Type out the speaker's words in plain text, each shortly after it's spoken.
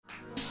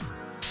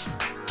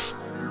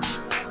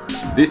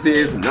This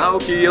is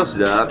Naoki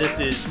Yoshida. This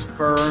is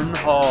Fern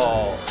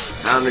Hall.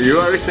 And you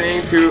are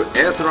listening to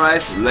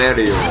Aetheryte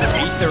Radio.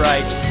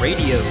 Aetheryte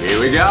Radio. Here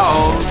we go.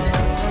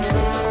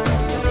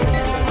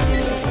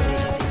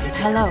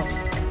 Hello.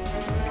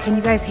 Can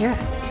you guys hear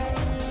us?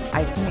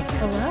 I assume you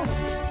can.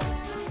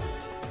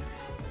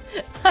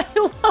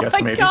 Hello. Oh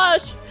my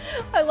gosh.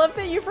 I love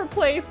that you've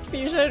replaced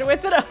Fusion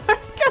with an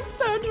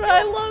Arcasandra.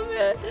 I love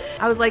it.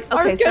 I was like,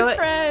 Our okay, good so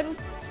friend.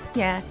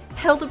 yeah,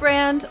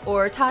 Hildebrand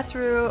or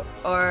Tatsuru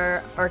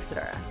or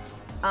Arcsadura.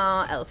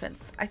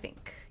 Elephants, I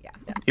think. Yeah.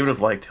 He would have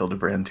liked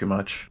Hildebrand too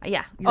much.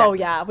 Yeah. Exactly. Oh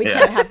yeah, we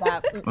can't have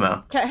that.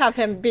 No. Can't have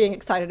him being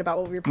excited about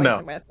what we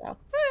replaced him with. No.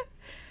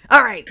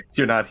 All right. If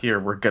you're not here,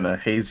 we're gonna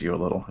haze you a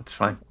little. It's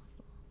fine.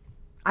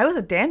 I was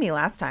a Dammy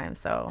last time,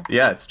 so.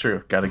 Yeah, it's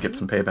true. Gotta get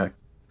some payback.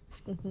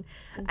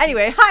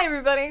 Anyway, hi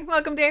everybody.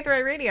 Welcome to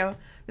Aetheryte Radio.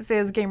 This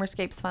is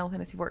Gamerscape's Final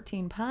Fantasy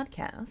XIV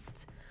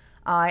podcast.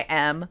 I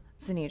am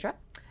Zenidra,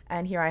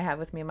 and here I have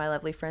with me my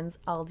lovely friends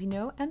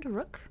Aldino and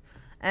Rook.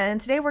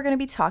 And today we're going to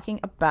be talking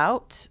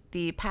about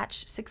the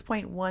patch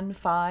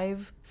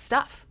 6.15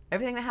 stuff,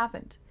 everything that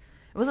happened.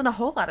 It wasn't a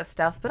whole lot of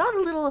stuff, but all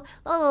the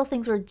little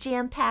things were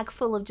jam-packed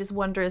full of just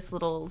wondrous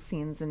little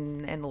scenes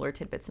and lore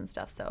tidbits and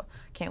stuff, so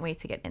can't wait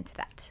to get into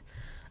that.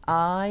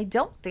 I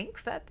don't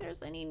think that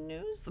there's any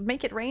news.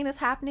 Make It Rain is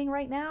happening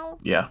right now.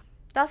 Yeah.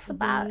 That's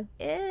about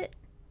it.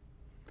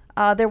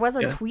 There was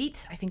a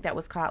tweet, I think that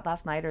was caught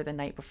last night or the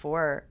night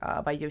before,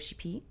 by Yoshi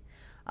P.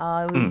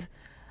 It was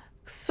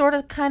sort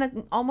of kind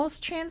of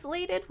almost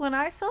translated when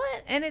I saw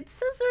it, and it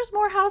says there's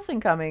more housing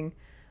coming.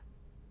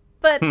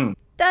 But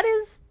that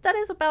is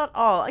about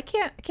all. I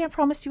can't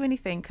promise you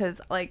anything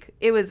because like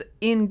it was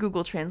in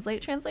Google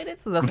translated,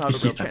 so that's not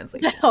a real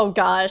translation. Oh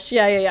gosh,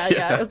 yeah.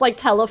 It was like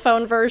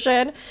telephone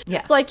version. Yeah.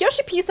 It's like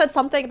Yoshi P said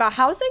something about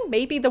housing,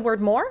 maybe the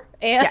word more,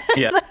 and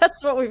Yeah.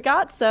 that's what we've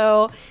got.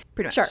 So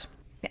Pretty much. Sure.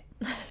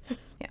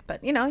 Yeah,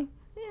 but you know,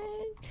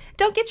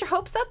 don't get your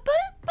hopes up, but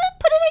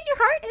put it in your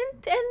heart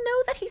and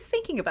know that he's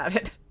thinking about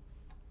it.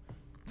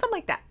 Something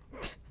like that.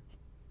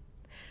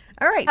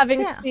 All right.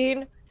 having so-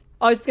 seen,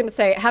 I was just gonna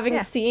say, having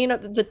seen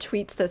the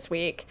tweets this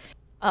week.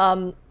 I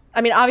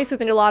mean, obviously with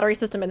the new lottery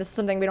system, and this is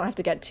something we don't have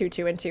to get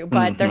too into,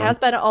 but there has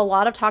been a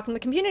lot of talk in the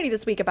community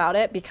this week about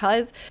it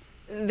because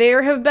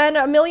there have been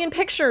a million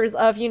pictures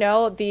of, you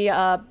know,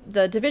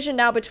 the division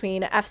now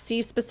between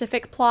FC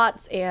specific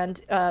plots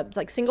and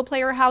like single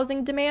player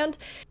housing demand,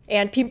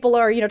 and people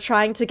are, you know,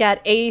 trying to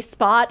get a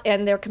spot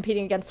and they're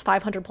competing against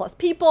 500 plus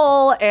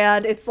people,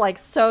 and it's like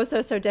so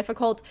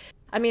difficult.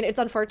 I mean, it's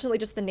unfortunately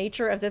just the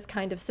nature of this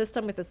kind of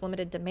system with this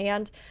limited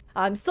demand.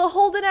 I'm still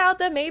holding out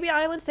that maybe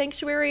Island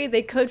Sanctuary,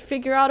 they could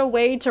figure out a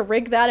way to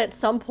rig that at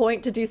some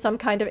point to do some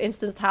kind of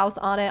instanced house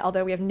on it,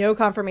 although we have no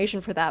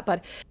confirmation for that.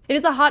 But it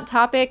is a hot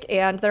topic,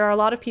 and there are a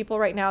lot of people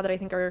right now that I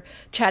think are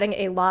chatting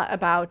a lot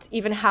about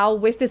even how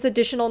with this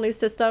additional new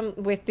system,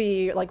 with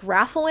the like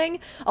raffling,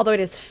 although it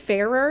is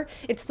fairer,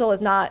 it still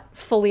is not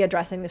fully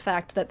addressing the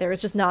fact that there is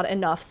just not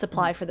enough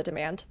supply for the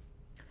demand.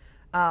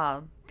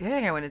 The other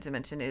thing I wanted to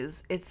mention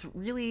is it's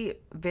really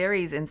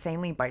varies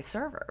insanely by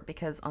server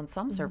because on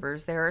some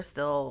servers there are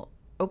still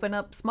open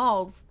up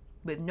smalls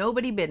with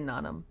nobody bidding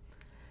on them.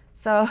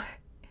 So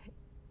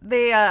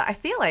they, I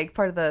feel like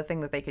part of the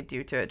thing that they could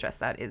do to address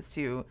that is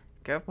to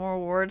give more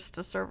awards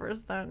to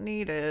servers that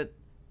need it.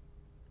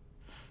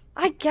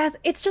 I guess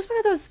it's just one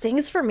of those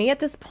things for me at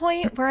this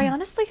point where I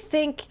honestly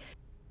think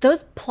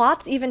those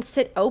plots even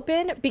sit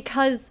open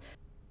because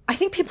I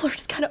think people are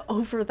just kind of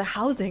over the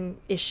housing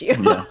issue.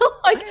 Yeah.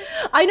 Like,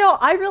 I know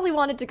I really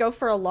wanted to go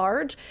for a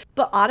large,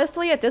 but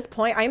honestly, at this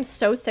point, I am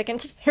so sick and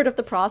tired of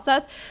the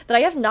process that I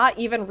have not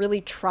even really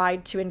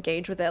tried to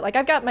engage with it. Like,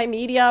 I've got my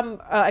medium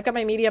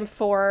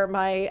for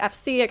my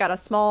FC. I got a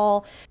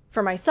small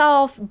for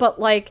myself, but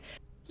like,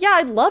 yeah,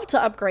 I'd love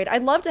to upgrade.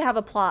 I'd love to have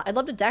a plot. I'd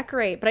love to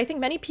decorate, but I think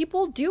many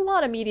people do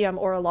want a medium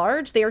or a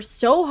large. They are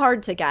so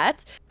hard to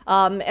get.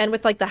 And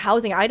with like the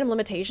housing item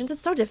limitations, it's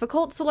so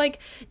difficult. So like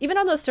even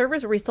on those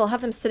servers where we still have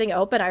them sitting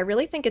open, I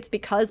really think it's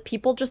because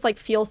people just like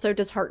feel so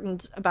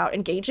disheartened about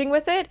engaging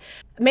with it.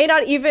 May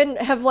not even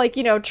have like,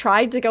 you know,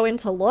 tried to go in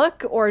to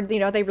look, or, you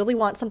know, they really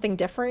want something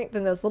different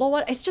than those little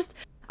ones. It's just,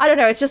 I don't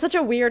know. It's just such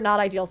a weird, not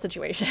ideal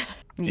situation.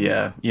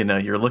 Yeah. You know,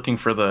 you're looking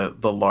for the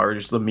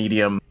large, the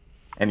medium,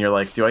 and you're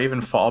like, do I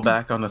even fall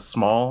back on a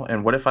small?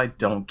 And what if I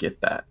don't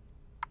get that?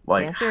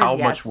 Like, how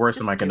much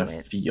worse am I going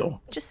to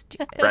feel? Just do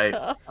it. Right?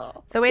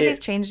 The way they've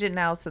changed it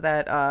now so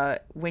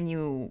that when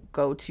you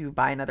go to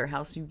buy another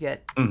house, you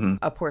get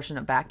a portion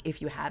of back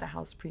if you had a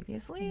house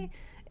previously.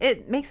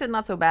 It makes it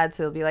not so bad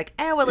to be like,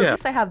 well, at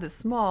least I have this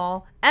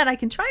small, and I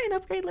can try and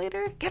upgrade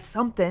later. Get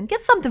something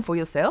for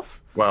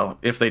yourself. Well,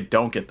 if they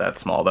don't get that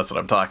small, that's what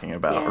I'm talking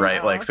about,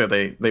 right? Like, so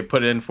they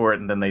put in for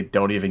it, and then they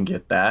don't even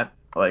get that.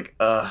 Like,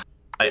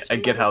 I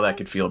get how that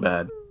could feel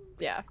bad.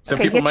 Yeah. So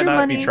Okay, people get might your not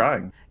money. be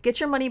trying. Get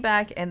your money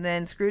back, and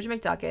then Scrooge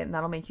McDuck it, and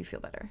that'll make you feel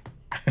better.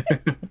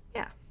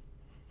 Yeah.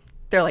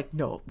 They're like,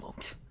 no, it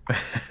won't.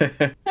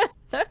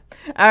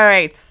 All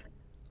right.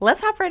 let's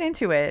hop right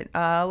into it.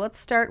 Let's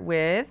start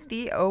with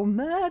the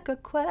Omega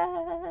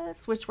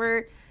quests, which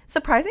were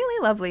surprisingly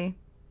lovely.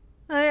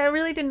 I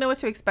really didn't know what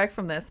to expect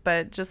from this,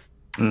 but just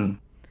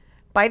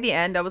by the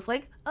end, I was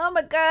like, oh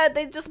my god,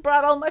 they just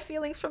brought all my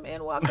feelings from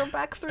Endwalker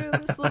back through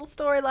this little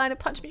storyline and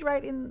punched me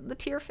right in the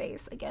tear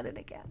face again and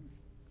again.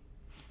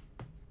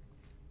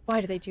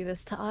 Why do they do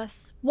this to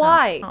us?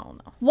 Why? Oh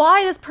no.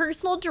 Why this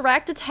personal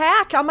direct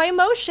attack on my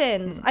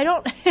emotions? I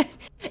don't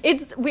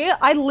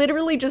I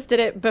literally just did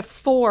it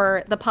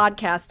before the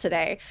podcast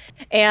today.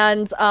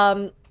 And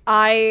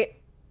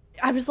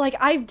I was like,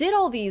 I did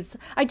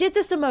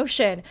this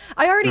emotion.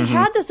 I already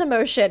had this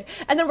emotion.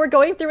 And then we're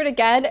going through it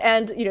again.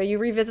 And, you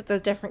revisit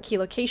those different key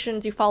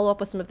locations. You follow up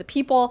with some of the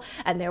people.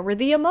 And there were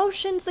the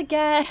emotions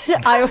again.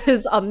 I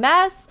was a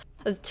mess.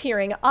 I was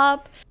tearing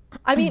up.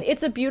 I mean,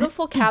 it's a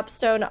beautiful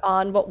capstone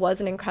on what was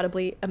an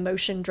incredibly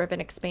emotion-driven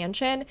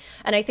expansion.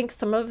 And I think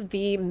some of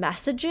the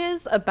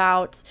messages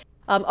about...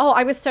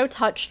 I was so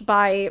touched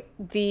by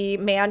the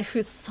man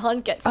whose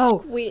son gets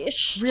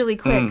squished. Really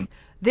quick.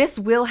 This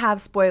will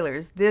have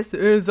spoilers. This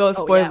is a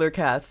spoiler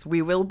cast.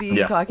 We will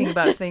be talking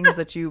about things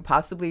that you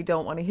possibly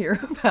don't want to hear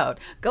about.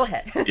 Go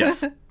ahead.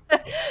 Yes.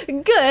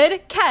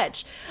 Good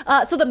catch.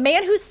 So the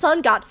man whose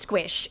son got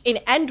squished in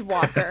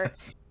Endwalker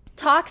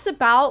talks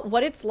about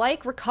what it's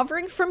like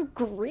recovering from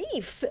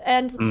grief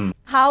and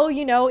how,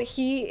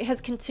 he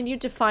has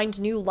continued to find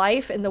new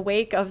life in the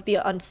wake of the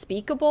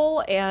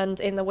unspeakable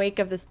and in the wake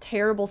of this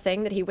terrible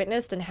thing that he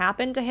witnessed and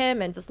happened to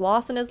him and this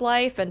loss in his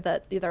life and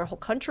that their whole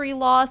country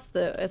lost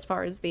as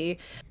far as the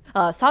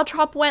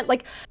Satrap went.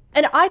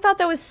 And I thought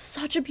that was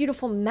such a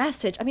beautiful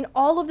message. I mean,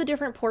 all of the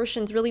different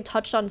portions really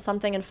touched on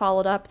something and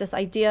followed up this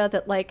idea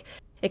that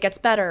it gets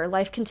better,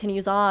 life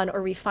continues on,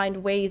 or we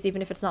find ways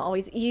even if it's not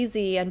always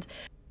easy. And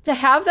to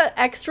have that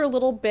extra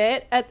little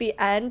bit at the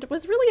end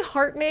was really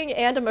heartening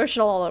and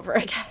emotional all over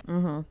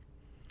again.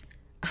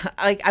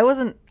 I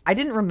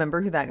didn't remember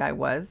who that guy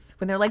was.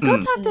 When they're like, go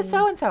talk to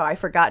so-and-so, I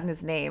forgotten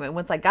his name. And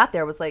once I got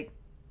there, I was like,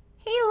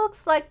 he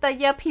looks like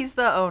he's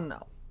the, oh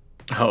no.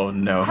 Oh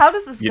no. How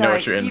does this guy know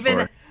what you're in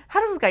for.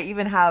 How does this guy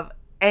even have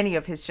any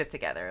of his shit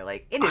together?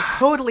 It is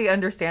totally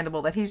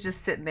understandable that he's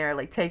just sitting there,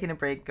 taking a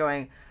break,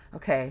 going,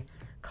 okay,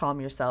 calm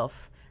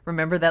yourself.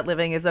 Remember that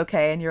living is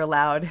okay and you're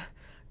allowed.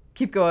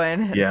 Keep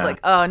going. And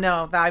it's oh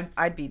no,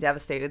 I'd be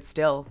devastated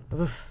still.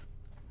 Oof.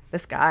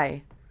 This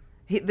guy.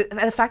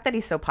 The fact that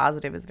he's so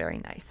positive is very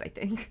nice, I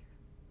think.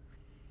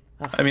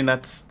 Ugh. I mean,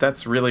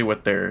 that's really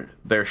what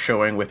they're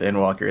showing with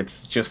Endwalker.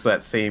 It's just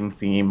that same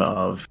theme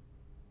of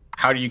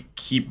how do you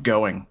keep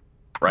going,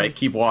 right?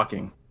 Keep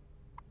walking,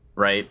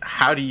 right?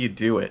 How do you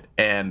do it?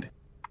 And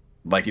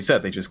like you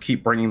said, they just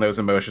keep bringing those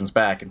emotions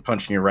back and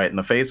punching you right in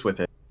the face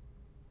with it.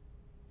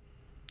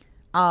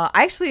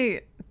 Actually,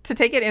 to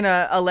take it in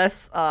a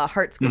less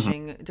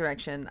heart-squishing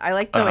direction, I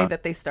like the way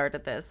that they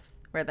started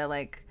this, where they're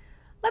like,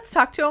 let's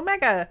talk to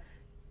Omega.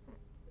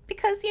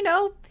 Because,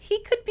 he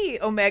could be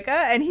Omega.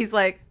 And he's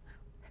like,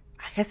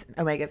 I guess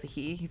Omega's a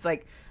he. He's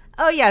like,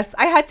 oh, yes,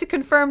 I had to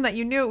confirm that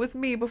you knew it was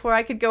me before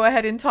I could go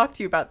ahead and talk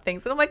to you about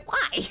things. And I'm like,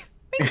 why?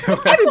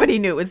 Everybody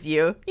knew it was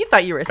you. You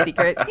thought you were a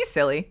secret. You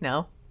silly.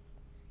 No.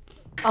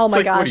 Oh,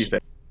 my gosh. What do you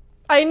think?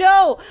 I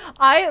know.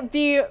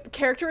 The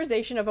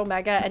characterization of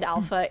Omega and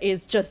Alpha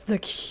is just the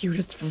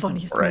cutest,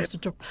 funniest, most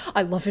adorable.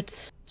 I love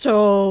it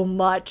so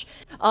much.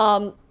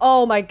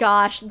 Oh my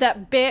gosh,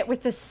 that bit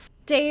with the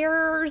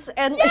stairs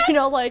and I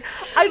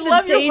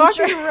love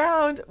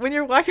when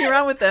you're walking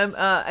around with them,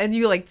 and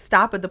you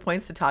stop at the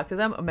points to talk to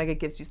them. Omega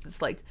gives you this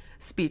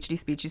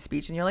speechy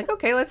speech, and you're like,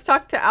 okay, let's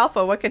talk to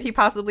Alpha. What could he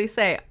possibly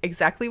say?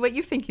 Exactly what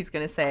you think he's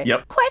gonna say.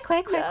 Yep. Quack.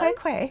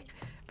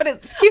 But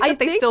it's cute that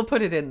they still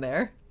put it in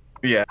there.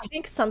 Yeah. I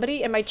think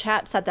somebody in my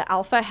chat said that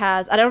Alpha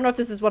has, I don't know if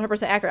this is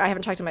 100% accurate, I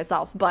haven't checked it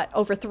myself, but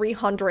over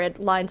 300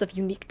 lines of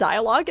unique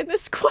dialogue in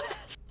this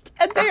quest.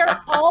 And they are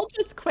all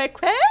just quick.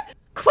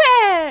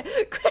 Okay.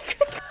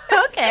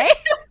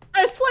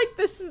 It's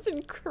this is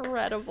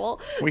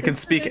incredible. We can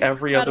speak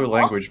every other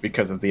language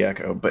because of the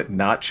Echo, but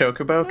not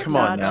Chocobo? Come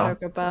on now.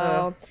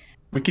 Chocobo.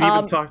 We can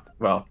even talk,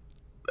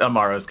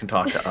 Amaros can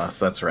talk to us,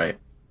 that's right.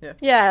 Yeah.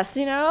 Yes,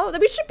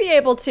 we should be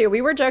able to.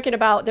 We were joking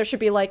about there should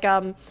be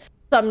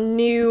some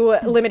new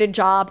limited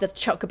job that's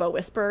Chocobo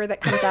Whisperer that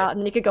comes out, and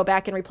then you could go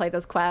back and replay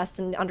those quests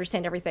and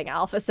understand everything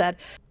Alpha said.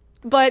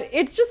 But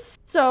it's just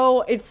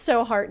it's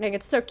so heartening.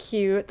 It's so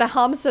cute. The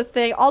Hamsa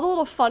thing, all the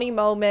little funny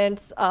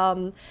moments.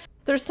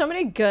 There's so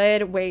many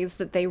good ways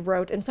that they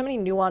wrote and so many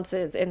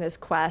nuances in this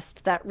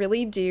quest that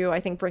really do, I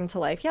think, bring to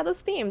life,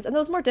 those themes and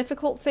those more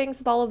difficult things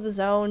with all of the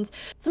zones.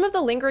 Some of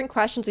the lingering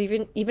questions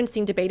we've even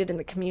seen debated in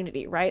the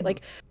community,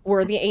 right?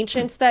 Were the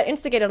ancients that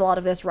instigated a lot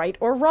of this right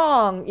or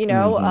wrong?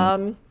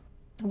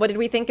 What did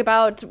we think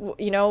about,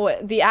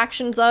 the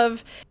actions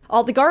of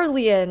all the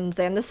Garleans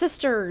and the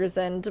sisters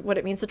and what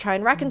it means to try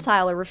and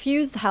reconcile or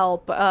refuse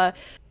help?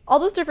 all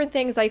those different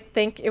things. I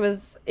think it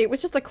was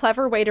just a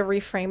clever way to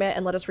reframe it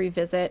and let us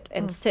revisit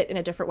and sit in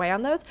a different way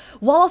on those,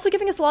 while also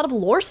giving us a lot of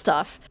lore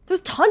stuff.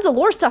 There's tons of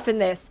lore stuff in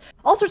this,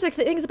 all sorts of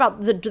things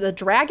about the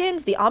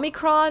dragons, the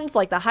Omicrons,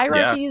 like the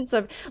hierarchies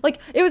of, like,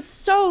 it was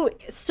so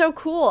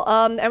cool.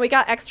 And we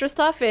got extra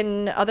stuff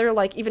in other,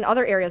 like, even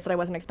other areas that I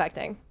wasn't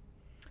expecting.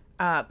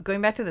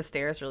 Going back to the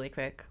stairs really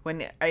quick,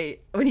 when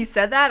he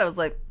said that, I was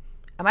like,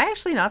 am I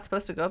actually not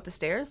supposed to go up the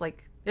stairs?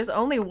 Like, there's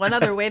only one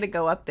other way to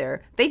go up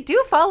there. They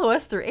do follow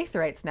us through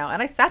Aetherites now.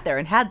 And I sat there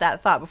and had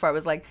that thought before. I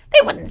was like,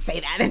 they wouldn't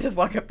say that and just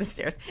walk up the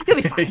stairs. He'll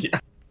be fine. Yeah.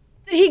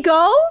 Did he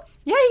go?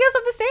 Yeah, he goes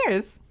up the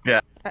stairs. Yeah.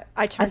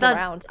 I turned thought-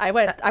 around. I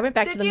went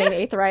back to the Did main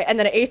you? Aetherite and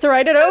then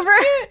Aetherited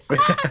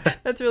over.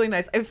 That's really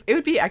nice. It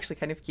would be actually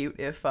kind of cute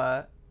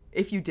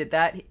if you did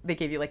that. They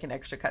gave you like an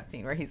extra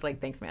cutscene where he's like,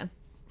 thanks, man.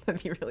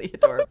 That'd be really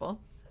adorable.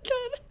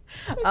 Good.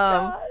 Oh,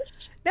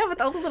 gosh. No,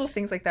 but all the little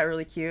things like that are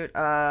really cute.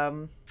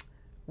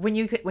 When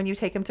you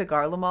take him to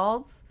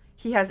Garlemald's,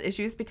 he has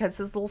issues because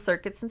his little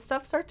circuits and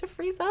stuff start to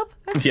freeze up.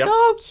 That's Yep.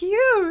 so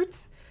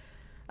cute.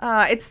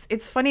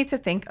 It's funny to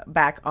think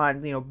back on,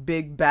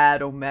 big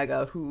bad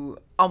Omega who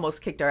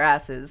almost kicked our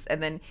asses,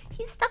 and then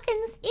he's stuck in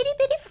this itty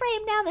bitty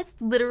frame now that's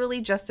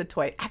literally just a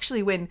toy.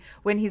 Actually, when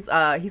he's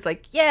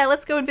like, yeah,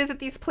 let's go and visit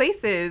these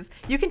places.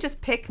 You can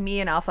just pick me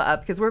and Alpha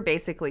up because we're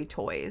basically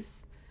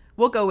toys.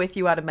 We'll go with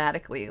you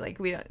automatically. Like,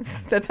 we don't.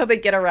 That's how they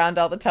get around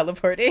all the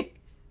teleporting.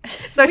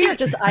 So We are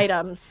just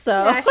items,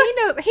 so. yeah,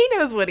 he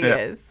knows what he Yeah.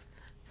 is.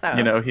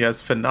 So He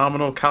has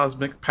phenomenal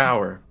cosmic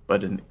power,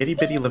 but an itty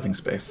bitty living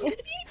space.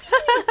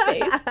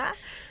 Space.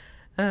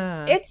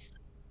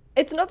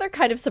 It's another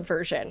kind of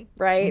subversion,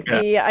 right? Yeah.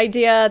 The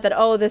idea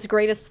that, this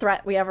greatest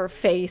threat we ever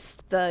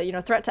faced,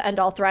 the threat to end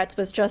all threats,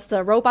 was just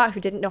a robot who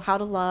didn't know how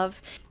to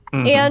love.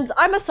 And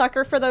I'm a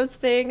sucker for those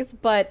things,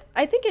 but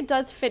I think it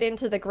does fit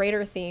into the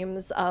greater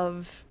themes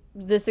of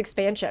this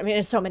expansion. I mean,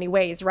 in so many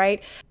ways,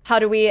 right? How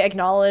do we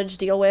acknowledge,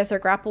 deal with, or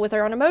grapple with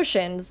our own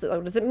emotions?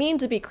 What does it mean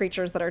to be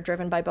creatures that are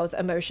driven by both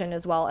emotion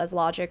as well as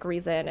logic,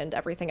 reason, and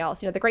everything else?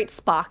 The great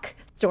Spock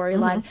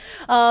storyline.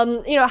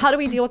 How do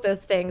we deal with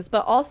those things?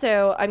 But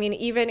also, I mean,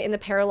 even in the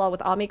parallel with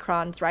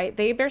Omicrons, right?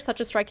 They bear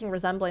such a striking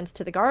resemblance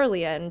to the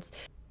Garleans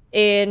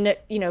in,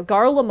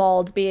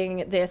 Garlemald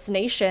being this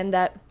nation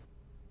that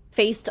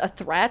faced a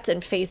threat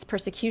and faced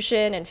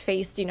persecution and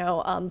faced,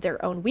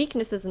 their own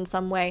weaknesses in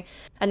some way,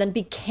 and then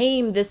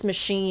became this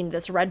machine,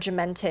 this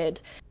regimented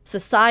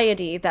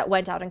society that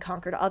went out and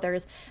conquered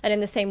others. And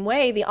in the same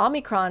way, the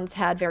Omicrons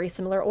had very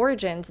similar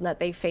origins in that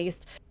they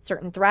faced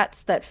certain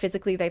threats that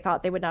physically they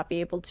thought they would not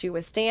be able to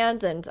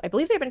withstand. And I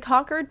believe they've been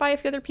conquered by a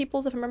few other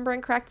peoples, if I'm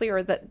remembering correctly,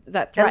 or that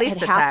threat at least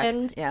had attacked.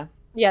 happened.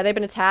 Yeah. They've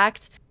been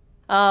attacked.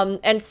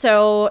 And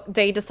so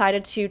they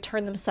decided to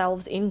turn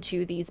themselves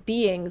into these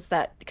beings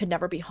that could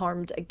never be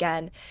harmed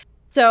again.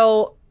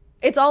 So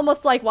it's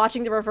almost like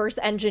watching the reverse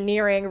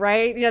engineering,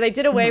 right? They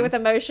did away with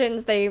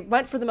emotions. They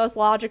went for the most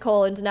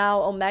logical, and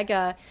now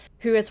Omega,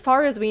 who, as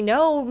far as we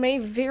know, may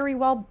very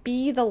well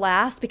be the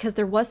last, because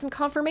there was some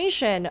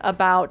confirmation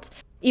about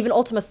even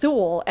Ultima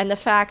Thule and the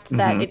fact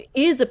that it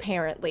is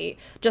apparently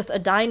just a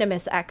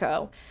Dynamis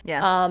echo.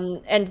 Yeah.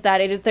 And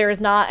that there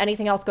is not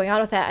anything else going on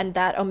with that, and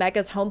that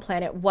Omega's home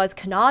planet was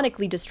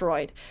canonically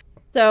destroyed.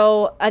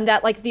 So, and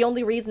that, like, the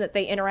only reason that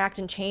they interact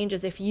and change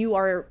is if you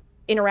are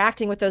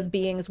interacting with those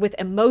beings with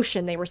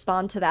emotion, they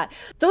respond to that.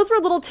 Those were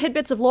little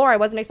tidbits of lore I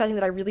wasn't expecting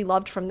that I really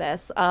loved from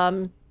this.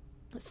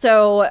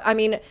 So, I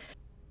mean,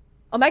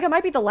 Omega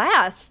might be the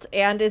last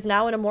and is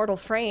now in a mortal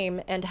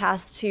frame and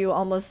has to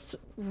almost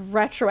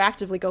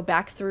retroactively go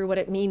back through what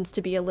it means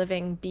to be a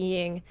living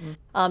being,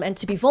 and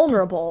to be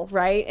vulnerable,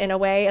 right, in a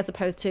way, as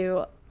opposed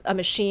to a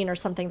machine or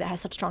something that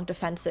has such strong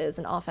defenses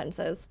and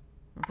offenses.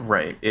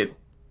 Right.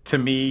 To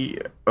me,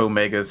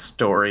 Omega's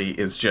story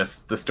is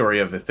just the story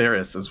of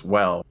Aetherius as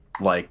well.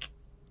 Like,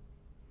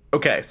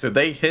 okay, so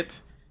the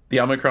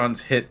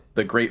Omicrons hit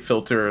the Great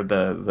Filter,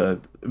 the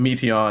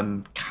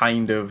Meteon,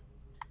 kind of.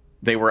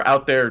 They were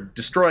out there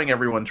destroying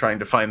everyone, trying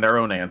to find their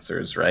own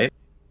answers, right?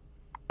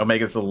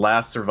 Omega's the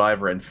last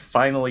survivor and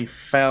finally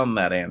found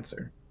that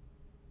answer.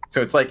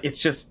 So it's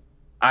just,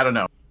 I don't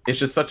know. It's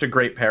just such a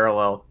great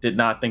parallel. Did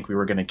not think we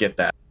were going to get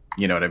that.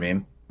 You know what I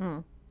mean?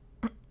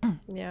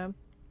 Yeah.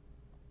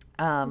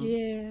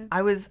 Yeah.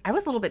 I was a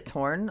little bit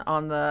torn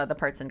on the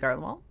parts in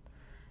Garlemald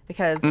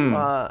because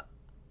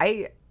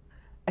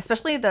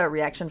especially the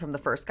reaction from the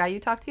first guy you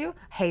talked to,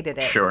 hated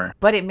it. Sure.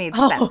 But it made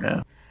sense.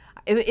 Yeah.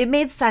 It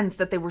made sense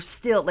that they were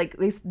still, like,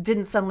 they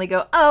didn't suddenly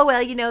go, oh,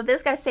 well,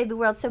 those guys saved the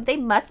world, so they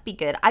must be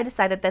good. I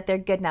decided that they're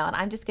good now, and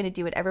I'm just going to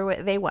do whatever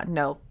they want.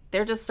 No,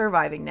 they're just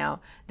surviving now.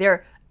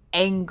 They're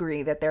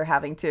angry that they're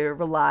having to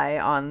rely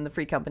on the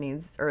free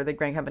companies or the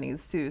grand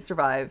companies to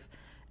survive.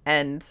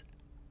 And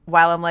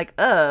while I'm like,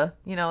 that's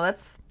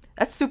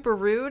super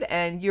rude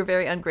and you're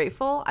very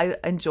ungrateful, I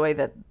enjoy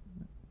that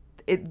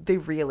they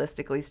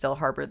realistically still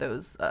harbor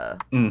those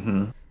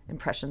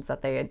impressions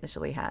that they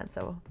initially had.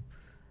 So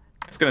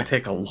it's going to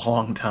take a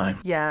long time.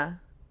 yeah.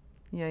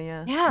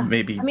 Yeah.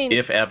 Maybe,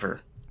 if ever.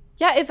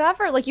 Yeah, if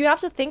ever, like, you have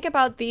to think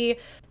about the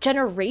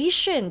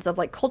generations of,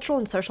 like, cultural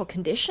and social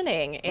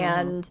conditioning.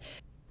 And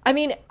I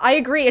mean, I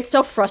agree. It's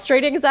so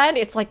frustrating, Zen.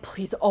 It's like,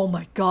 please, oh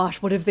my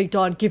gosh, what have they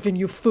done? Given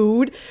you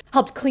food?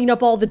 Helped clean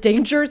up all the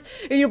dangers?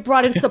 You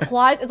brought in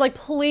supplies? It's like,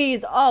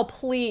 please, oh,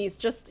 please,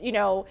 just,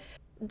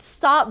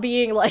 stop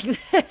being like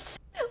this.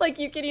 Like,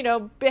 you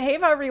can,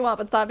 behave however you want,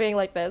 but stop being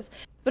like this.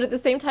 But at the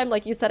same time,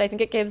 like you said, I think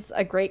it gives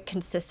a great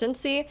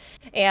consistency.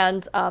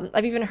 And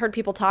I've even heard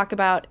people talk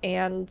about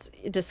and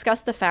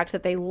discuss the fact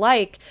that they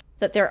like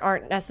that there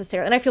aren't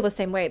necessarily, and I feel the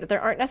same way, that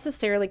there aren't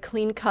necessarily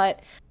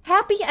clean-cut,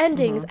 happy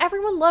endings,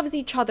 everyone loves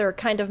each other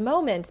kind of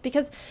moments,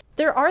 because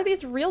there are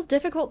these real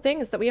difficult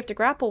things that we have to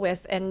grapple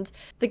with. And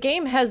the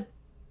game has,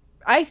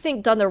 I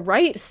think, done the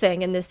right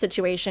thing in this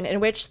situation, in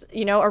which,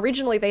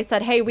 originally they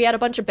said, hey, we had a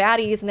bunch of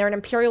baddies and they're an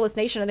imperialist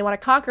nation and they want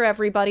to conquer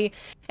everybody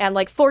and,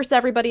 like, force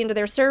everybody into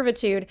their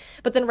servitude.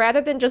 But then rather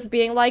than just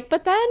being like,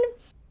 but then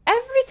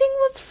everything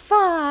was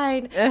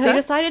fine, they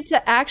decided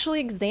to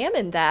actually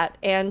examine that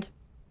and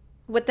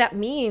what that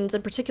means,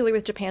 and particularly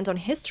with Japan's own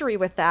history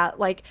with that.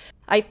 Like,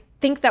 I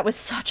think that was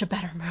such a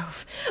better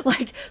move.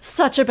 Like,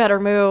 such a better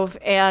move.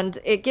 And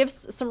it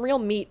gives some real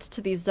meat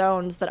to these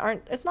zones that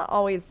aren't, it's not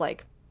always,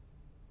 like,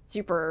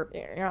 you're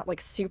not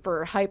like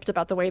super hyped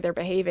about the way they're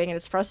behaving, and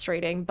it's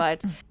frustrating,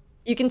 but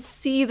you can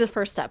see the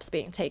first steps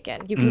being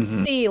taken. You can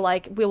see,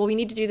 like, we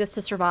need to do this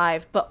to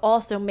survive, but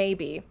also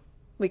maybe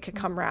we could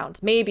come around.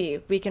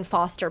 Maybe we can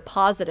foster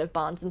positive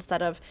bonds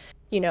instead of,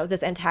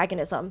 this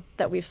antagonism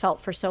that we've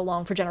felt for so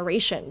long, for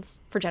generations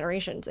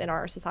in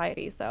our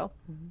society. So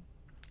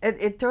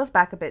it throws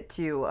back a bit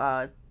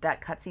to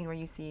that cutscene where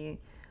you see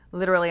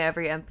literally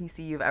every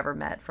NPC you've ever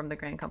met from the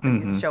Grand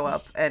Companies show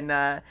up, and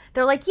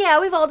they're like,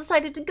 yeah, we've all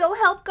decided to go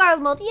help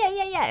Garlemald.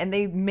 Yeah. And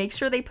they make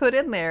sure they put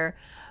in there,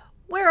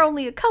 we're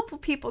only a couple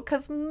people,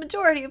 because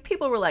majority of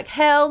people were like,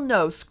 hell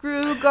no,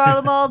 screw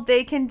Garlemald,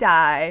 they can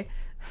die.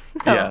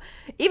 So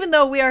even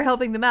though we are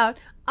helping them out,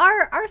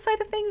 our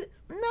side of things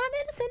is not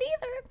innocent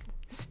either.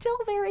 Still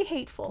very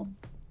hateful.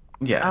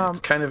 Yeah,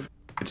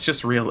 it's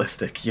just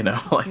realistic,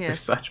 like there's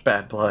such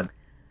bad blood.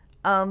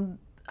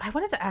 I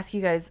wanted to ask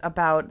you guys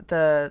about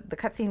the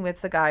cutscene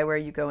with the guy where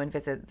you go and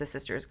visit the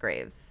sisters'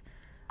 graves.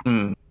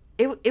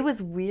 It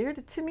was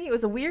weird to me. It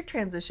was a weird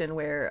transition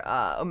where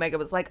Omega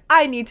was like,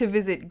 I need to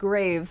visit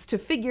graves to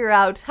figure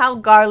out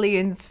how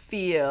Garleans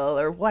feel,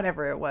 or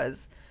whatever it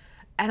was.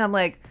 And I'm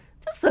like,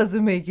 this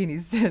doesn't make any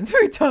sense.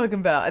 What are you talking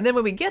about? And then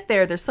when we get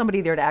there, there's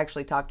somebody there to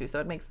actually talk to, so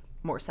it makes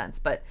more sense.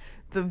 But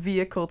the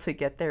vehicle to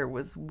get there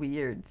was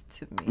weird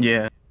to me.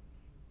 Yeah.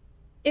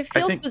 It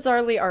feels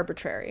bizarrely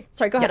arbitrary.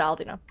 Sorry, go ahead,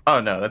 Aldino. Oh,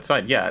 no, that's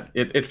fine. Yeah,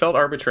 it felt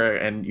arbitrary,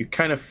 and you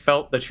kind of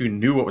felt that you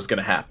knew what was going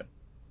to happen,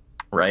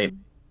 right?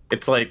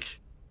 It's like,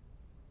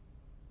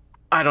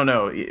 I don't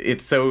know,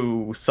 it's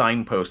so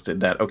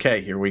signposted that,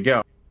 okay, here we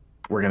go.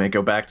 We're going to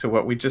go back to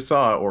what we just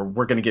saw, or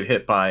we're going to get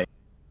hit by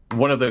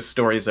one of those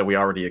stories that we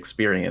already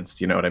experienced,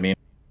 you know what I mean?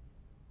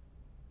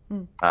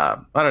 I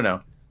don't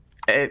know.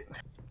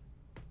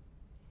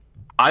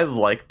 I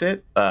liked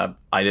it.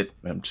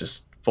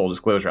 Just full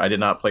disclosure, I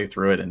did not play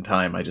through it in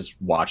time. I just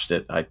watched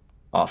it. I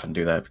often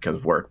do that because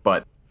of work,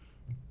 but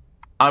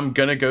I'm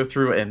gonna go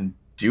through and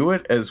do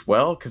it as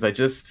well, because I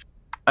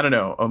don't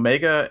know,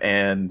 Omega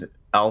and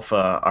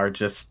Alpha are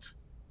just,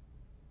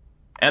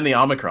 and the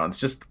Omicrons,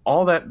 just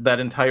all that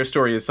entire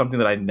story is something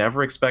that I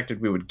never expected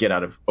we would get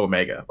out of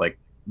Omega. Like,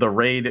 the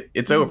raid,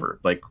 it's over.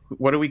 Like,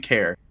 what do we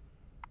care?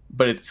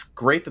 But it's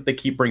great that they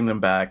keep bringing them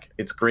back.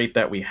 It's great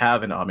that we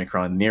have an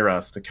Omicron near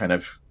us to kind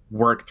of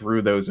work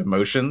through those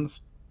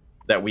emotions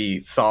that we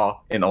saw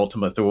in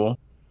Ultima Thule.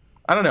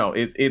 I don't know.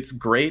 It's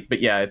great,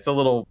 but yeah, it's a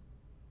little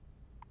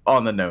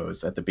on the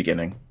nose at the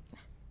beginning.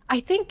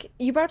 I think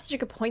you brought up such a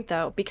good point,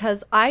 though,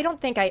 because I don't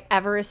think I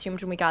ever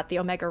assumed when we got the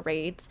Omega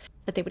raids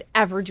that they would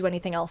ever do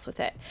anything else with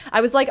it.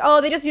 I was like,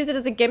 oh, they just use it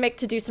as a gimmick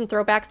to do some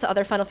throwbacks to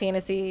other Final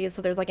Fantasies.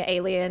 So there's like an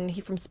alien,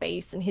 he from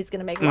space, and he's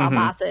going to make wild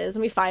bosses,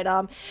 and we fight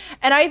him.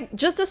 And I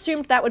just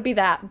assumed that would be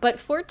that. But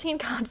 14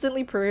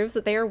 constantly proves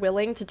that they are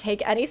willing to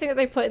take anything that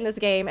they've put in this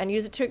game and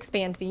use it to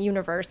expand the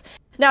universe.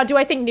 Now, do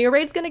I think New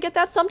Raid's going to get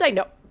that someday?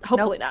 No.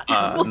 Hopefully not.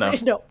 We'll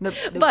see. No. Nope.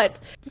 But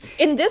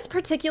in this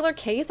particular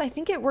case, I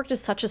think it worked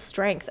as such a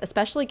strength,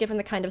 especially given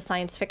the kind of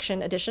science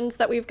fiction additions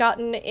that we've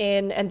gotten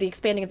in, and the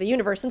expanding of the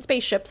universe and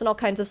spaceships and all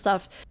kinds of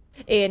stuff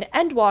in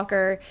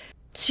Endwalker,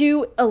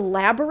 to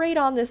elaborate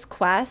on this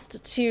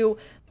quest, to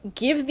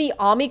give the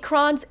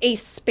Omicrons a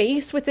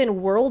space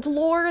within world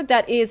lore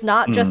that is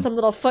not just some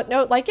little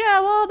footnote like, yeah,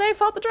 well, they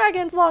fought the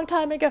dragons a long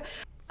time ago.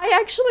 I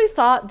actually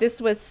thought this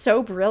was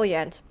so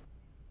brilliant.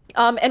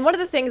 And one of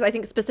the things I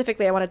think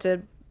specifically I wanted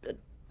to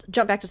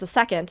jump back just a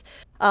second,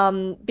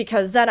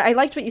 because Zen, I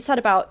liked what you said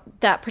about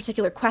that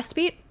particular quest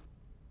beat.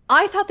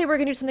 I thought they were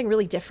going to do something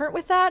really different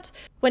with that.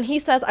 When he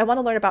says, I want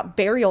to learn about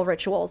burial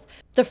rituals,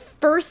 the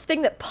first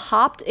thing that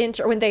popped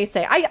into, or when they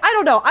say, I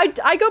don't know,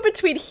 I go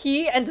between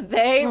he and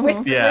they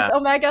with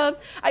Omega.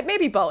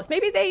 Maybe both.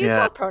 Maybe they use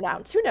both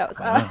pronouns. Who knows?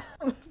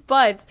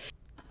 But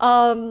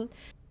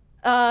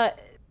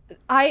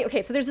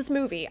so there's this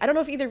movie. I don't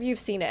know if either of you have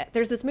seen it.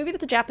 There's this movie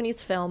that's a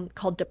Japanese film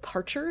called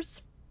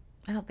Departures.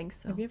 I don't think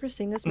so. Have you ever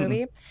seen this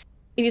movie?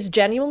 It is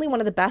genuinely one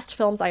of the best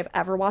films I've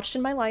ever watched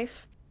in my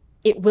life.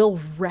 It will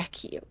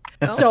wreck you.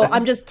 So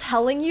I'm just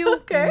telling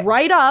you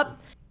right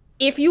up,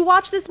 if you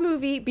watch this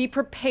movie, be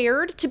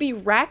prepared to be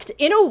wrecked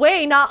in a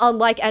way not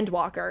unlike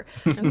Endwalker.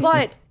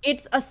 But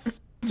it's a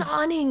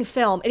stunning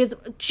film. It is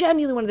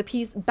genuinely one of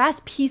the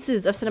best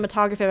pieces of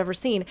cinematography I've ever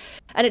seen.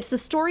 And it's the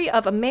story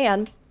of a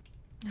man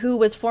who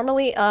was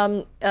formerly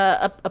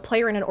a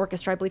player in an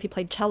orchestra. I believe he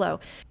played cello,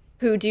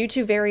 who, due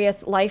to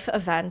various life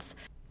events,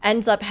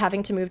 ends up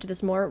having to move to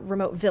this more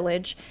remote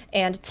village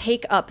and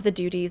take up the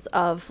duties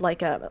of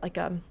like a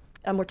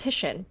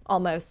mortician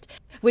almost,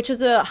 which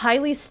is a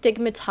highly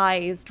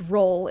stigmatized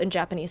role in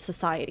Japanese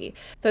society.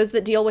 Those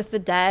that deal with the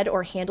dead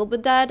or handle the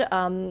dead,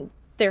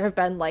 there have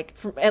been, like,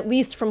 at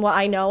least from what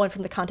I know and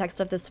from the context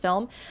of this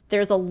film,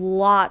 there's a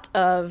lot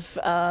of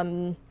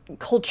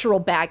cultural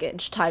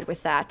baggage tied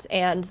with that,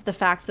 and the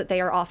fact that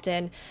they are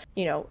often,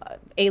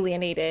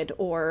 alienated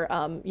or,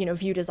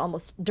 viewed as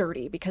almost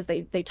dirty because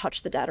they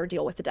touch the dead or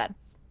deal with the dead.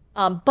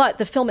 But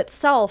the film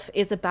itself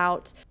is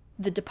about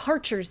the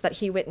departures that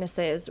he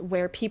witnesses,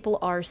 where people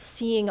are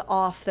seeing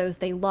off those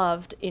they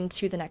loved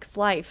into the next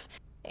life.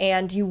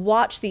 And you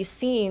watch these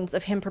scenes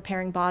of him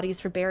preparing bodies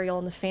for burial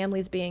and the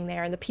families being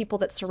there and the people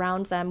that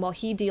surround them while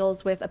he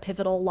deals with a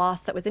pivotal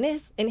loss that was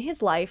in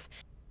his life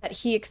that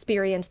he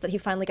experienced, that he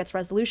finally gets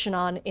resolution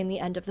on in the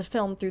end of the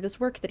film through this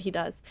work that he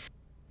does.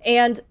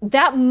 And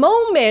that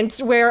moment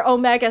where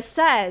Omega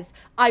says,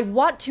 I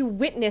want to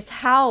witness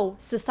how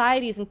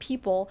societies and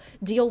people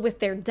deal with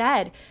their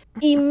dead,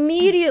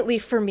 immediately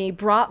for me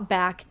brought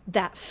back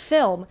that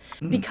film,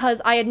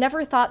 because I had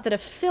never thought that a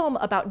film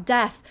about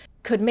death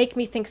could make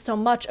me think so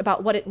much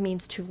about what it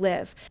means to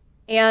live.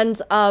 And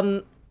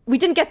we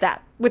didn't get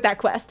that with that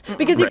quest,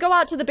 because you go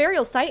out to the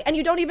burial site and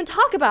you don't even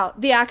talk about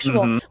the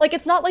actual, like,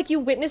 it's not like you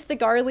witness the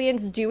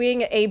Garleans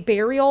doing a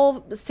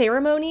burial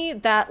ceremony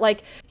that,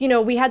 like,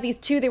 we had these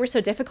two, they were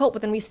so difficult,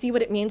 but then we see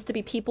what it means to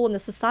be people in the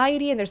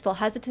society and there's still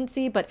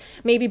hesitancy, but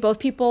maybe both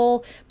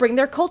people bring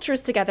their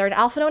cultures together, and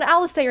Alphinaud and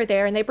Alisaie are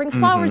there and they bring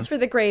flowers for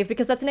the grave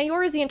because that's an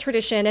Eorzean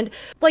tradition. And,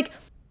 like,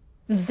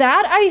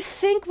 that, I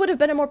think, would have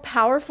been a more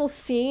powerful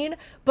scene,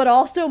 but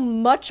also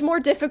much more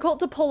difficult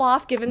to pull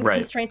off given the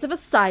constraints of a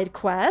side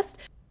quest.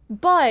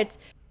 But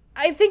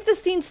I think the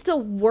scene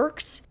still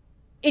worked.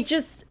 It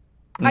just,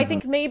 I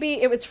think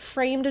maybe it was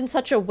framed in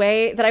such a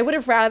way that I would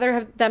have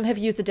rather have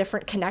used a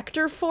different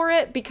connector for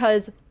it,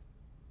 because,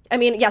 I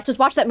mean, yes, just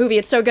watch that movie.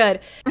 It's so good.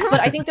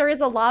 But I think there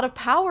is a lot of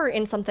power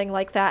in something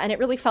like that. And it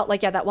really felt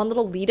like, that one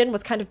little lead-in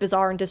was kind of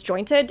bizarre and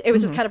disjointed. It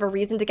was just kind of a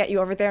reason to get you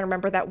over there and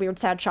remember that weird,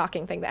 sad,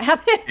 shocking thing that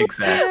happened.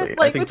 Exactly.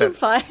 Like, which is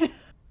fine.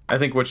 I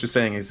think what you're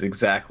saying is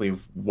exactly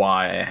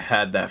why I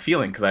had that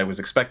feeling, because I was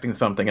expecting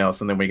something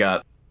else, and then we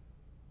got,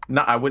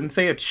 I wouldn't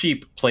say a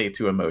cheap play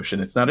to emotion.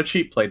 It's not a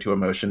cheap play to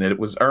emotion. It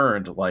was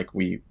earned. Like,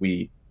 we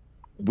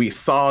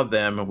saw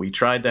them, we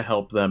tried to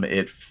help them,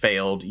 it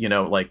failed.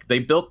 Like, they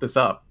built this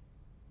up.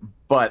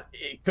 But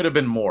it could have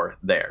been more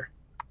there.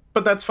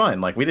 But that's fine.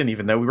 Like, we didn't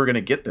even know we were going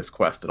to get this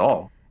quest at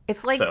all.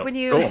 It's like when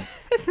you... Cool.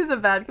 This is a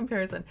bad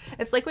comparison.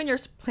 It's like when you're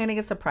planning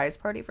a surprise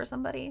party for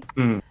somebody.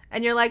 And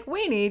you're like,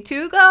 we need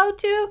to go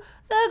to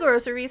the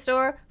grocery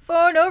store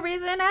for no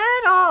reason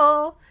at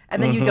all.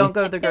 And then you don't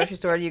go to the grocery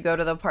store. You go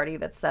to the party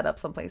that's set up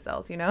someplace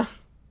else,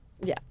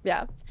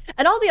 Yeah.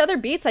 And all the other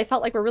beats I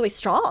felt like were really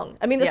strong.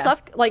 I mean, the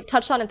stuff like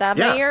touched on in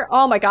Thavnair,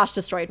 oh my gosh,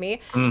 destroyed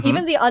me.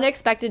 Even the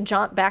unexpected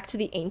jaunt back to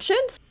the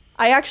Ancients.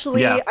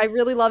 I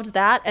really loved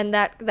that, and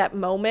that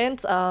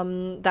moment,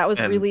 that was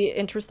really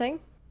interesting.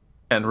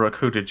 And Rook,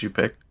 who did you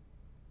pick?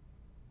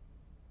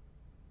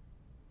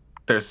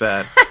 There's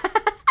that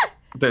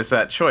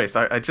choice.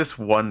 I just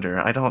wonder.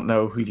 I don't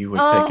know who you would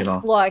pick it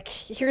off. Look,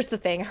 here's the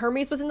thing.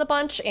 Hermes was in the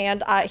bunch,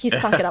 and he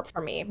stunk it up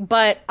for me.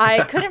 But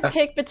I couldn't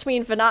pick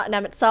between Venat and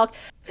Emet-Selch.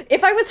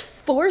 If I was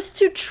forced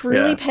to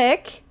truly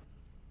pick...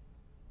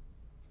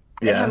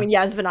 Yeah. I mean,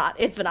 it's Venat.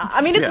 It's Venat.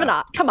 I mean, it's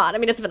Venat. Come on. I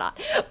mean, it's Venat.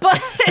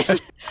 But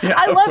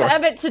I love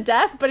Emmett to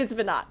death, but it's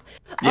Venat.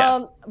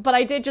 Yeah. But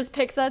I did just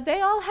pick they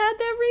all had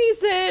their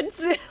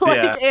reasons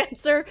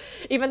answer,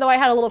 even though I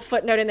had a little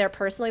footnote in there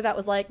personally that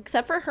was like,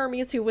 except for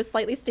Hermes, who was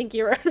slightly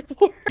stinkier at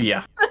war.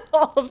 Yeah.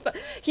 All of them.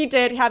 He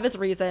did have his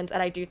reasons,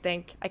 and I do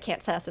think I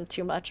can't sass him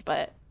too much,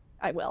 but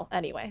I will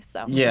anyway.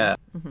 So yeah.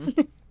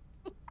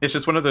 It's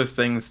just one of those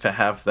things to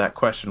have that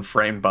question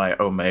framed by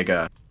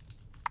Omega.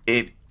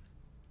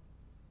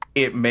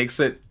 It makes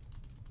it,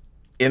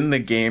 in the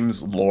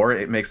game's lore,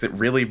 it makes it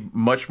really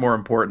much more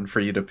important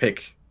for you to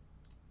pick,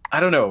 I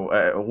don't know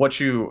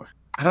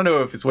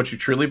if it's what you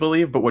truly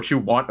believe, but what you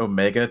want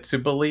Omega to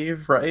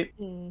believe, right?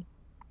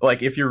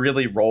 Like, if you're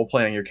really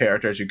role-playing your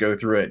character as you go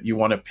through it, you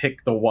want to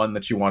pick the one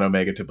that you want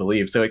Omega to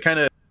believe. So it kind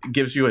of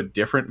gives you a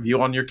different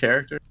view on your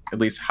character, at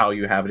least how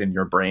you have it in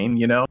your brain,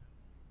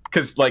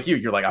 Because, like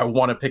you're like, I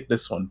want to pick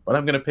this one, but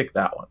I'm going to pick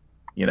that one,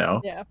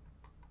 Yeah.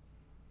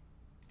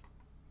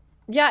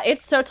 Yeah,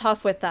 it's so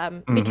tough with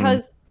them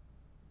because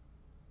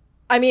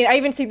I mean, I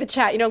even see the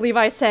chat,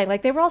 Levi saying,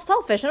 like, they were all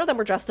selfish. None of them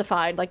were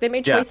justified. Like, they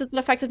made choices that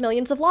affected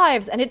millions of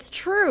lives. And it's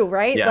true,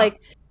 right? Yeah.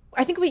 Like,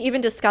 I think we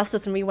even discussed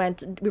this when we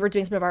were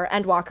doing some of our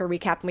Endwalker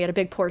recap, and we had a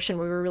big portion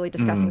where we were really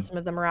discussing some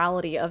of the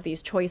morality of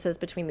these choices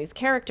between these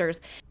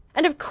characters.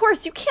 And of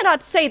course, you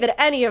cannot say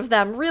that any of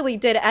them really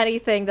did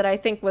anything that I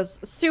think was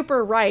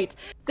super right.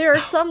 There are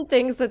some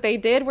things that they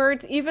did where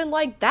it's even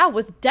like, that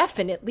was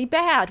definitely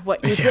bad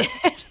what you did.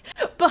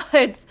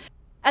 But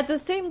at the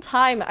same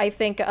time, I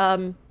think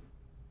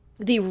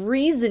the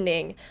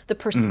reasoning, the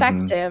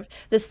perspective,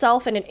 the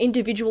self and an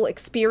individual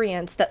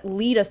experience that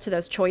lead us to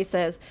those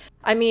choices.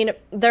 I mean,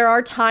 there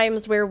are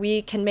times where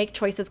we can make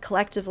choices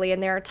collectively,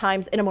 and there are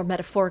times in a more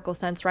metaphorical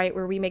sense, right,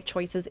 where we make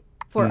choices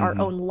for our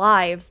own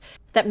lives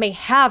that may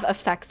have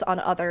effects on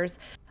others,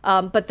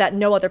 but that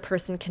no other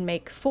person can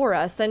make for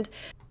us. And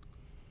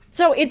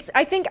so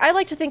I think I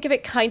like to think of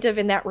it kind of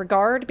in that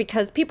regard,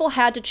 because people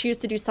had to choose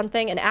to do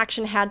something and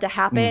action had to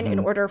happen in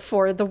order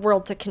for the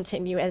world to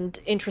continue and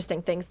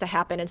interesting things to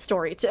happen and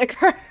story to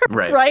occur,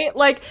 right?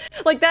 Like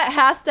that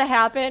has to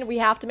happen. We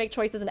have to make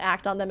choices and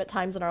act on them at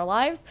times in our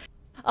lives.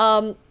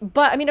 But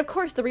I mean, of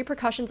course, the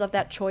repercussions of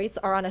that choice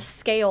are on a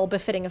scale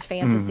befitting of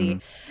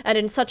fantasy and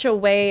in such a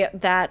way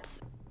that,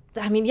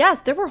 I mean,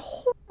 yes, there were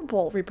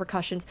horrible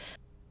repercussions.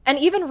 And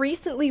even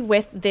recently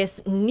with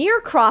this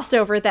near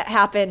crossover that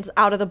happened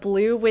out of the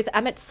blue with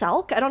Emmett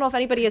Selk. I don't know if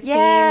anybody has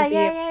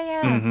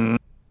seen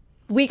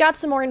we got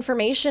some more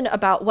information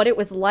about what it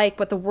was like,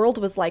 what the world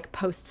was like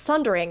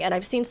post-Sundering. And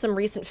I've seen some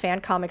recent fan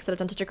comics that have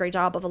done such a great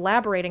job of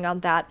elaborating on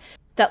that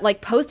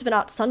like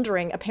post-Venat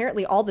Sundering,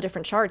 apparently all the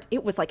different shards,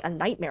 it was like a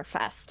nightmare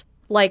fest.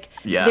 Like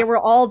there were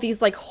all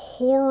these like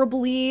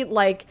horribly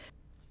like,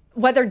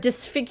 whether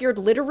disfigured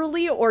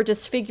literally or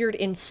disfigured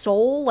in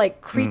soul,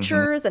 like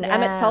creatures, and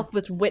Emmett Selk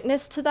was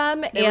witness to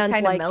them. They and were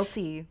kind like of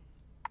melty.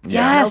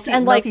 Yes, melty,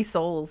 and like melty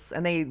souls,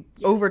 and they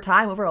over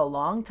a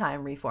long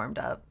time reformed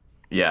up.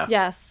 Yeah.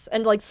 Yes,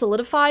 and like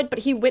solidified. But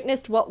he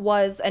witnessed what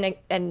was a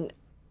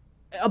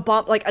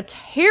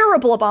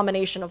terrible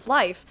abomination of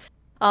life,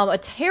 a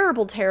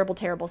terrible, terrible,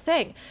 terrible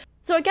thing.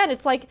 So again,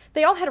 it's like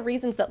they all had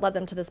reasons that led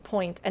them to this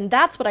point, and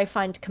that's what I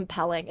find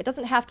compelling. It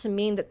doesn't have to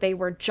mean that they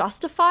were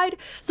justified.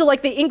 So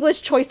like the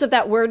English choice of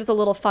that word is a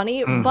little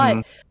funny,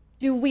 but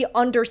do we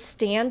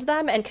understand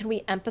them, and can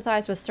we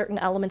empathize with certain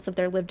elements of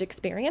their lived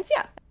experience?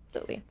 Yeah,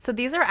 absolutely. So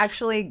these are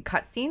actually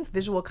cutscenes,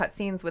 visual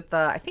cutscenes with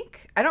the,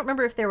 I don't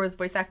remember if there was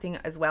voice acting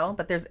as well,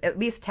 but there's at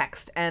least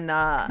text, and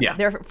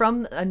they're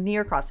from a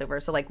Nier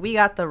crossover. So like we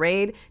got the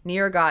raid,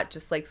 Nier got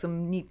just like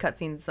some neat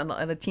cutscenes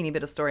and a teeny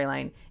bit of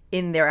storyline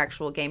in their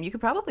actual game. You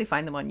could probably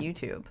find them on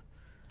YouTube.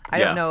 I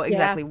don't know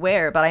exactly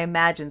where, but I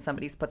imagine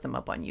somebody's put them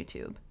up on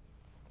YouTube.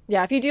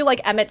 Yeah, if you do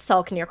like Emmett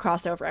Selk Nier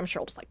crossover, I'm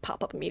sure it'll just like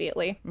pop up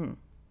immediately.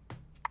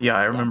 Yeah,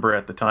 I remember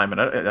at the time, and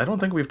I don't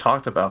think we've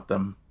talked about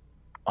them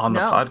on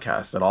the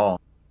podcast at all.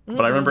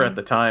 But I remember at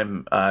the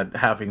time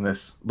having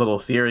this little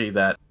theory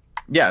that,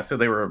 so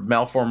they were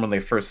malformed when they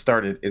first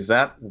started. Is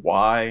that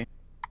why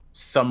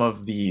some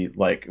of the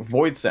like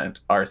Void Sent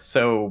are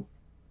so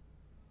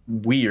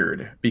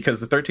weird?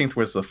 Because the 13th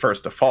was the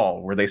first to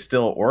fall. Were they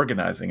still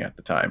organizing at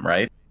the time,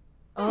 right?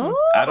 Oh,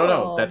 I don't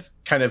know. That's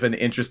kind of an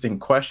interesting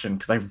question,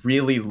 because I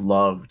really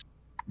loved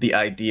the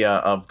idea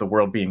of the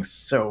world being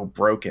so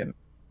broken,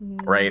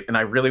 right? And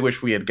I really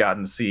wish we had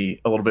gotten to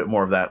see a little bit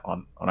more of that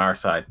on our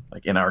side,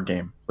 like in our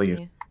game. Please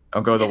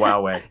don't go the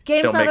WoW way.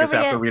 Don't make us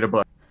have to read a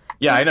book.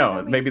 Yeah, I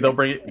know. Maybe they'll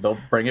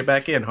bring it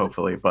back in,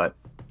 hopefully. But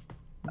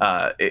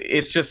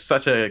it's just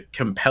such a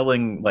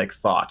compelling like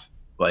thought.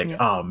 Like,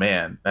 oh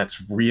man,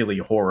 that's really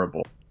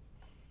horrible.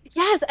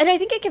 Yes, and I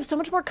think it gives so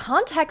much more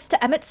context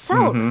to Emmett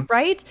Selk,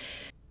 right?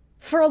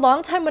 For a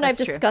long time when I've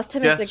discussed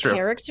him as a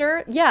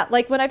character,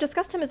 like when I've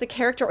discussed him as a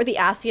character, or the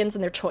Ascians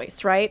and their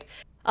choice, right?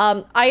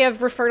 I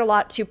have referred a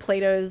lot to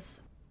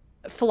Plato's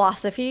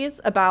philosophies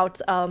about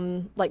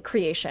like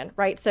creation,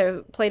 right?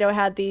 So Plato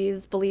had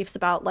these beliefs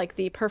about like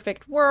the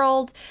perfect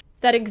world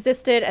that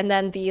existed, and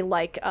then the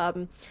like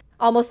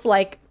almost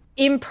like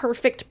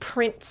imperfect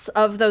prints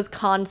of those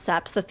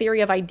concepts, the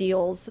theory of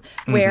ideals,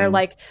 where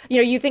like,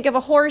 you think of a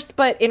horse,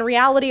 but in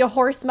reality a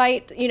horse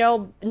might,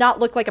 not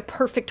look like a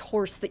perfect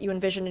horse that you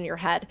envision in your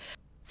head.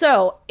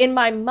 So in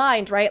my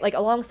mind, right, like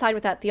alongside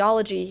with that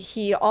theology,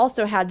 he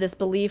also had this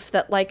belief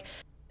that like,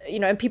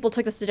 and people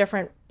took this to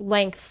different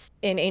lengths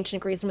in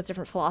ancient Greece and with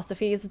different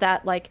philosophies,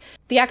 that like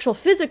the actual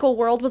physical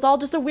world was all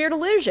just a weird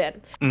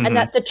illusion, and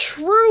that the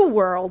true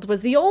world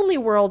was the only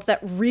world that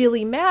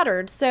really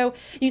mattered. So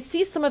you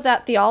see some of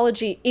that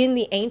theology in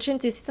the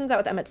ancients, you see some of that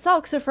with Emmett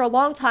Selk. So for a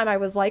long time I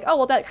was like, oh,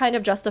 well, that kind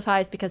of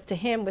justifies, because to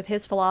him, with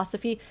his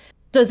philosophy,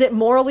 does it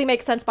morally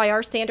make sense by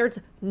our standards?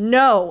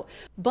 No.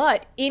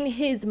 But in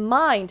his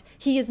mind,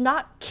 he is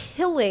not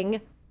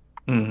killing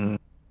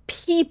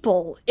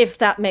people, if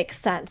that makes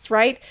sense,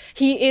 right?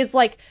 He is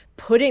like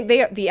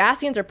the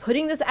Ascians are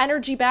putting this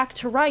energy back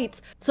to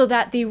rights so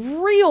that the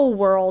real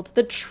world,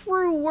 the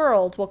true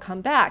world, will come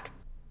back.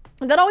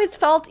 that always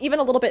felt even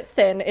a little bit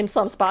thin in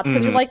some spots,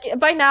 because you're like,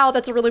 by now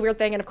that's a really weird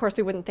thing, and of course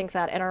we wouldn't think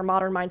that, and our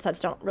modern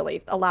mindsets don't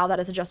really allow that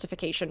as a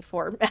justification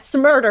for mass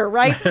murder,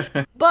 right?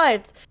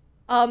 But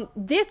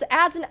this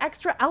adds an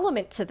extra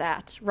element to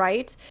that,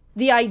 right?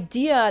 The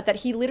idea that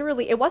he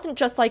literally, it wasn't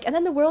just like, and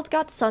then the world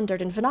got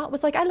sundered, and Venat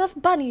was like, I love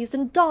bunnies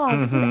and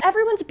dogs, and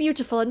everyone's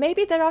beautiful, and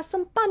maybe there are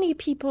some bunny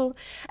people,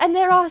 and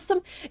there are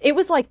some, it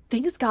was like,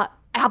 things got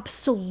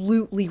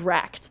absolutely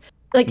wrecked.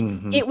 Like,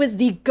 it was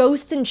the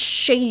ghosts and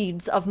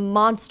shades of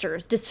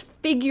monsters,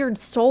 disfigured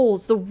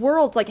souls. The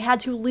world, like,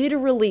 had to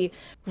literally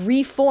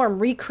reform,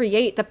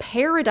 recreate the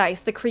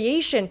paradise, the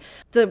creation,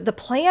 the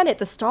planet,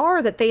 the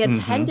star that they had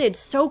tended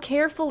so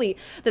carefully,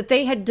 that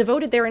they had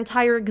devoted their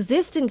entire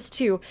existence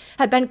to,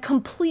 had been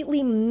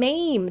completely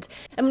maimed.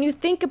 And when you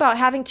think about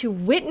having to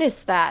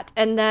witness that,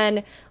 and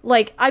then,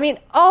 like, I mean,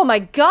 oh my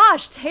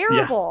gosh,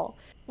 terrible. Yeah.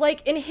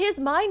 Like, in his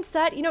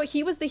mindset, you know,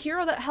 he was the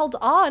hero that held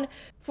on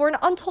for an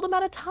untold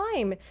amount of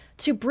time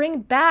to bring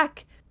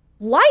back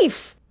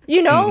life,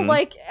 you know,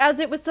 like, as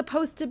it was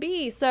supposed to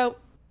be. So,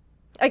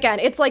 again,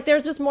 it's like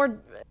there's just more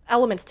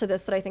elements to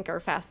this that I think are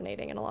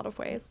fascinating in a lot of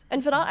ways.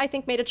 And Venat, I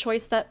think, made a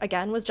choice that,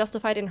 again, was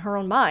justified in her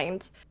own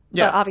mind,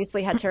 but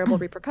obviously had terrible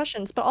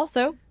repercussions, but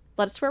also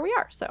led us to where we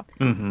are. So,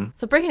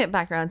 so bringing it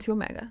back around to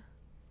Omega,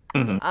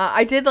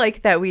 I did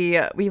like that we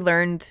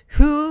learned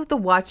who the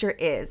Watcher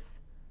is.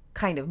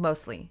 Kind of,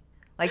 mostly.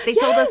 Like, they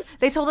told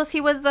us he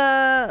was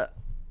a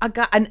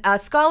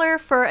scholar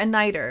for a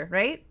Niter,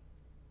 right?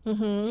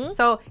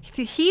 So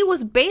he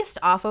was based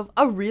off of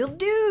a real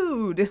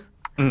dude.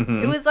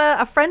 It was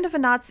a friend of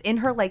Venat's in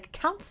her, like,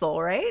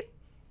 council, right?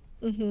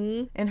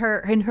 In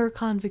her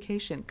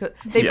convocation.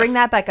 They bring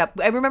that back up.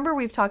 I remember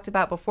we've talked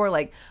about before,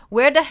 like,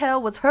 where the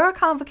hell was her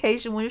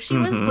convocation when she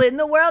was splitting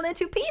the world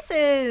into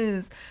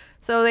pieces?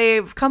 So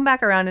they've come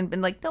back around and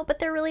been like, no, but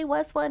there really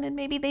was one, and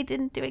maybe they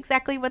didn't do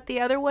exactly what the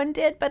other one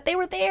did, but they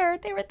were there,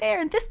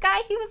 and this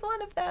guy, he was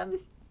one of them.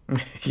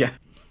 Yeah,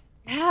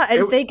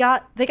 and they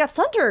got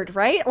sundered,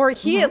 right? Or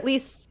he at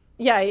least,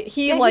 he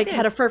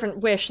had a fervent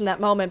wish in that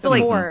moment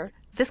before.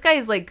 Like, this guy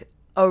is like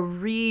a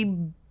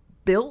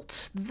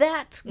rebuilt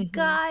that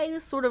guy,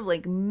 sort of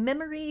like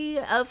memory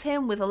of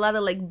him with a lot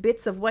of like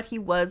bits of what he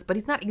was, but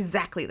he's not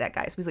exactly that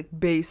guy, so he's like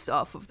based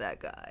off of that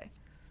guy.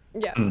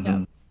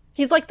 Yeah.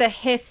 He's like the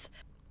Hith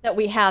that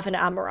we have in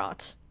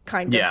Amarat,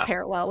 kind of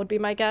parallel would be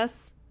my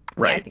guess.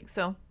 Right. Yeah, I think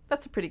so.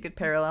 That's a pretty good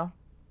parallel.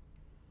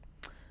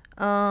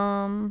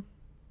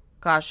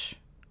 Gosh.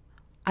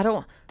 I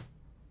don't...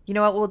 You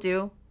know what we'll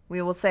do?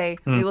 We will say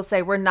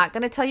we're not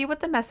going to tell you what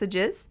the message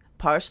is,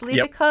 partially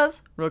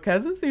because Rook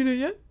hasn't seen it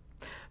yet.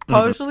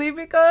 Partially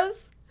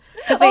because...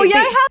 I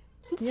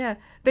haven't. Yeah.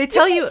 They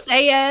tell you...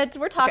 Say it.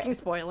 We're talking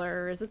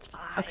spoilers. It's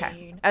fine.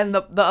 Okay. And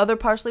the other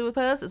partially with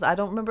us is I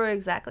don't remember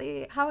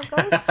exactly how it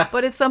goes,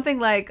 but it's something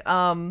like,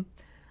 no,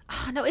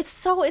 it's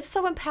so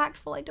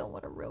impactful. I don't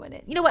want to ruin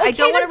it. You know what? I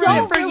don't want to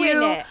ruin it for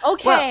you. It.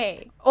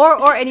 Okay.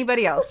 Well, or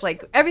anybody else.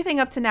 Like, everything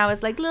up to now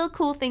is like little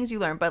cool things you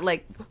learn, but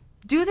like,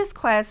 do this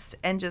quest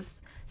and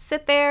just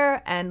sit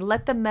there and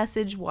let the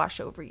message wash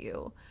over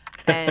you.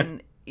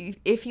 And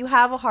if you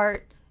have a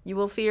heart, you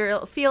will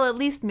feel at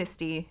least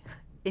misty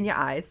in your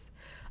eyes.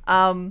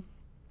 And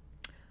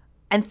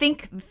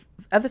think,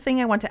 other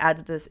thing I want to add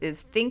to this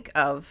is think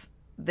of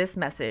this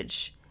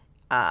message.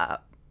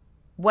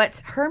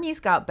 What Hermes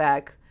got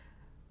back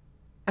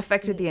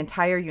affected the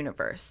entire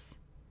universe.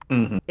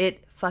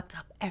 It fucked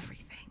up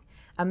everything.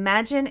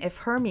 Imagine if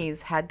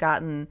Hermes had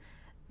gotten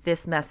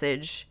this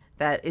message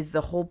that is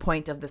the whole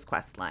point of this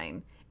quest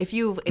line. If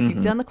you've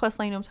done the quest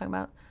line, you know what I'm talking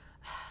about?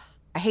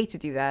 I hate to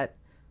do that.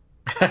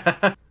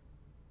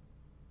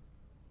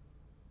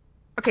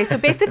 Okay, so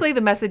basically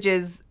the message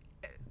is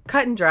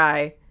cut and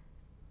dry.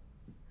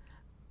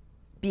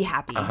 Be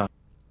happy.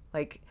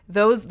 Like,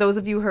 those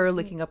of you who are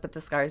looking up at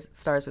the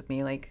stars with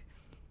me, like,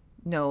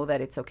 know that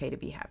it's okay to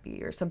be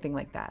happy or something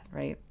like that,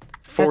 right?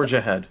 Forge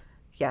ahead.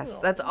 Yes,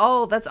 that's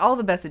all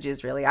the message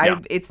is, really.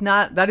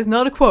 That is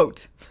not a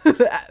quote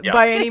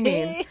by any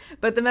means.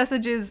 But the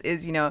message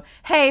is, you know,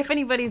 hey, if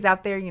anybody's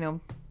out there, you know,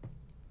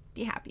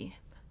 be happy.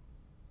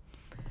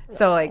 Wow.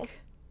 So,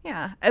 like,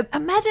 yeah.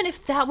 Imagine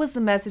if that was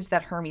the message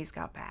that Hermes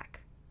got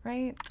back,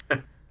 right?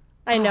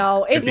 I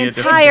know. The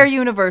entire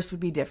universe would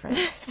be different.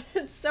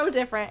 It's so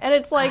different. And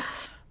it's like,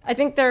 I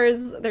think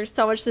there's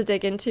so much to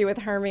dig into with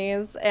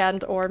Hermes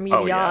and or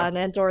Medion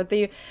and or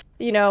the,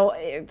 you know,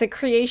 the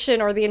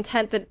creation or the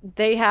intent that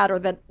they had, or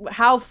that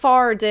how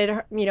far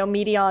did, you know,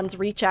 Medion's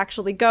reach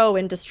actually go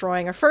in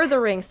destroying or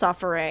furthering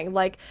suffering.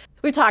 Like,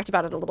 we talked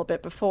about it a little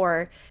bit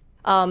before.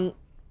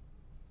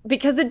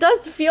 Because it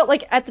does feel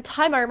like, at the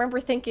time I remember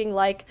thinking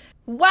like,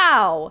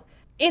 wow,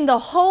 in the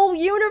whole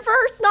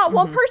universe, not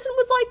one person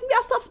was like,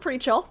 yeah, stuff's pretty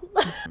chill.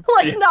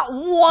 Like, not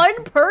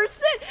one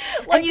person.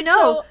 Like, and you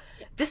know,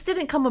 this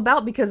didn't come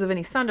about because of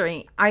any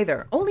sundering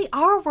either. Only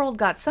our world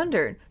got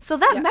sundered. So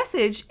that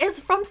message is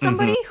from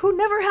somebody who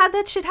never had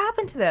that shit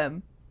happen to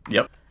them.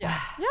 Yep. Yeah.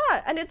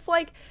 And it's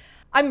like,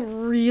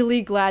 I'm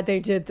really glad they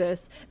did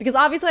this, because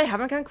obviously I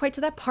haven't gotten quite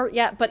to that part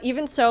yet, but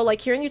even so, like,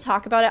 hearing you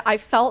talk about it, I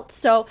felt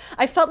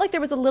like there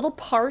was a little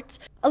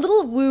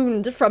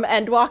wound from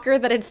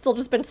Endwalker that had still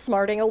just been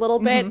smarting a little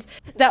bit,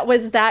 that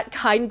was that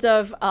kind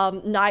of,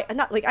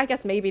 not like, I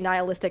guess maybe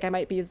nihilistic, I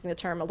might be using the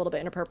term a little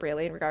bit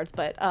inappropriately in regards,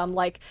 but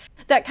like,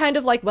 that kind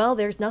of like, well,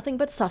 there's nothing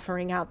but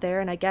suffering out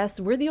there, and I guess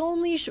we're the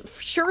only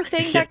sure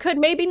thing that could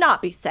maybe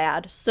not be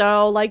sad,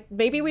 so, like,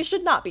 maybe we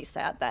should not be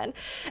sad then.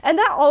 And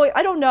that always,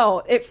 I don't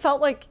know, it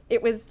felt like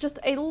it was just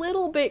a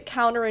little bit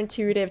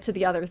counterintuitive to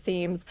the other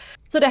themes.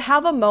 So to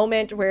have a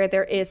moment where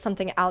there is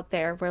something out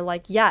there where,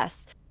 like,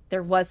 yes,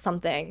 there was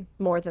something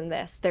more than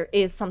this. There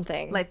is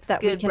something Life's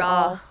that good, we can raw.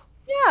 all.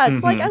 Yeah,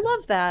 it's like, I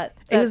love that.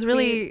 It was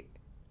really.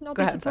 Not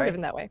Go be ahead, supportive sorry.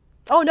 in that way.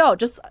 Oh no,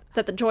 just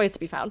that the joy is to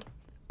be found.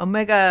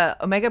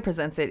 Omega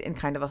presents it in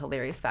kind of a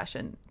hilarious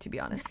fashion, to be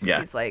honest. Yeah.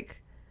 He's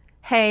like,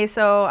 hey,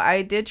 so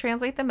I did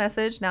translate the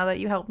message now that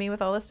you helped me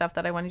with all the stuff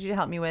that I wanted you to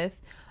help me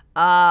with.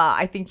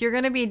 I think you're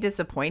going to be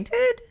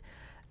disappointed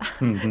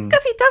because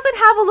he doesn't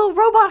have a little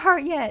robot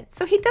heart yet.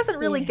 So he doesn't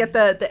really get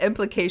the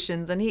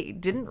implications, and he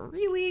didn't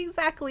really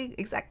exactly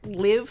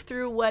live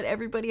through what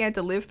everybody had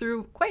to live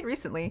through quite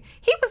recently.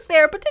 He was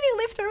there, but did he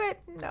live through it?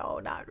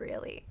 No, not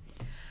really.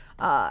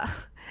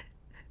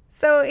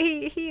 So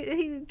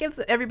he gives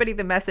everybody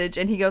the message,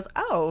 and he goes,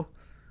 "Oh,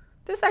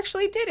 this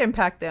actually did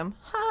impact them,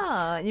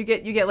 huh?" And you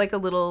get like a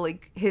little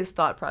like his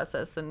thought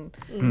process, and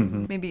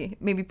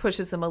maybe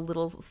pushes him a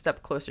little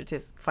step closer to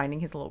finding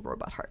his little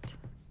robot heart.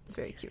 It's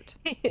very cute.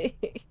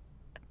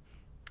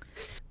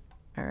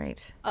 All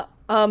right.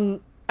 I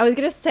was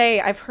gonna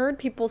say, I've heard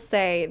people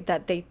say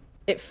that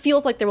it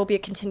feels like there will be a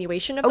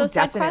continuation of those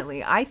side quests.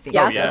 Definitely. I think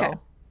Yes, so. okay.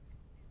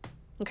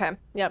 Okay.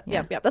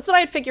 Yep. That's what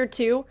I had figured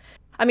too.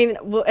 I mean,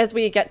 as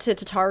we get to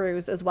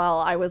Tataru's as well,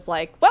 I was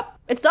like, well,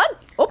 it's done.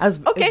 Oh,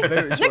 okay. It's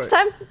very Next short.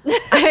 time.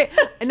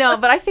 No,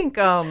 but I think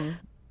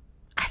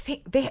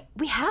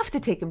we have to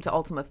take him to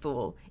Ultima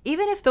Thule,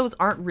 even if those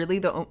aren't really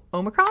the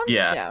Omicrons.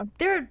 Yeah.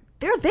 They're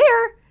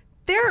there.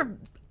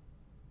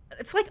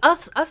 It's like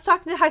us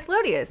talking to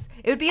Hythlodeus.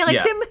 It would be like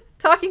him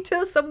talking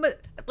to someone,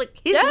 like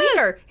his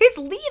leader. His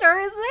leader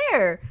is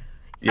there.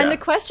 Yeah. And the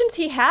questions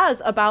he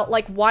has about,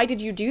 like, why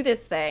did you do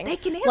this thing? They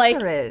can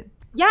answer it.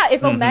 Yeah,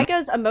 if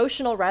Omega's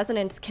emotional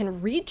resonance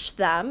can reach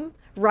them,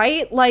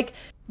 right? Like,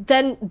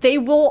 then they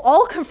will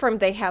all confirm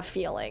they have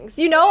feelings,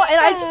 you know? And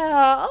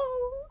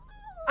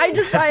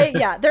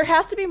there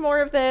has to be more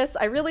of this.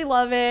 I really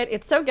love it.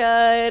 It's so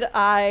good.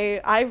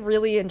 I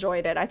really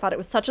enjoyed it. I thought it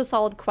was such a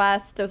solid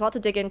quest. There was a lot to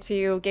dig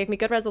into. Gave me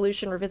good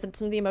resolution, revisited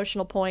some of the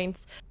emotional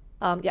points.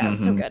 It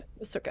was so good. It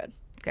was so good.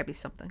 Gotta be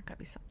something.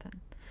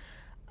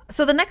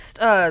 So the next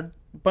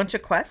bunch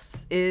of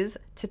quests is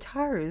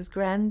Tataru's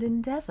Grand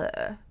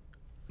Endeavor.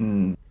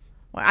 Well,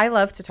 I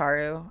love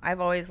Tataru. I've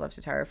always loved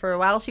Tataru. For a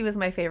while, she was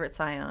my favorite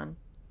Scion.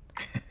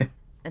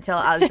 Until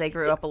Alize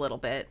grew up a little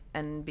bit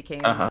and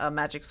became a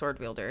magic sword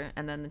wielder.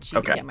 And then she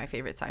became my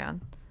favorite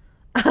Scion.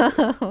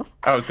 I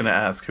was going to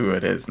ask who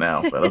it is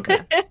now, but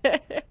okay.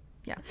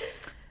 Yeah.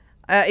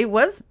 It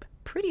was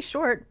pretty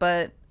short,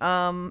 but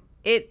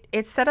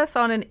it set us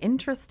on an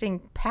interesting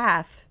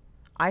path,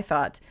 I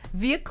thought.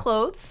 Via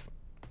clothes.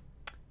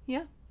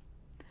 Yeah.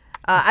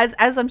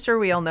 As I'm sure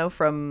we all know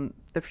from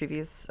the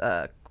previous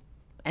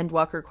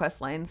Endwalker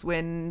quest lines,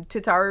 when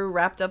Tataru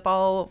wrapped up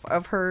all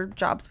of her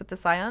jobs with the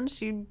Scion,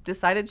 she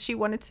decided she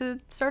wanted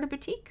to start a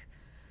boutique.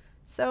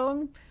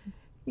 So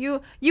you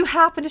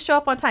happen to show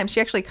up on time.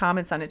 She actually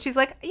comments on it. She's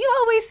like, you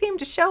always seem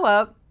to show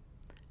up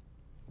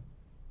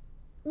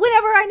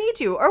whenever I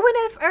need you, or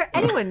whenever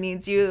anyone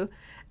needs you.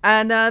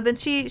 And then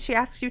she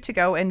asks you to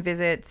go and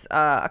visit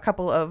a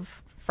couple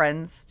of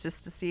friends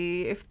just to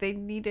see if they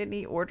need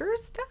any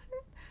orders done.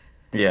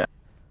 Yeah.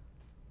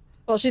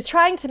 Well, she's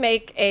trying to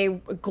make a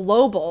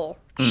global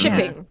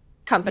shipping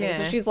company.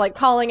 So she's like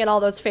calling in all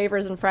those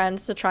favors and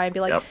friends to try and be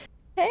like,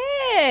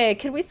 hey,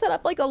 can we set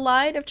up like a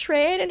line of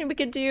trade and we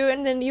could do,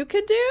 and then you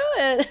could do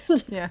it?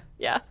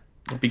 Yeah.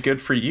 It'd be good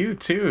for you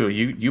too.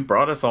 You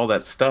brought us all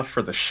that stuff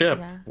for the ship.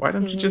 Yeah. Why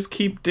don't you just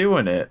keep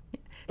doing it?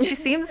 She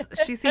seems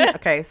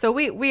okay. So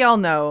we all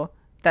know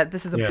that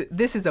this is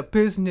a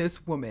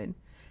businesswoman.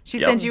 She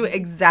sends you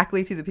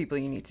exactly to the people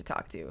you need to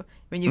talk to.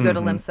 When you go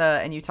to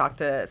Limsa and you talk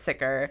to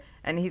Sicker,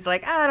 and he's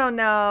like, I don't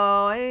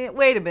know.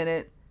 Wait a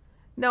minute.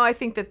 No, I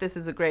think that this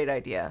is a great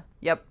idea.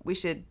 Yep, we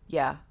should.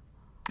 Yeah,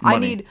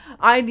 Money.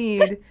 I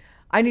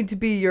need to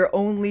be your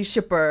only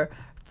shipper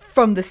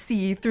from the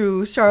sea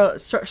through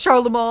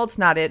Charlemont,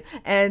 not it,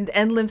 and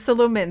Limsa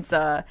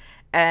Lominsa.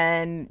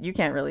 And you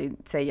can't really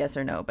say yes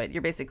or no, but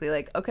you're basically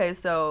like, okay,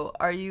 so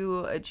are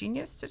you a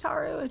genius,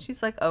 Tataru? And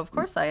she's like, of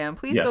course I am.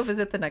 Please go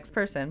visit the next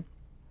person.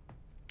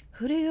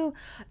 Who do you...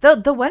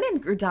 The one in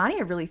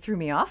Gridania really threw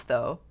me off,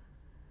 though.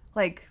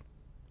 Like,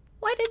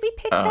 why did we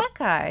pick that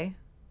guy?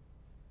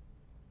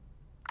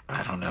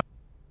 I don't know.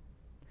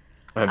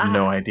 I have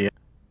no idea.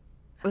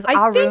 Was I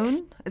Arun?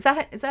 think-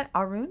 Is that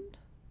Arun?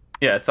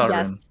 Yeah, it's Arun.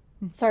 Yes.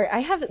 Sorry, I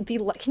have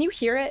the... Can you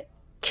hear it?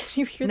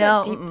 Can you hear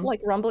No, that deep,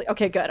 like, rumbling?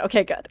 Okay, good.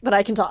 Then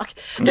I can talk.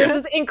 There's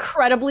this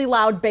incredibly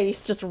loud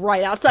bass just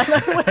right outside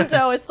my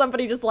window as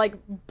somebody just, like,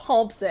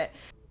 pumps it.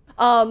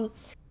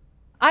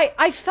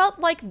 I felt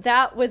like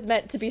that was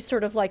meant to be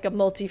sort of like a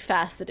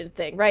multifaceted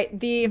thing, right?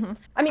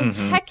 I mean,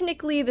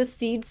 technically the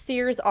Seed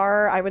Seers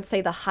are, I would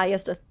say, the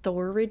highest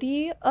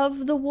authority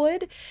of the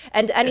wood,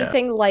 and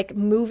anything like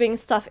moving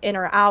stuff in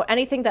or out,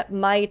 anything that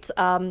might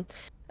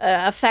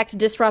affect,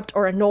 disrupt,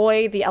 or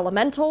annoy the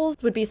elementals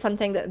would be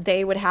something that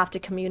they would have to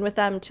commune with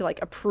them to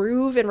like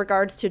approve in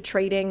regards to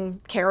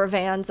trading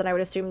caravans, and I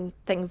would assume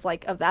things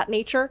like of that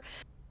nature.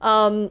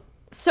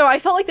 So I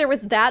felt like there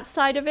was that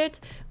side of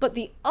it, but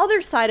the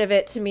other side of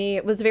it to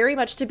me was very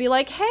much to be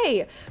like,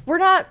 hey, we're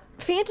not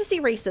fantasy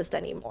racist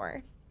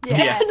anymore.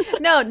 Yeah.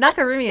 No,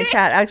 Nakarumi in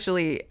chat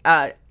actually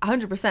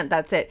 100%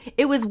 that's it.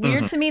 It was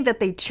weird to me that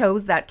they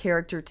chose that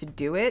character to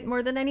do it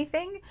more than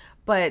anything,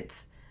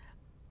 but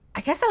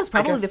I guess that was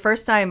probably the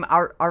first time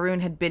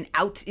Arun had been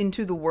out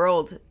into the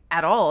world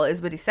at all,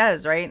 is what he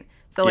says, right?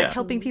 So, like,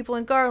 helping people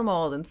in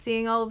Garlemald and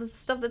seeing all of the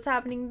stuff that's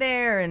happening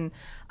there. And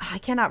I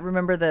cannot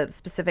remember the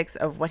specifics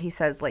of what he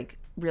says, like,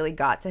 really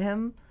got to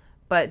him.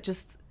 But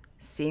just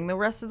seeing the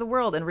rest of the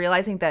world and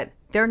realizing that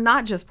they're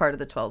not just part of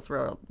the 12's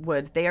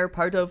Wood. They are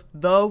part of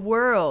the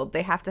world.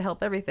 They have to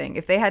help everything.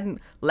 If they hadn't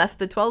left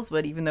the 12's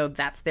Wood, even though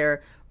that's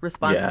their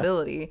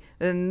responsibility,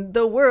 then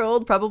the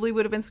world probably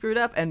would have been screwed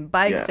up. And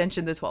by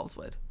extension, the 12's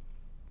Wood.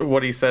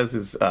 What he says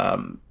is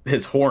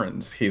his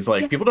horns. He's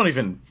like, people don't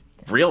even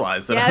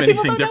realize that I'm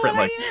anything different.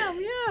 Like,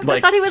 I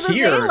thought he was a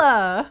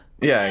Zayla.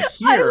 Yeah,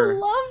 here I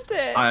loved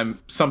it. I'm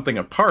something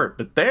apart,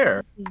 but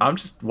there I'm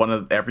just one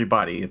of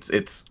everybody.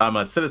 It's I'm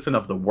a citizen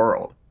of the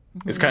world.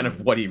 It's kind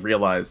of what he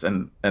realized,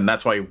 and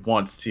that's why he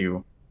wants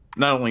to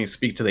not only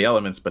speak to the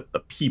elements but the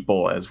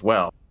people as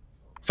well.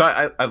 So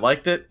I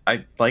liked it.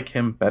 I like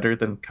him better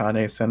than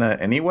Kane Senna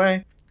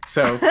anyway.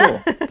 So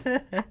cool.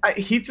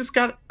 He just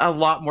got a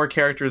lot more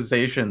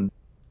characterization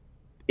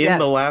in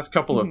the last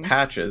couple of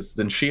patches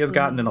than she has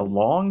gotten in a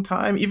long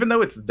time. Even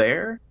though it's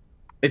there,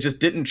 it just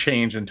didn't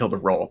change until the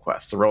role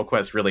quest. The role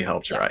quest really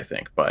helped her, I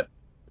think. But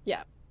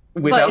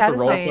without the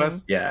role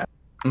quest,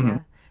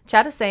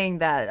 Chad is saying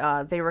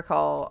that they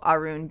recall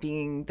Arun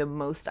being the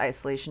most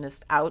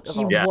isolationist out of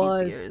all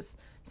the Seeds.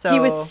 So he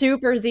was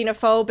super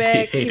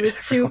xenophobic.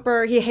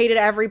 He hated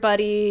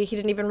everybody. He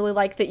didn't even really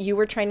like that you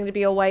were training to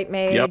be a white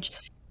mage.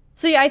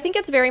 So yeah, I think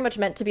it's very much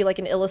meant to be like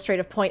an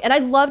illustrative point. And I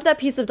loved that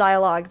piece of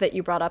dialogue that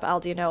you brought up,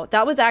 Aldino.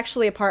 That was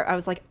actually a part I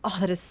was like, oh,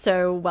 that is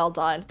so well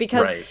done.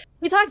 Because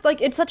he talks like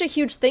it's such a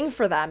huge thing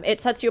for them. It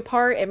sets you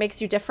apart, it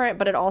makes you different,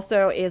 but it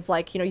also is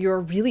like, you know, you're a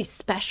really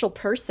special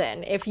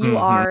person if you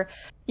are,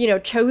 you know,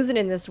 chosen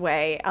in this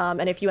way.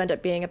 And if you end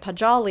up being a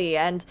Pajali.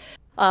 And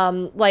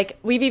like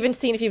we've even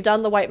seen, if you've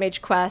done the White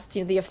Mage quest,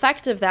 you know, the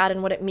effect of that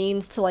and what it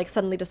means to like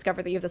suddenly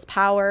discover that you have this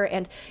power.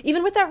 And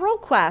even with that role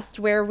quest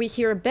where we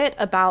hear a bit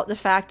about the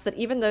fact that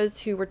even those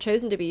who were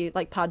chosen to be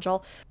like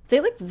Pajal,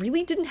 they like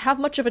really didn't have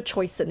much of a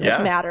choice in this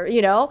matter,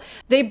 you know?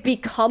 They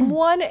become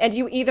one and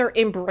you either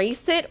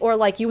embrace it or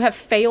like you have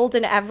failed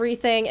in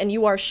everything and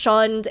you are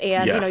shunned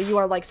and you know, you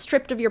are like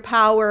stripped of your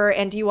power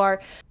and you are.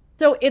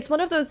 So it's one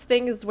of those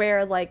things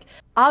where, like,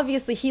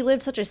 obviously he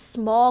lived such a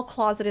small,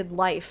 closeted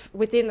life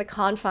within the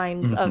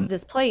confines of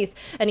this place,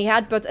 and he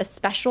had both a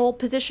special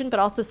position, but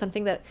also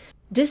something that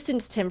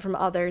distanced him from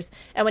others.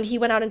 And when he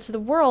went out into the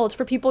world,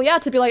 for people,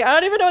 to be like, I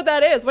don't even know what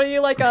that is. What are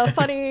you, like, a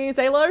funny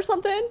Zayla or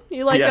something?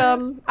 You like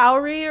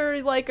Auri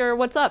or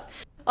what's up?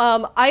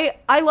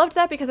 I loved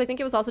that because I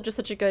think it was also just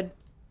such a good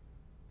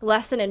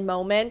lesson and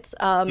moment,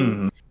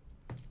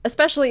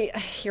 especially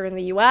here in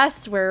the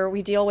U.S., where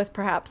we deal with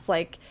perhaps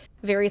like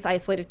various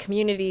isolated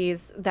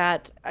communities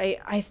that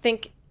I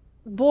think,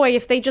 boy,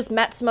 if they just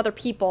met some other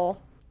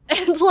people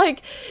and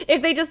like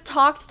if they just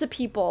talked to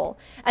people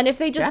and if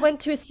they just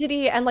went to a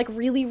city and like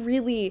really,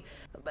 really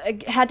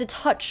had to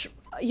touch,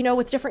 you know,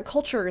 with different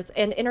cultures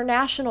and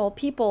international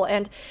people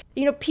and,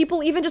 you know,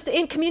 people even just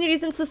in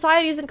communities and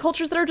societies and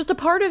cultures that are just a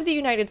part of the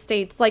United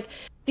States, like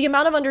the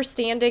amount of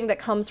understanding that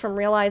comes from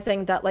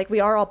realizing that like we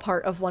are all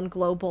part of one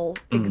global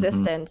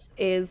existence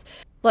is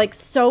like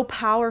so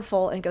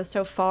powerful and goes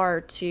so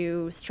far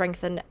to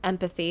strengthen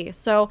empathy.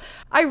 So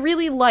I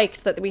really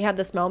liked that we had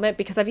this moment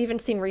because I've even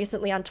seen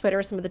recently on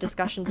Twitter some of the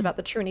discussions about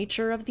the true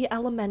nature of the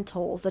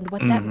elementals and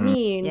what that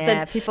means.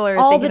 Yeah, and people are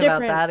thinking about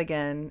that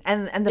again.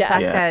 And the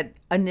fact that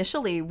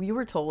initially we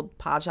were told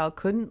Pajal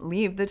couldn't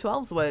leave the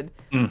 12's Wood.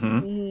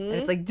 And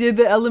it's like, did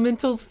the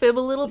elementals fib a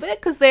little bit?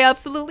 Because they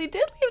absolutely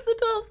did leave the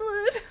 12's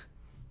Wood.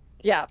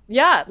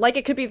 Yeah. Like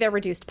it could be their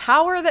reduced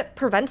power that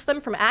prevents them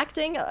from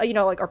acting, you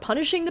know, like, or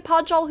punishing the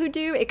Pajal who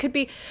do. It could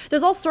be,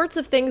 there's all sorts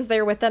of things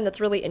there with them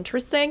that's really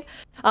interesting.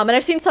 And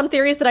I've seen some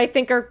theories that I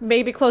think are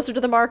maybe closer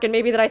to the mark and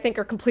maybe that I think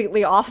are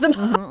completely off the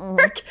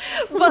mark.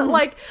 But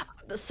like,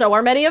 so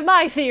are many of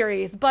my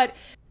theories. But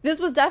this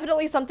was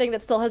definitely something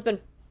that still has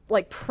been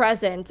like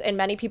present in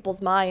many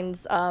people's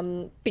minds.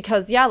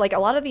 Because like a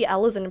lot of the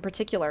Elezen in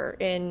particular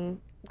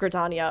in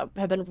Gridania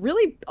have been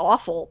really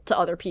awful to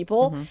other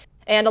people.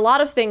 And a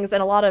lot of things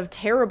and a lot of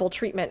terrible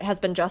treatment has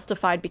been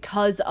justified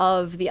because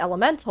of the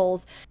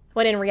elementals,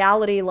 when in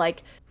reality,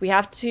 like, we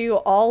have to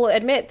all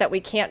admit that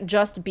we can't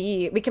just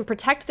be, we can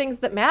protect things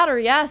that matter,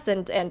 yes,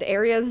 and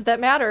areas that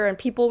matter and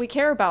people we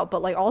care about,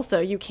 but like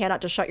also you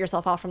cannot just shut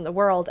yourself off from the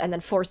world and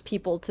then force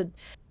people to,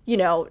 you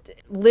know,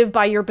 live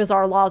by your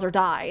bizarre laws or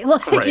die.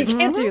 Like, Right. you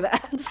can't do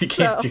that. You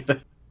can't do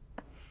that.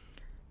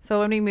 So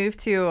when we moved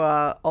to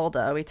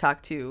Ulda, we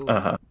talked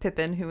to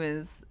Pippin, who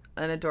is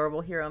an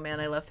adorable hero. Man,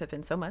 I love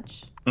Pippin so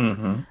much.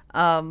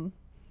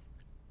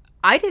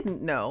 I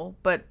didn't know,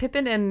 but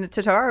Pippin and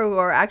Tataru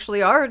are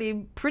actually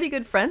already pretty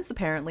good friends,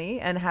 apparently,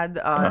 and had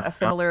a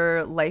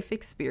similar life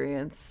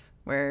experience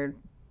where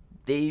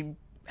they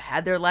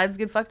had their lives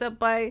get fucked up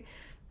by,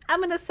 I'm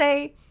going to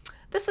say,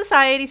 the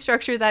society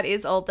structure that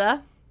is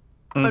Ulda.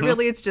 But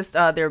really, it's just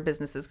their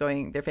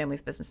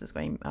family's business is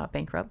going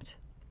bankrupt.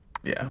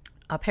 Yeah.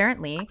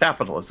 Apparently.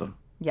 Capitalism.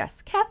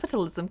 Yes,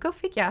 capitalism. Go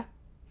figure.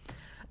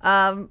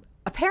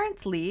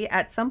 Apparently,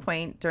 at some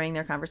point during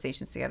their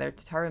conversations together,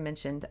 Tataru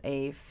mentioned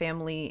a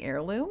family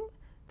heirloom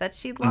that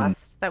she'd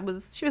lost.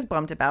 She was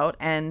bummed about,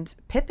 and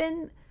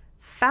Pippin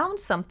found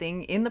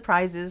something in the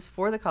prizes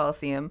for the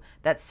Colosseum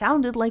that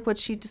sounded like what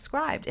she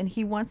described, and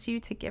he wants you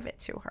to give it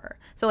to her.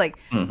 So, like,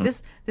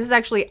 this is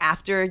actually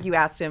after you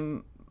asked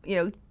him, you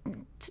know,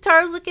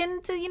 Tataru's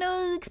looking to, you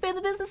know, expand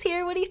the business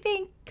here. What do you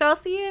think,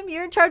 Colosseum?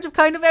 You're in charge of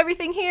kind of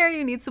everything here.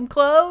 You need some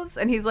clothes.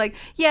 And he's like,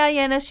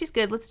 yeah, no, she's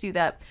good. Let's do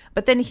that.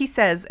 But then he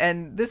says,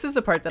 and this is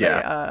the part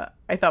that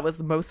I thought was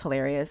the most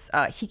hilarious.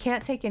 He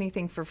can't take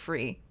anything for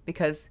free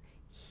because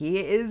he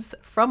is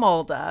from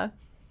Ulda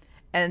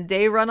and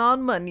they run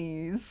on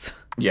monies.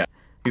 Yeah.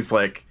 He's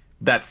like,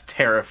 that's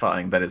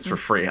terrifying that it's for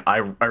free. I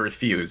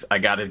refuse. I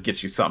gotta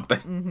get you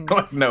something.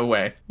 Like, no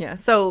way. Yeah.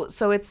 So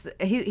it's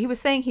he was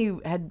saying he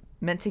had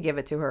meant to give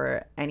it to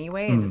her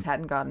anyway and just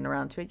hadn't gotten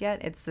around to it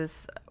yet. It's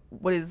this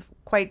what is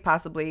quite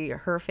possibly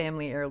her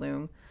family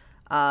heirloom,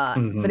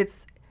 but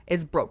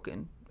it's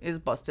broken. It's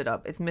busted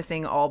up. It's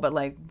missing all but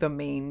like the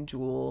main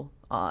jewel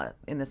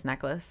in this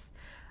necklace.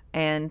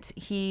 And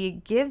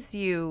he gives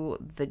you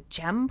the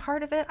gem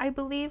part of it, I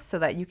believe, so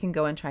that you can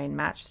go and try and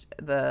match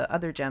the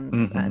other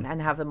gems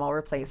and have them all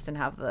replaced and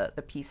have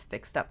the piece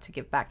fixed up to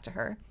give back to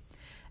her.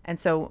 And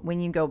so when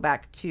you go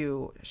back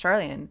to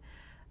Charlian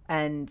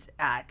and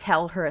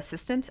tell her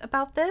assistant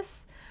about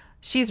this,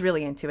 she's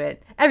really into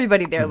it.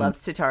 Everybody there loves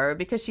Tataru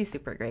because she's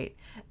super great.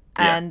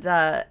 Yeah.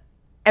 And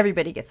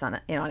everybody gets in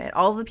on it.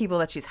 All the people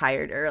that she's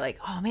hired are like,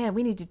 oh man,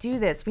 we need to do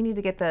this. We need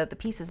to get the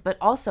pieces. But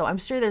also, I'm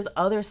sure there's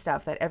other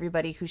stuff that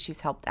everybody who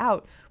she's helped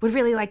out would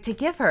really like to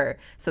give her.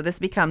 So this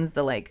becomes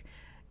the like,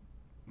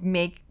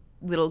 make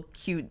little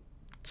cute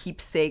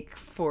keepsake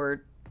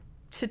for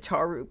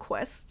Tataru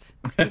quest.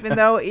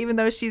 Even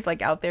though she's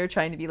like out there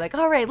trying to be like,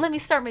 all right, let me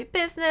start my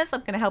business. I'm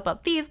going to help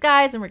out these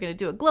guys and we're going to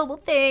do a global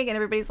thing. And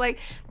everybody's like,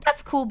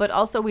 that's cool. But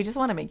also we just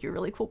want to make you a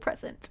really cool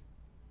present.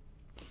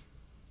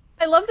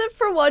 I love that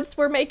for once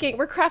we're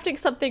crafting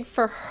something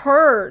for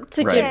her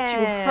to give to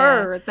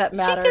her that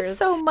matters. She did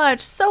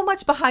so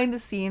much behind the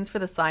scenes for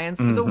the science,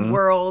 for the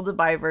world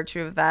by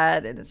virtue of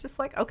that. And it's just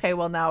like, okay,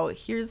 well now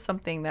here's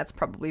something that's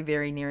probably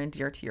very near and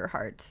dear to your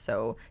heart.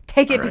 So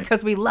take it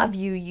because we love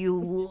you, you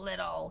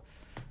little.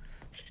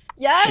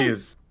 Yes. She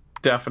is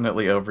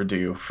definitely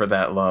overdue for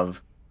that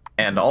love.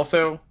 And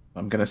also,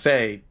 I'm going to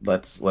say,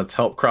 let's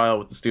help Kryl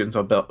with the students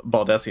of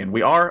Baldesion.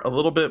 We are a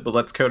little bit, but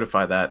let's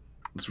codify that.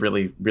 Let's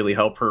really, really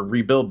help her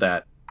rebuild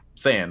that.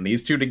 Saying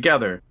these two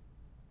together,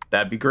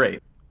 that'd be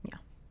great. Yeah.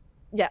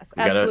 Yes,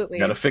 We absolutely.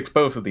 gotta fix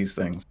both of these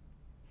things.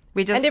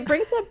 And it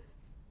brings up.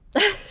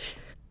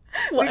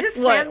 We just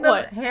hand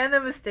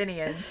them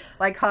Estinian,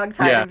 like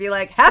hogtie, and be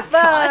like, have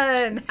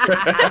fun.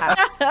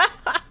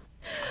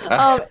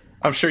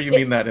 I'm sure you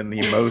mean that in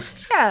the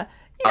most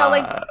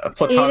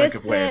platonic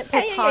of ways.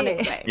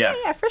 Platonic way.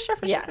 Yes. Yeah, for sure.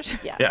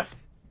 Yes.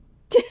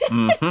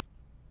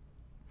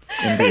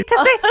 Indeed.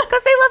 Because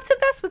they love to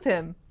mess with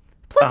him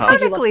platonically.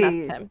 They do love to mess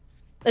with him.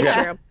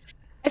 That's true.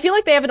 I feel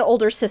like they have an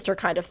older sister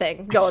kind of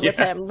thing going with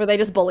him, where they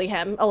just bully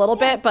him a little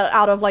bit, but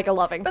out of like a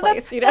loving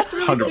place. That's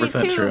really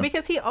sweet too, true.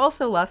 because he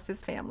also lost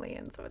his family,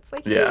 and so it's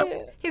like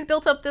he's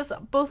built up this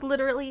both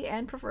literally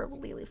and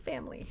proverbially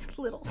family.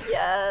 Little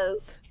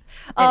yes.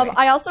 Anyway.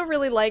 I also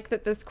really like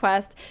that this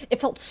quest,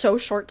 it felt so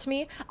short to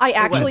me. I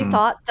actually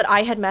thought that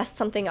I had messed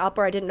something up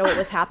or I didn't know what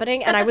was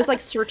happening, and I was like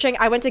searching.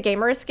 I went to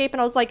Gamer Escape and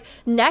I was like,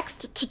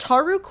 next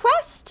Tataru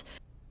quest.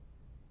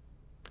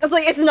 I was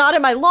like, it's not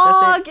in my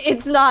log.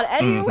 It's not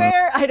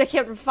anywhere. I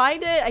can't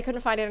find it. I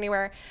couldn't find it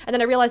anywhere. And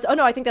then I realized, oh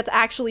no, I think that's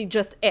actually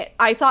just it.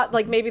 I thought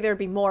like maybe there'd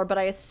be more, but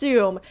I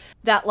assume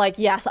that like,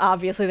 yes,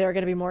 obviously there are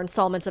going to be more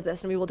installments of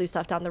this and we will do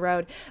stuff down the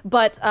road.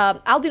 But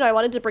Aldino, I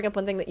wanted to bring up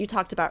one thing that you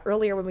talked about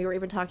earlier when we were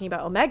even talking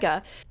about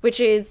Omega, which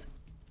is,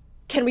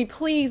 can we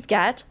please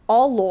get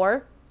all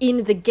lore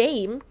in the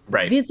game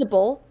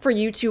visible for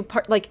you to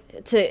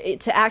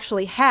to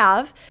actually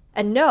have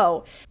and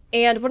know?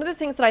 And one of the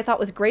things that I thought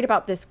was great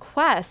about this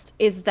quest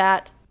is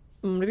that,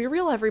 I'm going to be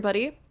real,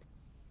 everybody,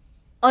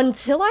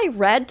 until I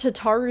read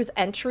Tataru's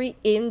entry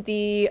in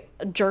the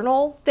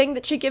journal thing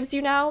that she gives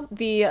you now,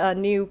 the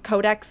new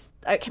codex.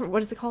 I can't remember,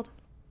 what is it called?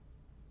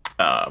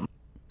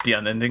 The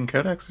Unending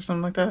Codex or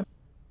something like that.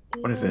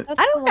 What is it? That's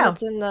I the don't one know.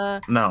 that's in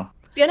the... No.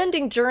 The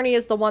Unending Journey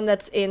is the one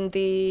that's in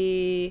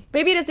the...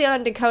 Maybe it is the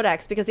Unending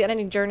Codex, because the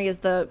Unending Journey is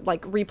the,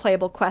 like,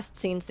 replayable quest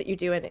scenes that you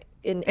do in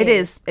It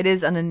is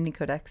Unending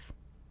Codex.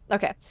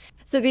 Okay.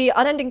 So the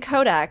Unending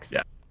Codex,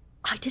 Yeah.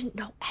 I didn't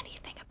know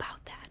anything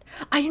about that.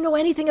 I didn't know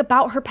anything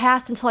about her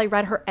past until I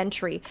read her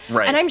entry.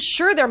 Right. And I'm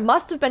sure there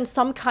must have been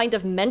some kind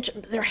of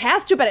mention. There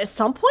has to have been at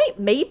some point,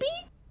 maybe?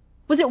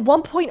 Was it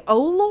 1.0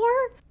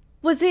 lore?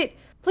 Was it,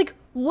 like,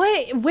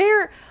 what,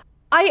 where...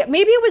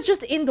 Maybe it was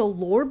just in the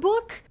lore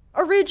book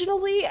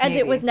originally, and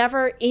it was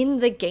never in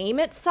the game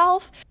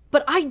itself,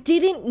 but I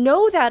didn't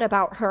know that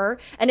about her,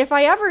 and if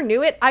I ever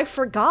knew it, I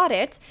forgot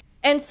it.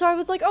 And so I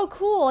was like, oh,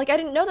 cool, like, I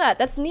didn't know that.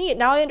 That's neat.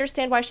 Now I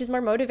understand why she's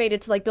more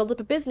motivated to, like, build up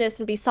a business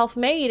and be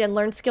self-made and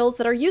learn skills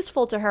that are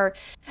useful to her.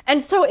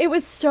 And so it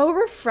was so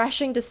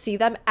refreshing to see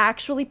them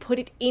actually put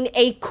it in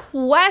a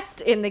quest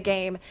in the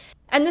game.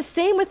 And the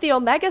same with the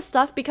Omega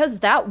stuff, because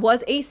that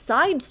was a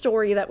side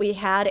story that we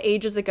had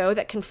ages ago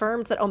that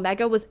confirmed that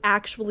Omega was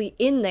actually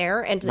in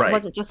there and Right. it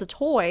wasn't just a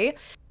toy.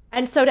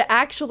 And so to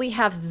actually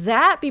have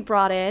that be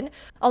brought in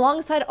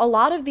alongside a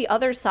lot of the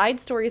other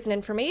side stories and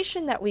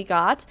information that we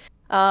got,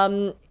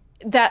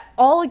 that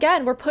all,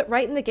 again, were put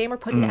right in the game or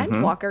put in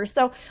Endwalker.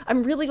 So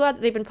I'm really glad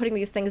that they've been putting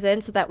these things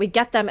in so that we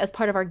get them as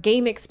part of our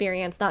game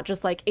experience, not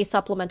just like a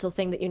supplemental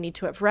thing that you need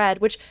to have read,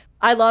 which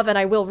I love and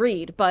I will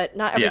read, but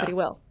not everybody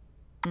will.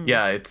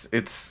 Yeah,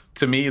 it's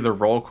to me, the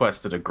Roll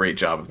Quest did a great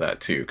job of that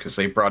too, because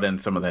they brought in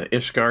some of that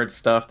Ishgard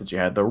stuff that you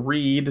had to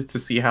read to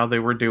see how they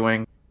were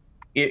doing.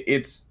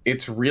 It's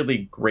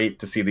really great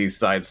to see these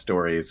side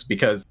stories,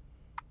 because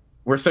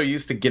we're so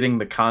used to getting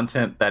the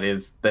content that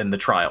is then the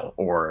trial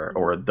or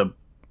the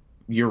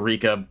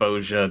Eureka,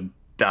 Boja,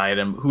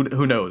 Diadem,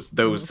 who knows,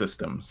 those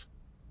systems.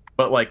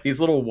 But like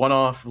these little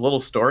one-off little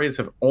stories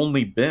have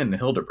only been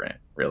Hildebrand,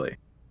 really.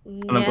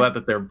 And I'm glad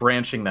that they're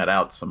branching that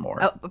out some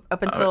more.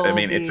 Up until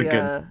it's a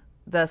good...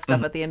 the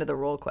stuff at the end of the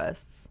role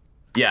quests,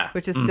 Yeah.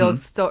 which is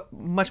still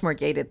much more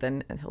gated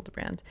than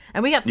Hildebrand.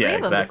 And we got three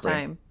of them this exactly.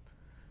 time.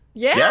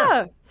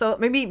 Yeah. So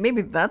maybe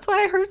that's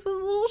why hers was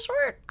a little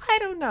short. I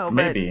don't know,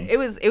 but Maybe.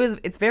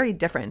 it's very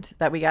different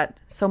that we got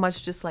so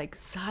much just like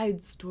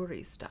side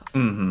story stuff.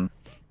 Mm-hmm.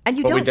 And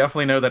you But we don't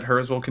definitely know that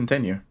hers will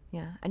continue.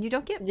 and you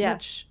don't get Yes.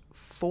 much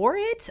for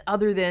it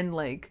other than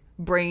like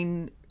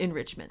brain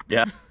enrichment.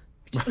 Yeah.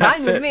 Which is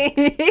fine That's with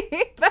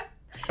it. me.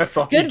 That's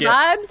all Good you get.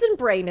 vibes and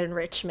brain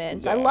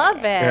enrichment. I love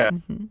it. Yeah.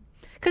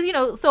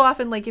 Because, so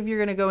often, like, if you're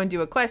going to go and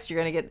do a quest, you're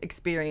going to get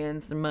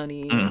experience and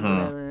money. And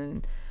whatever.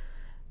 And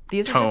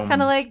these are just Tome.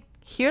 kind of like,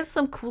 here's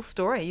some cool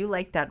story. You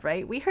like that,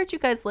 right? We heard you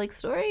guys like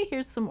story.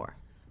 Here's some more.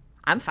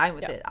 I'm fine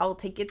with it. I'll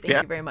take it.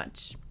 Thank you very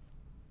much.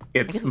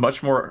 It's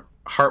much more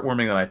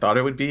heartwarming than I thought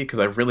it would be, because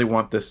I really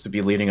want this to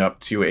be leading up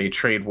to a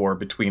trade war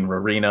between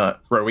Rowena,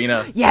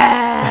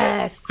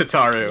 Yes!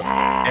 Tataru,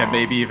 and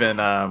maybe even,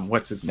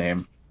 what's his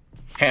name?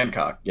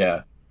 Hancock,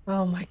 yeah.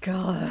 Oh my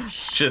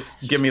gosh.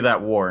 Just give me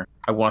that war.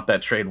 I want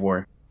that trade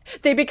war.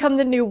 They become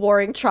the new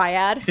warring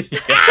triad.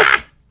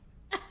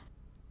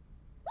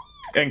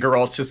 And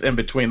Geralt's just in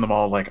between them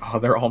all, like, oh,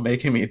 they're all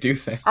making me do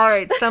things. All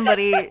right,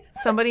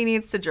 somebody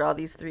needs to draw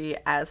these three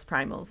as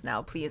primals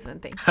now, please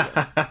and thank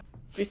you.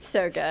 Be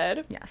so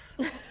good. Yes.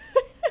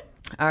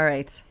 All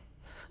right.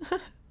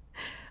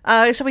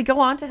 Shall we go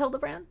on to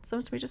Hildebrand,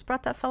 since we just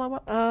brought that fellow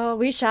up? Oh,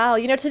 we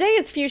shall. Today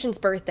is Fusion's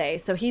birthday,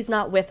 so he's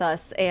not with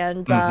us.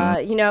 And,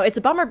 it's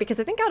a bummer because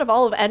I think out of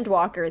all of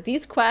Endwalker,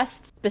 these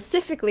quests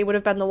specifically would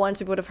have been the ones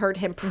we would have heard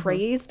him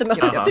praise the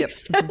most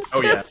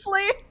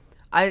extensively.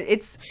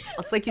 It's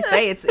like you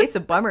say, it's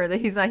a bummer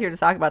that he's not here to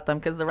talk about them,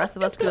 because the rest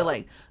of us could have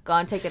like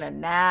gone taken a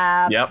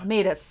nap,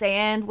 made a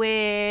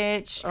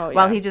sandwich,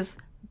 while he just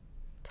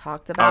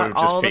talked about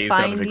all the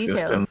fine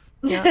details.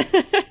 Yeah.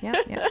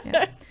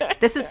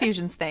 This is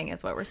Fusion's thing,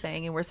 is what we're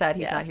saying, and we're sad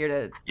he's not here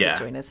to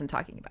join us in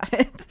talking about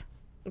it.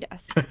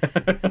 Yes.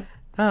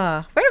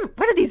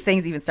 Where did these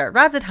things even start?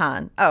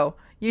 Razatan. Oh,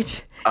 you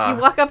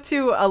walk up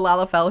to a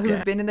Lalafell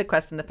who's been in the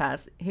quest in the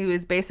past, who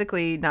is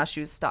basically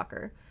Nashu's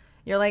stalker.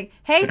 You're like,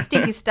 hey,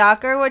 stinky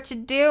stalker, what you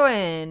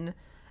doing?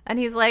 And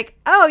he's like,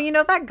 oh,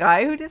 that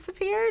guy who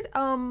disappeared?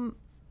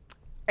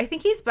 I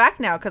think he's back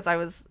now, because I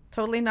was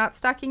totally not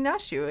stalking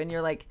Nashu. And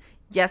you're like,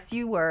 yes,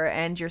 you were,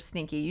 and you're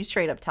sneaky. You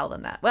straight up tell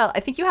them that. Well, I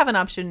think you have an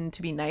option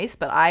to be nice,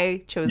 but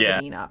I chose the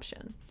mean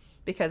option,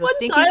 because a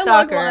stinky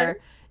stalker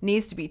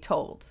needs to be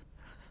told.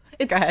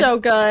 It's so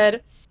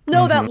good.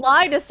 No, that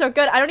line is so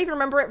good. I don't even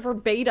remember it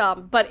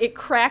verbatim, but it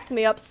cracked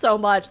me up so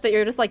much that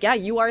you're just like, yeah,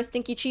 you are a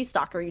stinky cheese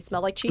stalker. You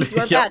smell like cheese. You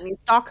are bad, and you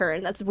stalk her,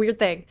 and that's a weird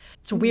thing.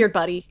 It's weird,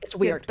 buddy. It's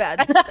weird. It's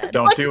bad. It's bad.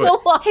 Don't do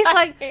it. He's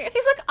like,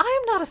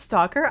 I'm not a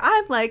stalker.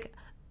 I'm like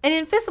an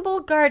invisible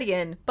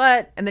guardian.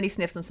 But, and then he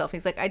sniffs himself.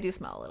 He's like, I do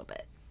smell a little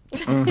bit.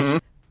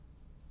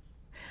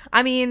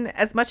 I mean,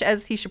 as much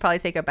as he should probably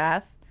take a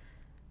bath,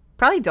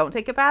 probably don't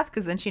take a bath,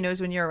 because then she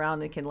knows when you're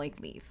around and can like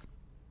leave.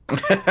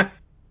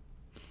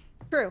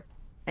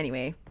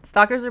 Anyway,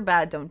 stalkers are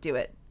bad. Don't do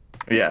it.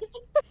 Yeah.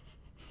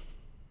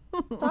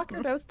 Stalker,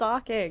 no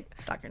stalking.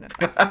 Stalker, no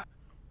stalker.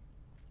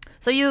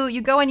 So you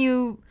go and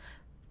you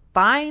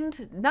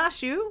find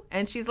Nashu,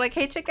 and she's like,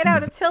 "Hey, check it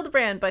out, it's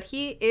Hildebrand," but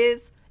he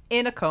is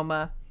in a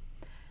coma.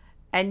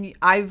 And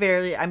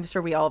I'm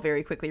sure we all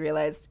very quickly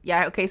realized,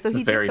 yeah, okay, so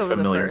he Very did go to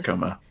the familiar first.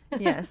 coma.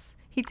 Yes,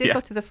 he did Yeah. go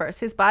to the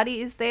first. His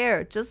body is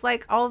there, just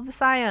like all of the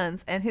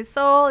Scions, and his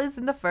soul is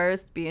in the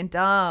first, being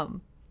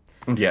dumb.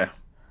 Yeah.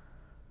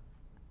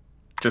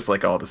 Just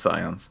like all the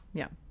Scions.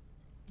 Yeah.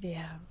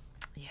 Yeah.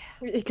 Yeah.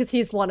 Because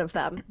he's one of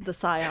them, the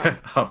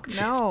Scions. Oh, jeez.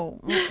 No.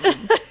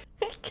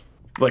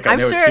 Look, I I'm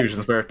know sure- it's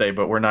Fusion's birthday,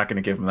 but we're not going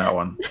to give him that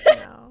one.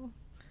 No.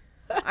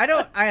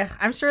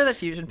 I'm sure that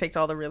Fusion picked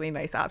all the really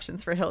nice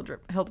options for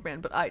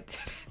Hildebrand, but I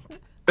didn't.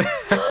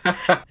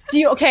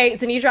 Okay,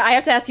 Zanidra, I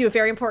have to ask you a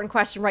very important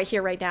question right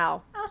here, right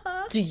now.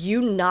 Do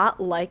you not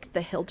like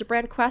the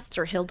Hildebrand quest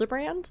or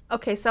Hildebrand?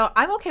 Okay, so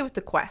I'm okay with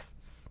the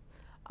quests.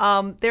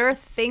 There are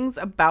things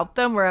about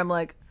them where I'm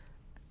like,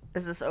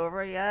 is this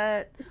over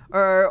yet?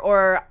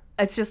 Or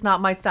it's just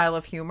not my style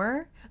of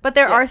humor. But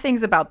there are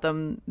things about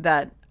them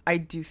that I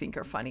do think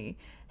are funny.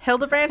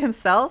 Hildebrand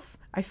himself,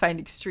 I find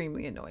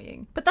extremely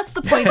annoying. But that's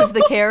the point of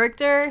the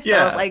character. So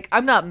Yeah. like,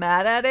 I'm not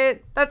mad at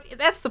it.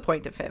 That's the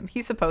point of him.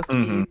 He's supposed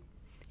to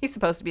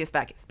be a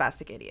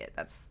spastic idiot.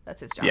 That's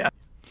his job. Yeah.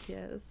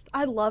 Yes.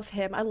 I love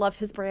him. I love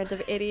his brand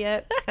of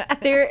idiot.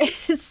 There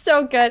is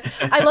so good.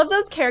 I love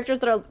those characters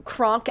that are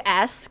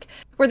Kronk-esque,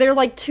 where they're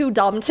like too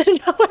dumb to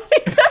know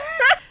anything.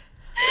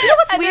 You know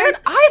what's weird?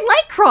 I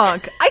like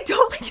Kronk. I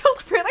don't like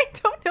Hildebrand. I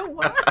don't know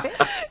why.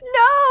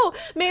 No,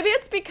 maybe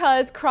it's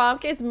because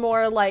Kronk is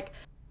more like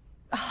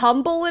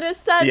humble in a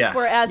sense, Yes.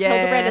 whereas Yeah.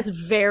 Hildebrand is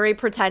very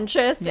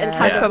pretentious and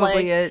kind that's of probably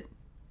like, it.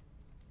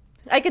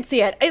 I could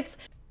see it.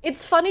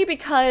 It's funny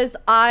because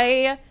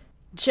I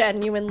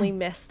genuinely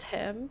missed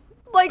him.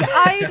 Like,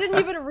 I didn't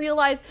even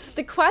realize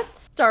the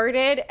quest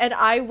started and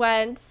I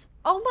went,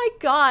 oh my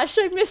gosh,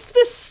 I missed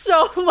this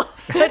so much.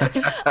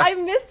 I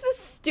missed this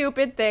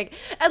stupid thing.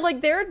 And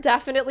like, there are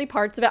definitely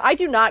parts of it. I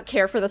do not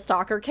care for the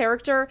stalker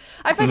character.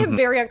 I find him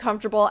very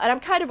uncomfortable, and I'm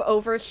kind of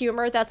over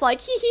humor that's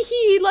like,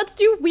 hee, let's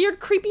do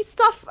weird, creepy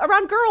stuff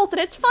around girls and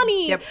it's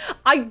funny. Yep.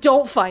 I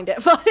don't find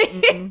it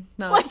funny.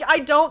 no. Like, I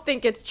don't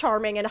think it's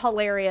charming and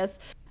hilarious.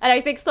 And I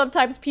think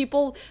sometimes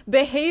people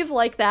behave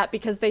like that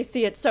because they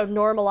see it so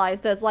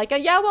normalized as like,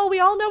 yeah, well, we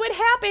all know it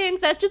happens.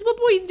 That's just what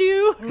boys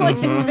do. Like,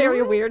 it's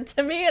very weird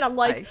to me. And I'm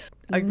like,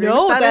 I agree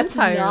no, with that that's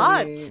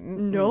entirely. not.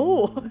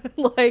 No.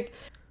 Like,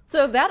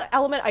 so that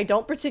element I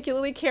don't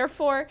particularly care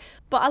for,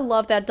 but I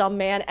love that dumb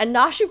man. And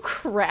Nashu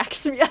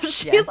cracks me up.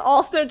 She is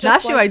also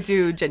just Nashu, I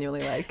do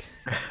genuinely like.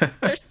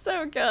 they're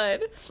so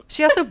good.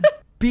 She also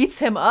beats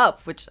him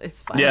up, which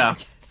is fun. Yeah.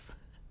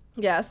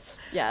 Yes.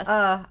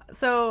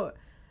 So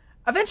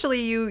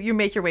eventually you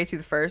make your way to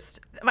the first.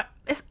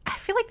 I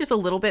feel like there's a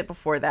little bit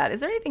before that.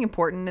 Is there anything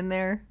important in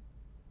there?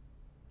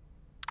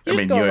 You I just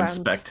mean, go you around.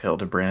 inspect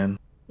Hildebrand.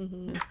 All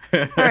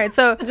right,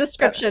 so The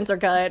descriptions are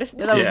good.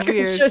 that was Yeah.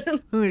 weird.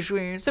 Descriptions. It was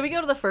weird. So we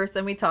go to the first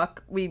and we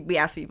talk. We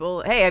ask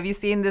people, "Hey, have you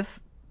seen this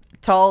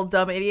tall,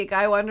 dumb idiot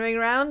guy wandering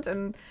around?"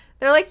 And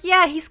they're like,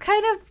 "Yeah, he's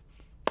kind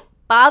of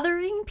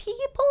bothering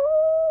people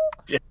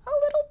Yeah. a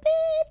little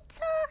bit."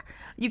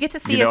 You get to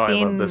see You know a I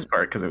scene. love this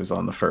part because it was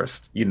on the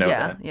first. You know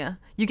yeah, that. yeah.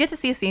 You get to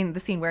see the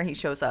scene where he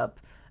shows up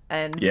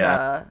and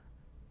Yeah.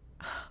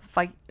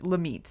 fight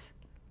Lamit,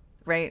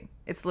 right?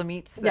 It's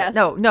Lamit. Yes.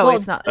 No, Well,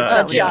 it's not. It's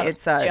not Giat. Lamit.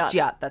 It's Giat.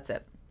 Giat. That's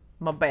it.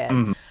 My bad.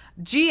 Mm-hmm.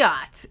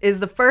 Giat is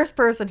the first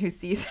person who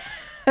sees,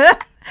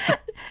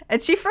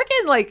 and she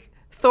freaking like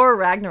Thor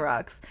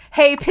Ragnarok's.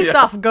 Hey, piss Yeah.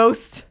 off,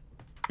 ghost.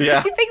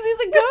 Yeah. She thinks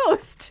he's a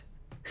ghost.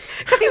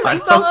 Because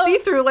he's all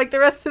see-through like the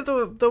rest of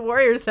the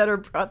warriors that are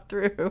brought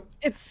through.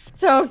 It's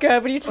so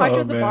good. When you talk to her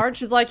Oh, at the man. bar, and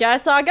she's like, yeah, I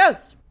saw a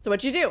ghost. So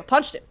what'd you do?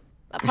 Punched him.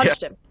 I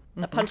punched him.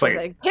 I punched It's him. like-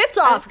 Like, piss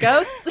off,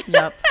 ghost.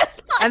 Yep.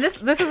 And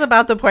this is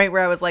about the point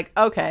where I was like,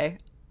 okay,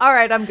 all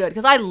right, I'm good.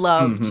 Because I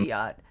love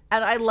Giat.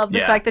 And I love the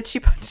Yeah. fact that she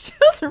punched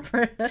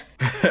Hildebrand.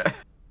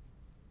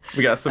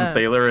 We got some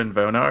Thaler and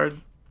Vonard,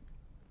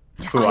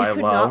 who I I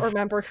could love. not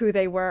remember who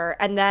they were.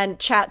 And then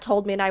chat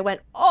told me, and I went,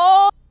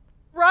 oh,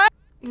 right.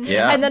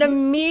 Yeah. And then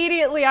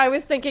immediately I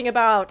was thinking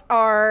about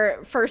our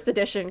first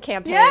edition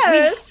campaign.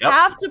 Yes. We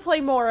have to play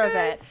more of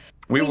it.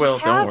 we will.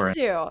 have Don't worry.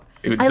 to.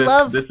 I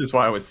love- This is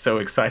why I was so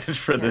excited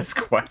for this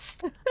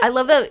quest. I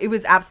love that it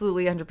was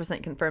absolutely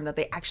 100% confirmed that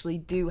they actually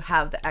do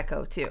have the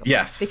echo too.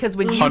 Yes. Because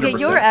when you get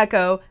your 100%.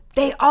 echo,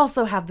 they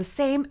also have the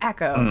same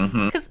echo.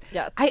 Because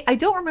Yes. I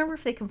don't remember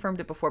if they confirmed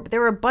it before, but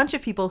there were a bunch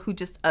of people who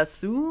just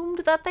assumed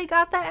that they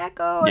got the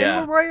echo Yeah.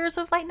 and were Warriors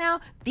of Light now.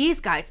 These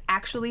guys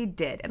actually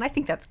did. And I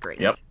think that's great.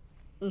 Yep.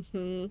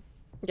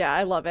 Yeah,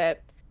 I love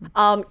it.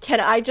 Can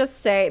I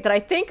just say that I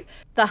think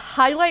the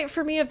highlight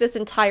for me of this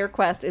entire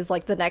quest is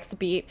like the next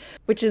beat,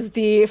 which is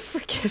the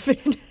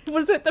Forgiven.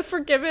 Was it the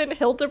Forgiven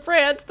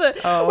Hildebrand?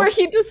 Where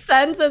he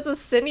descends as a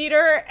sin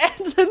eater,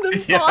 and then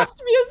the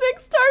boss music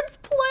starts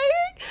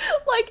playing.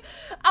 Like,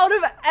 out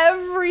of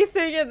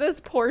everything in this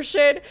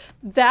portion,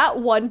 that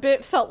one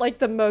bit felt like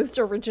the most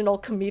original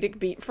comedic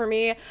beat for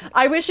me.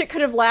 I wish it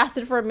could have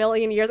lasted for a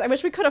million years. I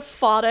wish we could have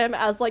fought him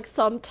as like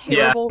some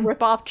terrible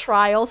rip-off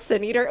trial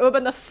sin eater. It would have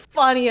been the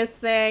funniest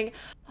thing.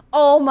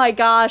 Oh my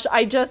gosh,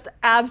 I just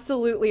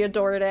absolutely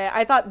adored it.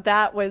 I thought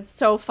that was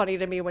so funny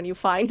to me when you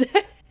find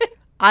it.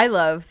 I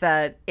love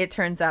that it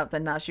turns out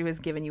that Nashi was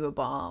giving you a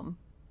bomb.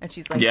 And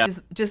she's like,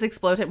 just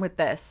explode him with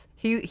this.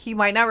 He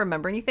might not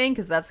remember anything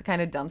because that's the kind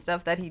of dumb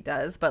stuff that he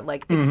does. But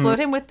like, explode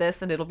him with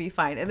this and it'll be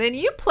fine. And then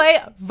you play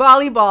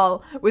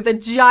volleyball with a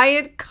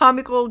giant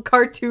comical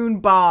cartoon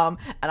bomb.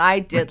 And I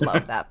did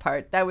love that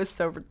part. That was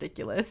so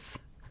ridiculous.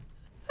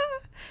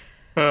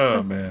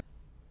 Oh, man.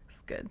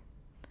 It's good.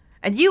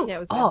 And you, Yeah, it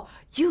was good.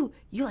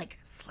 you like,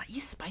 you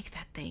spike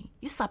that thing.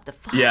 You slap the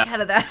fuck out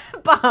of that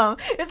bomb.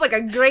 It's like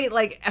a great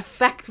like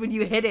effect when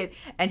you hit it.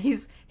 And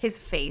his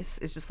face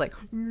is just like...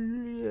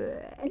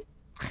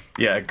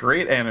 Yeah,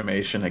 great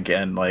animation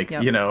again. Like,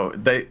 you know,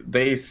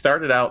 they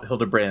started out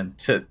Hildebrand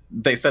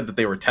they said that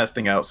they were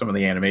testing out some of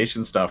the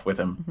animation stuff with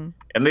him.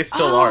 And they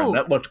still are. And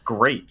that looked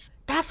great.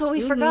 That's what we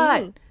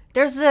forgot.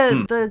 There's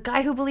the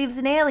guy who believes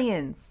in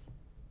aliens.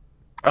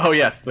 Oh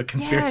yes, the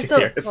conspiracy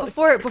theorist.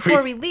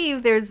 Before we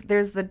leave, there's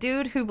the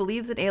dude who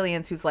believes in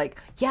aliens who's like,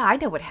 yeah, I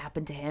know what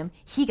happened to him.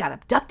 He got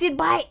abducted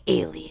by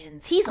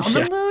aliens. He's on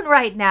the moon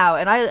right now.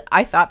 And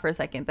I thought for a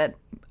second that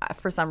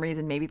for some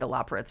reason maybe the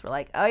Loporrits were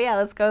like, oh yeah,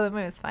 let's go to the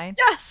moon. It's fine.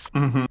 Yes.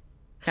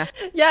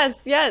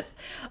 Yes.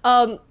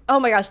 Oh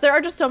my gosh, there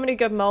are just so many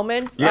good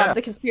moments. Yeah.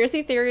 The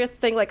conspiracy theorist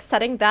thing, like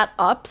setting that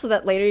up so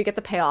that later you get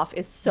the payoff,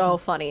 is so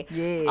funny.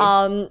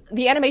 Yeah.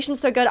 The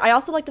animation's so good. I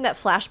also liked in that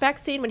flashback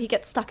scene when he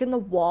gets stuck in the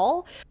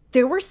wall.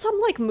 There were some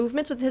like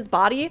movements with his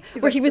body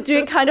where he was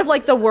doing kind of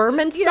like the worm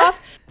and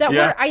stuff that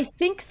were, I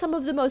think, some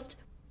of the most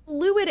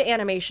fluid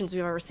animations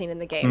we've ever seen in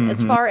the game,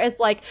 as far as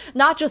like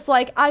not just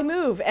like I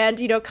move and,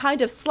 you know,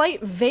 kind of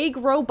slight vague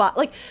robot,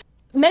 like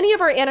many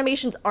of our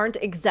animations aren't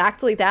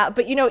exactly that,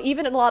 but you know,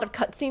 even in a lot of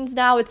cutscenes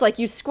now, it's like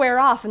you square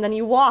off and then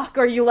you walk,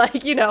 or you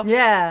like, you know,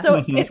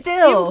 so it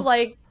seemed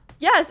like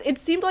it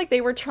seemed like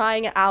they were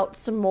trying out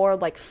some more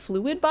like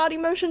fluid body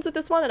motions with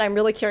this one, and I'm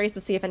really curious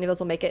to see if any of those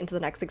will make it into the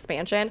next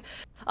expansion.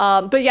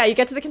 But yeah, you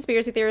get to the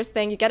conspiracy theorist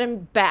thing, you get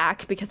him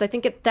back, because I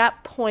think at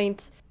that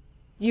point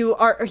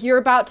you're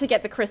about to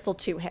get the crystal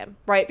to him,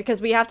 right?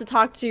 Because we have to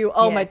talk to,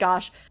 my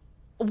gosh,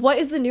 what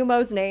is the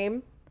Numo's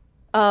name?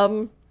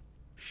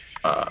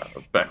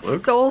 Beckluck.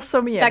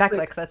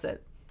 Beckluck, that's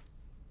it.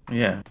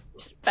 Yeah.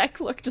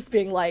 Beckluck just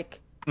being like,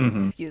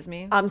 Excuse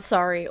me. I'm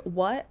sorry,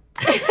 what?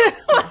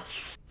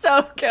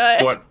 So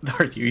good. What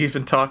are you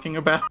even talking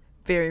about?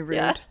 Very rude.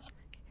 Yes.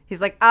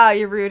 He's like,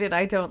 you're rude and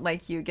I don't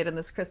like you. Get in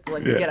this crystal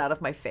and get out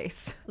of my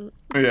face.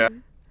 Yeah.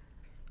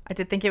 I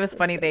did think it was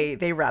funny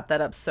they wrapped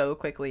that up so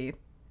quickly.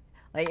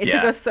 Like it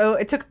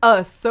took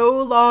us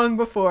so long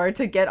before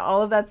to get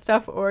all of that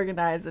stuff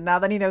organized, and now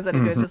that he knows how to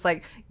do it, it's just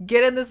like,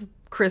 get in this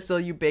crystal,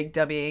 you big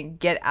dummy, and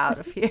get out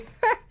of here.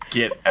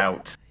 Get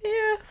out.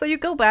 Yeah. So you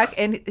go back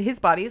and his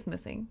body is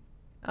missing.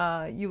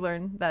 You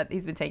learn that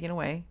he's been taken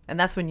away, and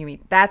that's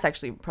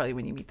actually probably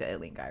when you meet the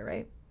alien guy,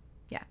 right?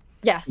 Yeah.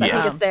 Yes, I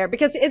think it's there,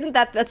 because isn't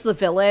that's the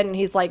villain, and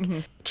he's like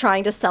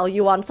trying to sell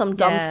you on some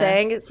dumb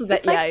thing, so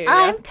that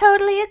I'm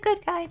totally a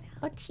good guy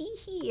now.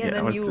 Tee-hee. And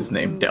then what's his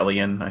name?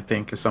 Delian, I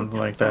think, or something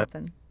like that.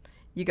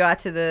 You go out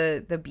to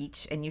the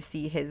beach and you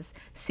see his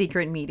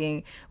secret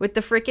meeting with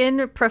the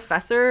freaking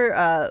Professor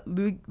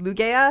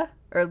Lugea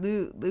or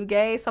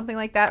Lugay, something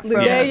like that.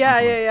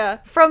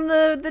 From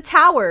the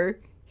tower.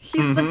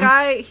 He's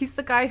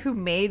the guy who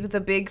made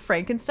the big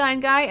Frankenstein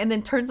guy and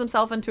then turns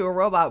himself into a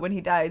robot when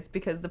he dies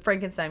because the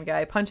Frankenstein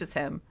guy punches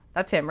him.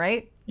 That's him,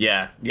 right?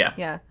 Yeah.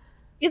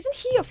 Isn't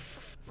he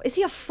is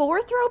he a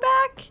 4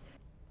 throwback?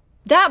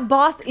 That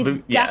boss is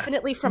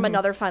definitely from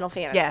another Final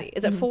Fantasy. Yeah.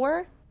 Is it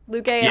 4?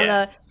 Lugay and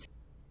the...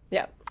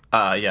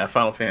 Yeah.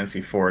 Final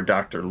Fantasy IV,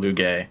 Dr.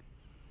 Lugay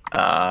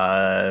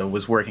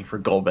was working for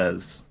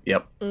Golbez.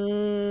 Yep.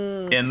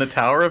 In the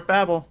Tower of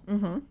Babel.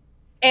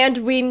 And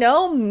we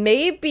know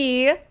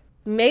maybe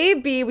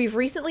we've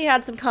recently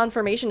had some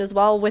confirmation as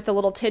well with the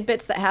little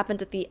tidbits that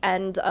happened at the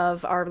end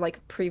of our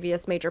like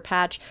previous major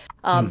patch.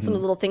 Some of the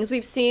little things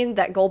we've seen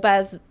that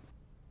Golbez,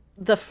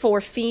 the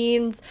 4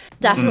 fiends,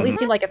 definitely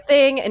seemed like a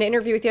thing. An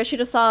interview with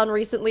Yoshida-san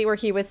recently where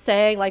he was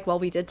saying like, well,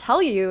 we did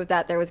tell you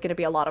that there was going to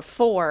be a lot of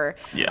 4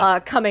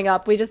 coming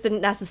up. We just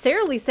didn't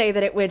necessarily say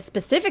that it would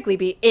specifically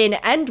be in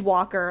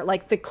Endwalker,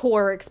 like the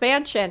core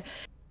expansion.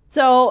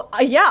 So,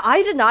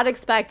 I did not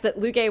expect that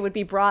Lugay would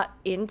be brought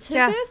into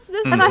this.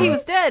 I thought he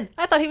was dead.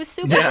 I thought he was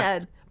super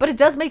dead. But it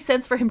does make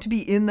sense for him to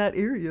be in that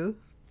area.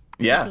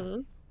 Yeah.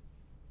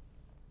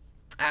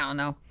 I don't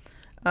know.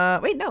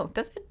 Wait, no,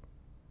 does it?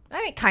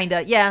 I mean,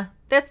 kinda. Yeah,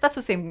 that's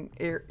the same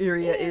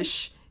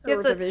area-ish. You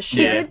have to- his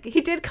he shit.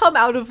 did come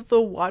out of the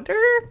water,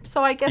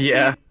 so I guess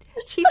Yeah.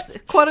 he's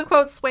quote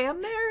unquote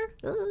swam there.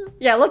 Ugh.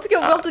 Yeah, let's go.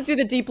 We'll have to do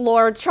the deep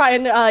lore, try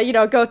and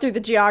go through the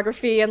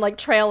geography and like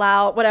trail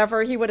out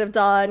whatever he would have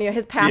done,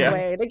 his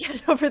pathway to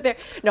get over there.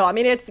 No, I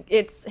mean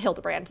it's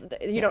Hildebrand.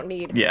 You don't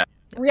need. Yeah.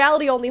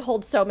 Reality only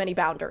holds so many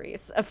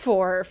boundaries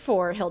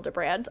for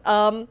Hildebrand.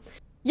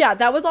 Yeah,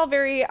 that was all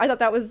I thought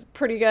that was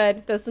pretty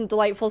good. There's some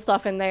delightful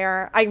stuff in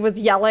there. I was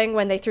yelling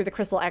when they threw the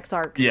Crystal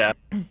Exarch's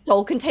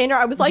soul container.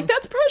 I was like,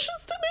 that's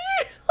precious to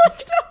me.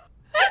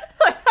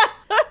 Like,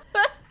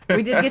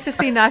 We did get to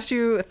see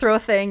Nashu throw a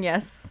thing.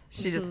 Yes,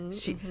 she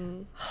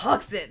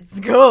hucks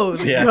it, goes,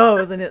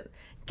 and it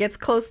gets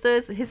close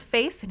to his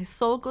face, and his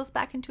soul goes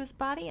back into his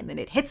body, and then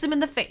it hits him in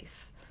the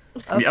face,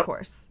 of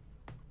course.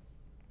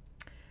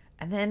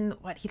 And then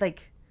he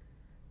like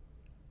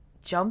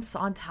jumps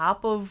on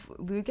top of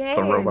Luge,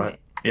 The robot.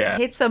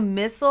 and hits a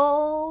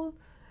missile,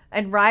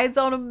 and rides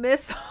on a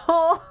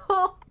missile.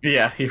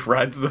 Yeah, he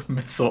rides the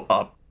missile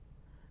up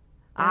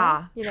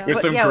with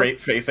some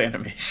great face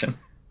animation.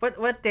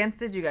 What dance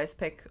did you guys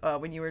pick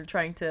when you were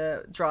trying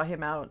to draw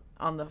him out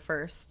on the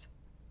first?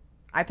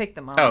 I picked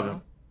the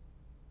Mambo.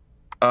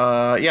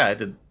 Yeah, I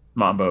did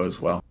Mambo as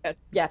well.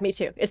 Yeah, me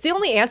too. It's the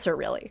only answer,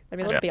 really. I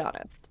mean, let's be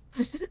honest.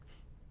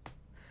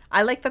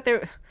 I like that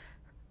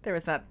there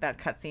was that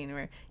cutscene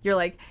where you're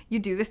like, you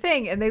do the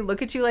thing, and they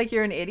look at you like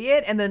you're an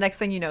idiot, and the next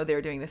thing you know,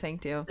 they're doing the thing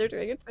too. They're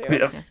doing it too.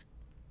 Yeah.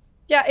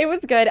 Yeah, it was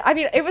good. I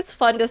mean, it was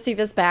fun to see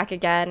this back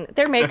again.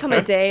 There may come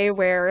a day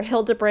where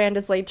Hildebrand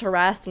is laid to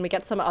rest and we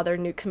get some other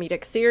new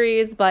comedic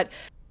series, but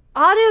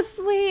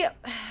honestly,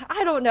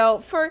 I don't know.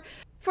 For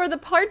the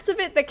parts of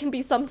it that can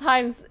be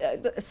sometimes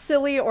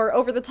silly or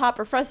over the top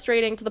or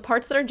frustrating, to the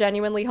parts that are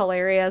genuinely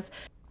hilarious,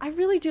 I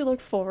really do look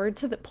forward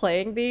to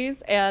playing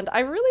these, and I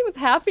really was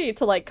happy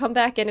to like come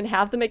back in and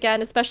have them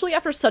again, especially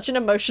after such an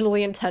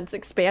emotionally intense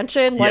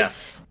expansion. Like,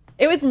 Yes.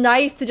 it was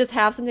nice to just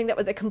have something that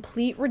was a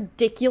complete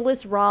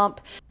ridiculous romp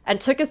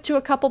and took us to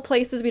a couple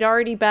places we'd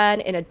already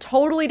been in a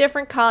totally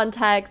different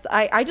context.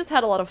 I just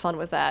had a lot of fun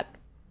with that.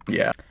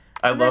 Yeah.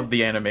 I love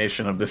the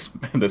animation of this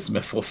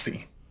missile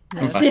scene.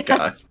 Oh my Yes.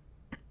 god.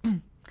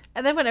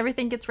 And then when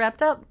everything gets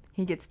wrapped up,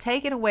 he gets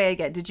taken away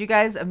again. Did you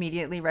guys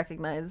immediately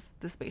recognize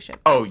the spaceship?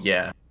 Oh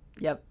yeah.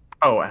 Yep.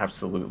 Oh,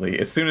 absolutely.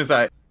 As soon as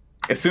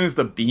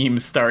the beam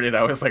started,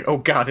 I was like, "Oh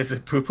God, is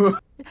it Poo Poo?"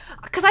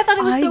 Because I thought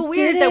it was so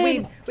weird that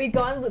didn't. we'd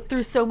gone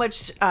through so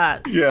much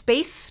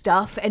space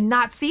stuff and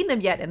not seen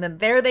them yet, and then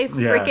there they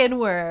freaking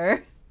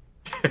were.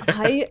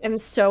 I am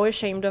so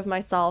ashamed of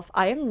myself.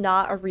 I am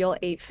not a real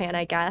 8 fan,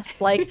 I guess.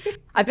 Like,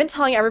 I've been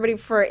telling everybody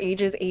for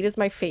ages, 8 is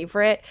my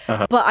favorite.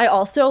 But I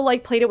also,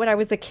 like, played it when I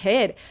was a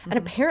kid. And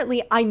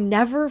apparently, I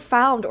never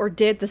found or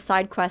did the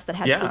side quest that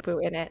had Poo-Poo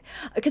in it.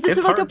 Because it's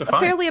like hard to a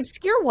find. fairly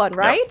obscure one,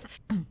 right?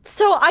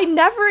 So I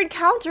never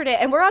encountered it.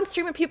 And we're on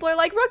stream and people are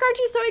like, Rook, aren't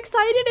you so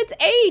excited? It's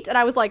 8. And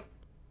I was like,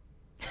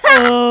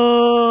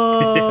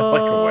 oh.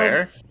 Like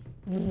where?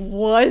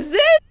 Was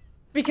it?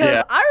 Because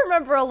Yeah. I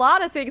remember a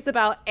lot of things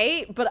about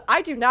 8, but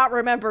I do not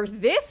remember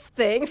this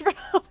thing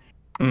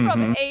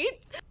from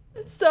 8.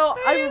 So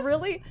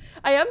I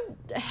am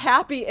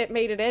happy it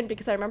made it in,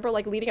 because I remember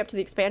like leading up to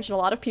the expansion, a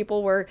lot of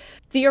people were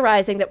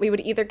theorizing that we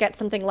would either get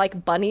something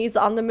like bunnies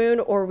on the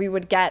moon or we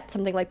would get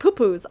something like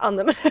poo-poos on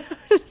the moon.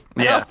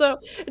 And Yeah. also,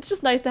 it's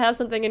just nice to have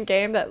something in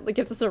game that like,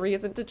 gives us a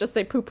reason to just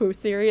say poo-poo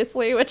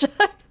seriously, which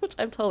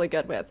I'm totally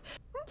good with.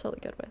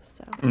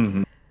 So.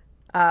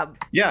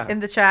 Yeah. In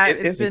the chat,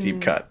 it is a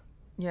deep cut.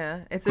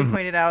 Yeah, it's been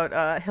pointed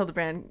out,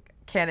 Hildebrand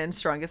Canon's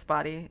strongest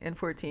body in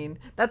 14.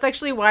 That's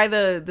actually why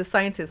the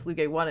scientist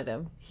Luge wanted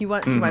him. He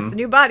wants a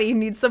new body. He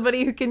needs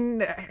somebody who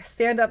can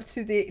stand up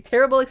to the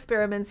terrible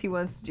experiments he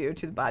wants to do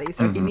to the body.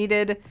 So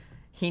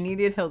he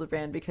needed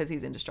Hildebrand because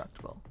he's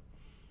indestructible.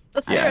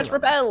 The spirit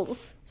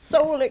rebels.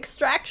 Soul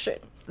extraction.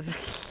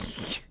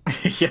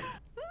 Yeah.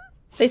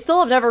 They still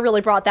have never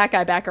really brought that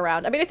guy back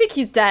around. I mean, I think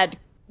he's dead.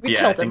 We Yeah,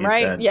 I killed think him, he's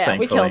right? dead, Yeah,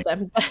 we thankfully. killed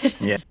him.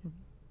 But Yeah.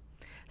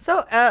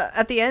 So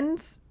at the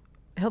end,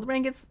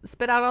 Hildebrand gets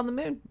spit out on the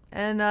moon,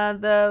 and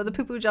the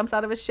poo-poo jumps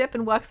out of his ship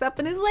and walks up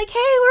and is like, "Hey,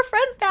 we're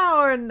friends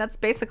now!" And that's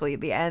basically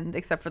the end,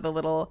 except for the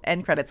little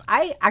end credits.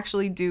 I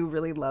actually do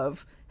really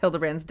love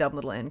Hildebrand's dumb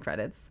little end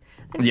credits.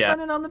 They're just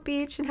running on the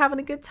beach and having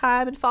a good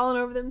time and falling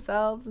over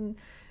themselves and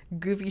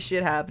goofy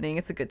shit happening.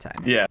 It's a good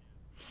time. Yeah.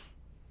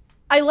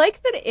 I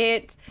like that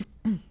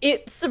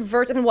it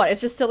subverts, I mean, it's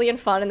just silly and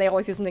fun, and they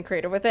always do something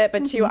creative with it.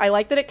 But two, I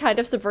like that it kind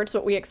of subverts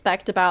what we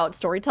expect about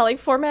storytelling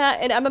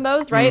format in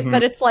MMOs, right?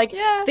 That it's like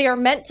they are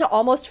meant to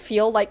almost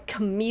feel like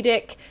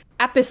comedic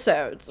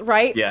episodes,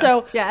 right? Yeah.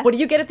 So Yeah. what do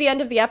you get at the end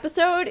of the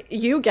episode?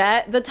 You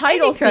get the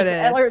title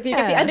credits. or you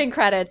get the Yeah. ending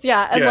credits.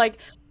 Yeah. And Yeah. like,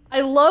 I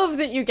love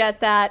that you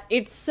get that.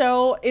 It's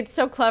so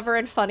clever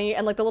and funny,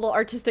 and like the little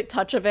artistic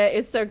touch of it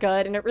is so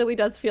good, and it really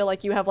does feel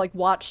like you have like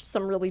watched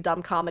some really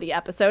dumb comedy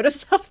episode of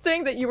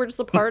something that you were just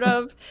a part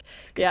of.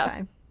 Yeah.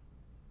 Time.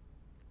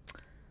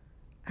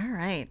 All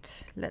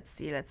right. Let's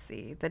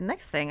see. The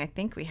next thing I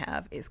think we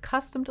have is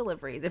custom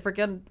deliveries. If we're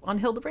good on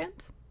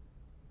Hildebrand.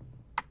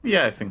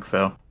 Yeah, I think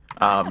so.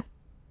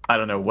 I I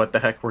don't know what the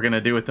heck we're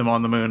gonna do with him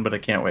on the moon, but I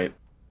can't wait.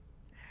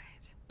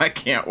 I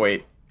can't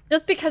wait.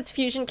 Just because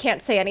Fusion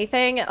can't say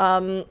anything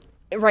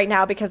right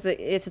now because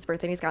it's his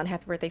birthday and he's gone.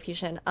 Happy birthday,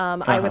 Fusion.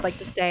 I would like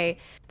to say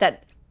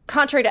that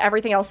contrary to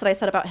everything else that I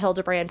said about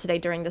Hildebrand today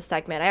during this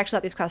segment, I actually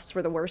thought these quests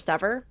were the worst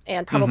ever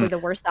and probably the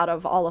worst out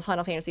of all of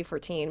Final Fantasy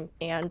XIV.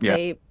 And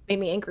they made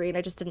me angry and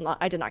I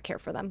did not care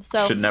for them.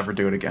 So should never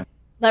do it again.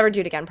 Never do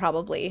it again,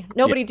 probably.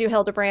 Nobody do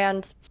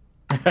Hildebrand.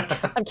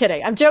 I'm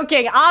kidding. I'm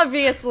joking,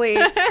 obviously.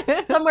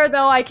 Somewhere,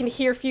 though, I can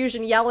hear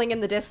Fusion yelling in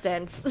the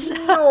distance.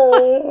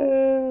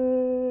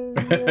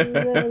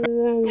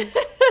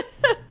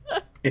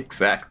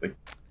 Exactly.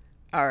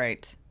 All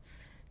right.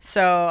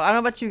 So, I don't know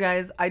about you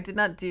guys. I did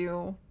not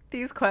do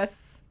these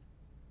quests.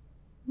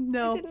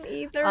 No. I didn't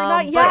either. Not Not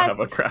I yet. don't have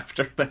a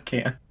crafter that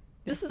can.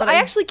 This is. I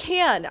actually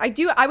can. I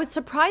do. I was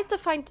surprised to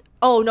find.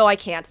 Oh no, I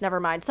can't. Never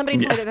mind. Somebody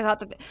told me that they thought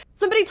that.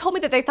 Somebody told me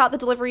that they thought the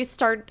deliveries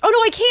start. Oh no,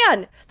 I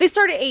can. They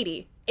start at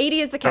 80. 80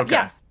 is the cap. Okay.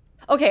 Yes.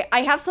 Okay,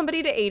 I have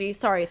somebody to 80.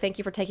 Sorry, thank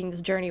you for taking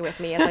this journey with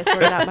me as I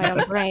sorted out my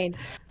own brain.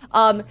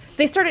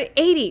 They start at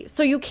 80,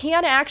 so you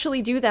can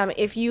actually do them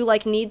if you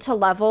like need to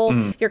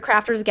level your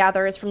crafters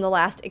gatherers from the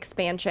last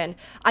expansion.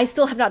 I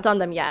still have not done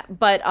them yet,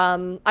 but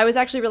I was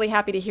actually really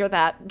happy to hear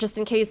that, just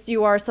in case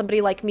you are somebody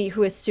like me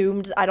who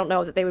assumed, I don't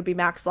know, that they would be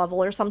max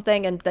level or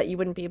something and that you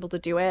wouldn't be able to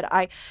do it.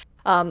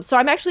 So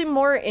I'm actually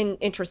more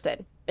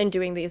interested in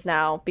doing these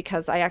now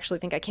because I actually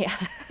think I can.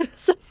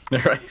 So.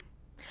 Right.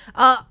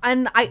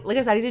 And like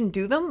I said, I didn't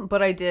do them,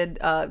 but I did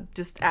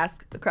just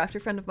ask a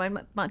crafter friend of mine,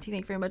 Monty,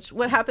 thank you very much,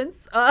 what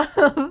happens.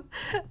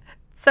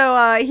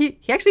 So he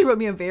actually wrote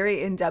me a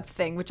very in-depth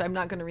thing, which I'm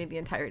not going to read the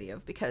entirety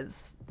of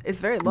because it's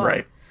very long.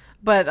 Right.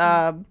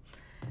 But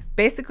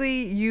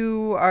basically,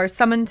 you are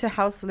summoned to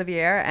House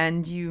Olivier,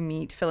 and you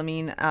meet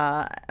Philomene,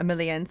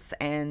 Emilience,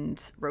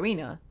 and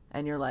Rowena,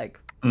 and you're like,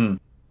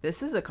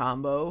 this is a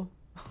combo.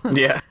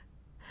 Yeah.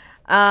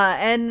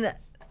 And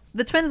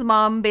the twins'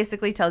 mom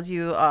basically tells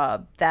you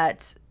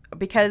that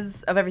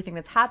because of everything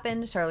that's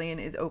happened, Charlene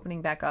is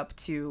opening back up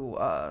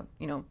to,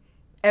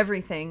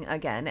 everything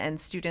again. And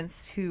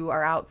students who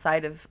are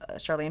outside of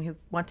Charlene who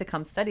want to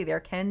come study there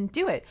can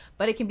do it.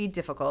 But it can be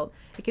difficult.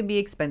 It can be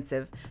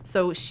expensive.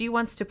 So she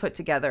wants to put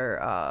together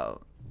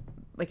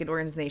like an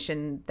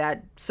organization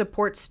that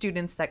supports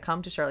students that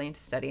come to Charlene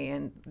to study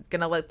and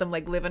going to let them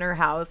like live in her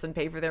house and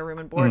pay for their room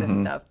and board and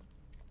stuff.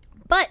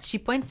 But she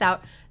points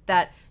out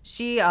that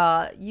she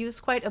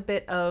used quite a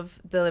bit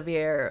of the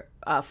Olivier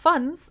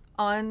funds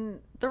on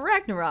the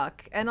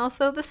Ragnarok and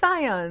also the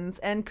Scions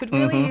and could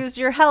really use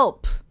your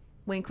help.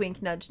 Wink,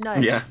 wink, nudge,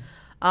 nudge. Yeah.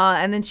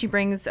 And then she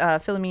brings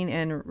Philomene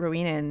and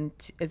Rowena in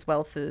as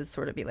well to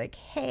sort of be like,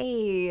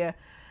 hey,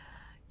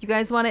 you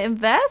guys want to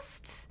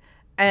invest?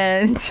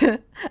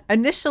 And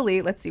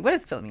initially, let's see, what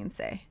does Philomene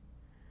say?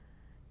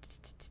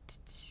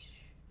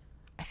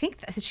 I think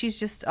she's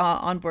just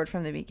on board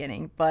from the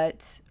beginning,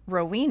 but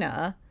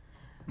Rowena's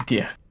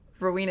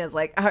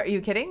like, are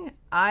you kidding?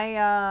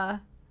 I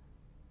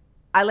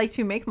like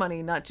to make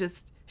money, not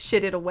just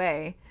shit it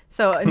away.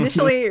 So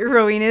initially,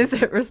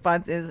 Rowena's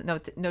response is no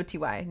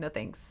TY, no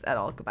thanks at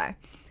all, goodbye.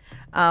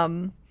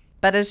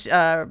 But as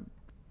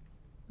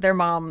their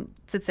mom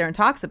sits there and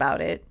talks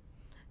about it,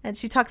 and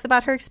she talks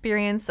about her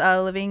experience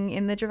living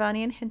in the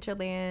Dravanian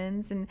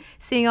hinterlands and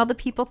seeing all the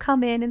people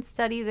come in and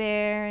study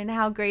there and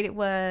how great it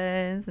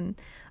was and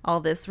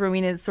all this.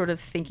 Rowena is sort of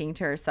thinking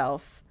to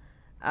herself,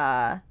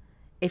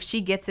 if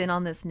she gets in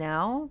on this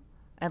now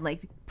and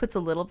like puts a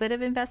little bit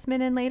of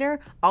investment in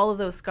later, all of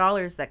those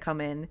scholars that come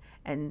in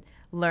and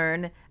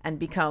learn and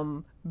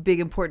become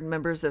big important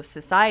members of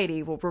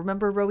society will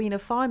remember Rowena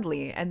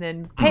fondly and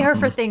then pay her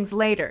for things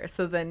later.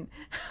 So then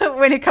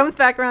when it comes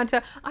back around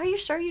to, are you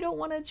sure you don't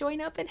want to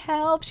join up and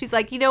help? She's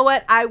like, you know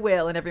what? I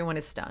will. And everyone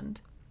is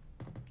stunned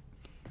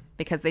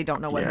because they don't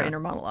know what her inner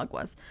monologue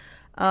was.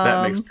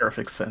 That makes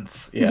perfect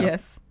sense. Yeah.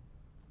 Yes.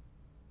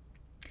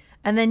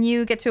 And then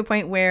you get to a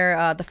point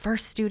where the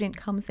first student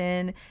comes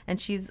in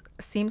and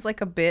seems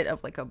like a bit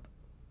of like a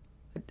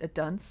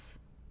dunce,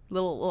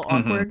 little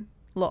awkward.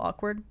 A little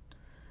awkward.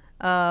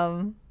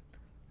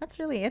 That's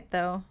really it,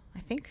 though, I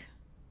think.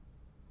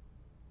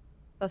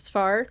 Thus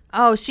far?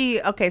 Oh,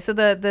 okay, so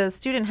the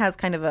student has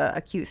kind of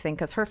a cute thing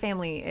because her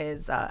family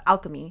is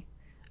alchemy,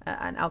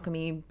 an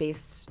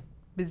alchemy-based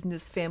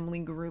business family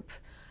group.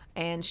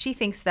 And she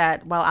thinks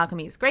that while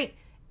alchemy is great,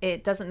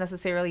 it doesn't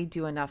necessarily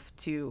do enough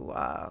to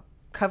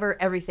cover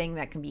everything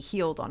that can be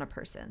healed on a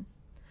person.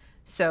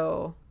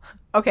 So,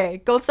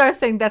 okay, Goldstar's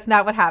saying that's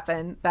not what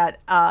happened, that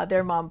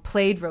their mom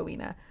played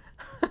Rowena.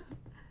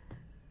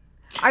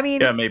 I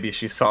mean, yeah, maybe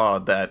she saw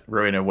that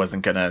Rowena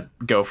wasn't gonna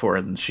go for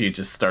it, and she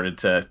just started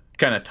to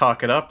kind of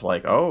talk it up,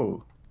 like,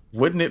 "Oh,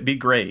 wouldn't it be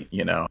great?"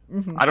 You know,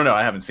 I don't know.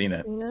 I haven't seen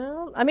it.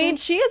 No, I mean,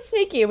 she is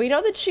sneaky. We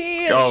know that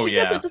she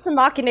gets up to some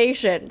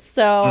machinations,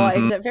 so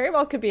it very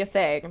well could be a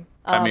thing.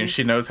 I mean,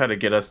 she knows how to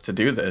get us to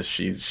do this.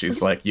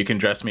 She's like, you can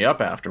dress me up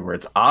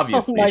afterwards.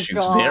 Obviously, she's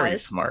very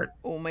smart.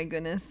 Oh my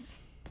goodness.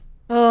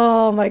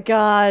 Oh my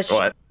gosh.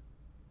 What?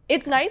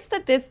 it's nice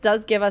that this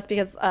does give us,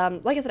 because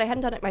like I said, I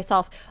hadn't done it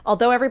myself,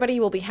 although everybody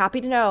will be happy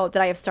to know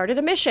that I have started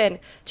a mission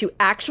to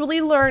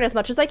actually learn as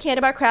much as I can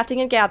about crafting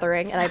and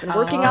gathering, and I've been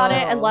working on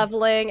it and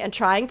leveling and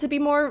trying to be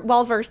more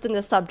well-versed in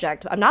this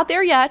subject. I'm not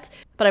there yet,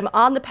 but I'm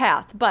on the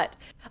path. But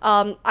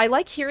I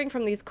like hearing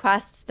from these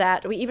quests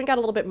that we even got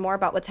a little bit more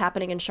about what's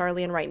happening in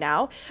Sharlayan right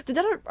now. They've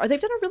done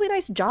a really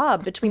nice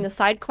job between the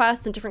side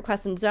quests and different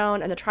quests in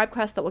Zone and the tribe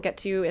quests that we'll get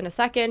to in a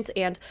second,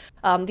 and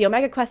the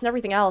Omega quest and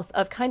everything else,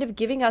 of kind of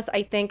giving us,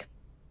 I think,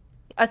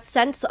 a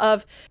sense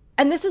of,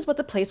 and this is what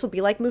the place will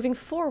be like moving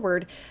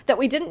forward, that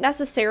we didn't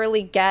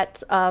necessarily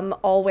get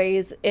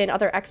always in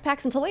other X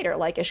packs until later,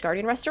 like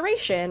Ishgardian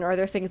Restoration or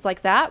other things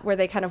like that, where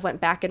they kind of went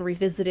back and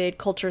revisited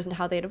cultures and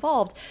how they'd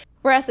evolved.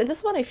 Whereas in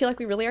this one, I feel like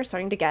we really are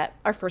starting to get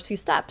our first few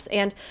steps.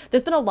 And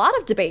there's been a lot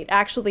of debate,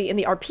 actually, in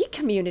the RP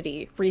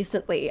community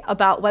recently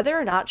about whether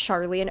or not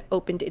Sharlayan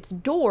opened its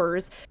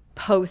doors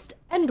post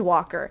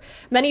Endwalker.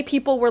 Many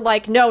people were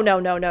like, no,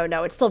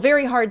 it's still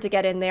very hard to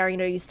get in there,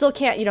 you still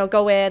can't,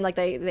 go in, like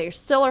they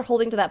still are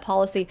holding to that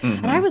policy.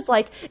 And I was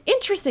like,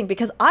 interesting,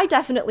 because I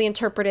definitely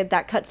interpreted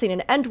that cutscene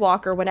in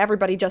Endwalker, when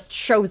everybody just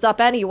shows up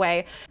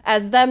anyway,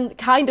 as them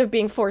kind of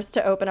being forced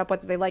to open up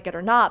whether they like it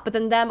or not, but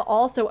then them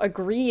also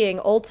agreeing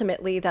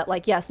ultimately that,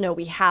 like, yes, no,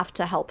 we have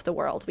to help the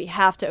world, we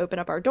have to open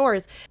up our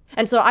doors.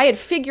 And so I had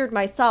figured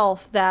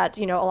myself that,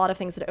 a lot of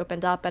things had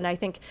opened up, and I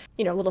think,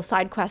 little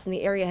side quests in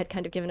the area had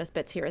kind of given us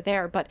bits here or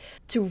there. But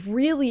to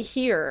really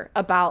hear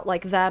about,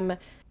 like, them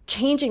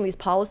changing these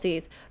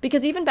policies,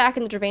 because even back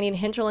in the Dravanian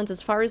hinterlands,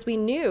 as far as we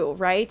knew,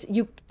 right,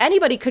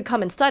 anybody could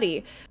come and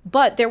study,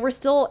 but there were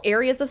still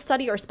areas of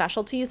study or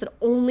specialties that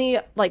only,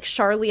 like,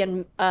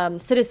 Sharlayan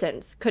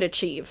citizens could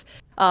achieve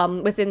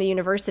within the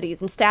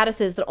universities, and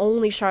statuses that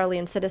only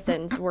Sharlayan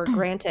citizens were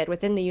granted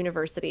within the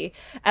university,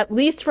 at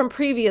least from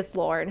previous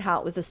lore and how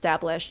it was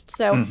established.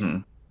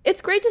 So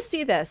it's great to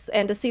see this,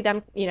 and to see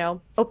them,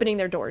 opening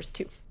their doors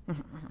too.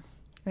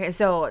 Okay,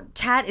 so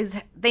chat is,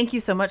 thank you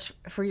so much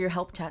for your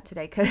help, chat,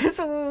 today, because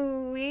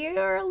we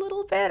are a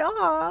little bit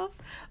off,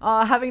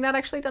 having not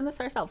actually done this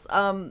ourselves.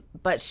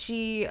 But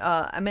she,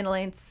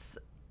 Aminalance,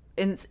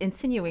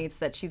 insinuates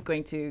that she's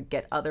going to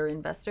get other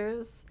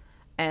investors,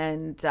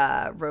 and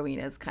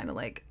Rowena's kind of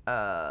like,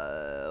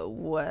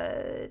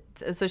 what?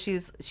 So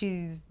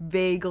she's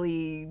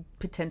vaguely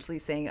potentially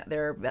saying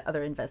there are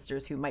other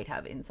investors who might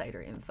have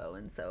insider info,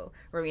 and so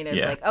Rowena's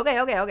like,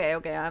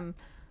 okay,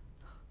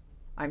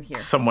 I'm here.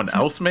 Someone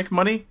else make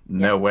money?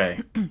 No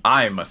way.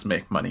 I must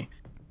make money.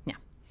 Yeah.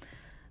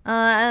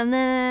 And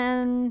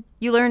then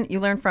you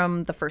learn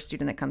from the first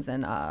student that comes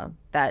in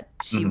that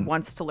she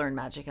wants to learn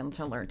magic and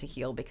to learn to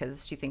heal,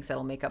 because she thinks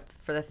that'll make up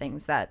for the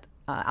things that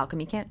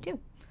alchemy can't do.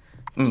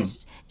 So she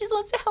just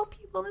wants to help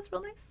people. That's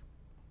real nice.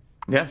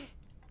 Yeah.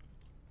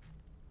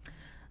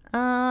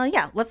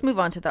 Let's move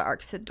on to the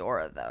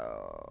Arxidora,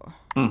 though.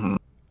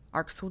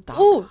 Arxidora.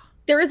 Ooh,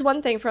 there is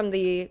one thing from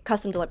the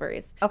custom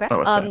deliveries. Okay. Oh,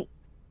 what's that?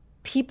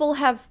 People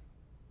have...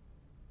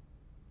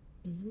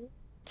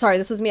 Sorry,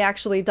 this was me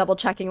actually double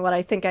checking what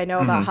I think I know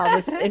about how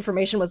this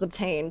information was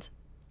obtained.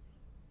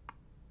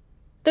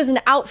 There's an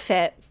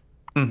outfit.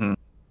 You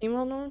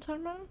all know what I'm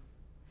talking about?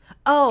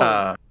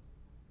 Oh.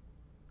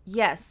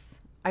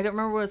 Yes. I don't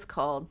remember what it's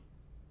called.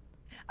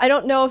 I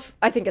don't know if...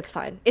 I think it's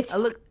fine. It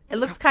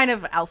looks kind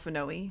of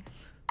Alphano-y.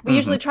 We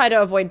usually try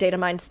to avoid data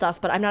mine stuff,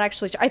 but I'm not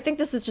actually sure. I think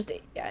this is just,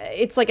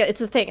 it's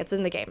a thing. It's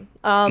in the game.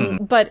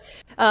 But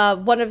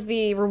one of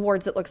the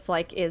rewards, it looks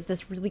like, is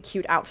this really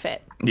cute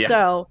outfit. Yeah.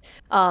 So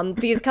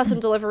these custom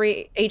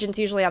delivery agents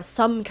usually have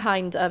some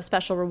kind of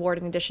special reward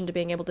in addition to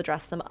being able to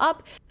dress them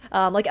up.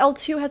 Like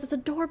L2 has this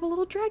adorable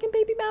little dragon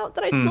baby mount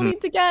that I still need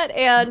to get.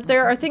 And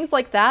there are things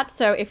like that.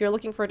 So if you're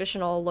looking for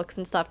additional looks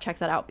and stuff, check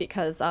that out,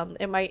 because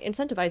it might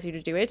incentivize you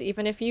to do it,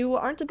 even if you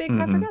aren't a big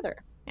crafter gather.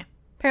 Yeah.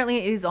 Apparently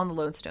it is on the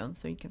lodestone,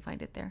 so you can find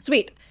it there.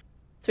 Sweet.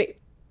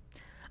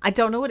 I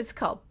don't know what it's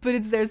called, but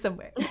it's there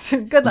somewhere.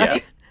 Good luck. Yeah.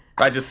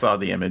 I just saw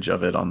the image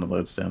of it on the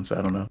lodestone, so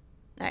I don't know.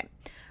 All right.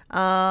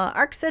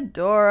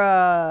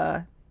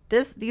 Arxidora.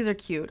 These are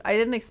cute. I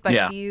didn't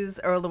expect these,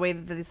 or the way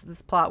that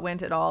this plot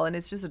went at all, and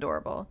it's just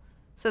adorable.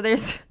 So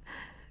there's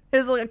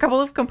like a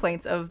couple of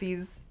complaints of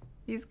these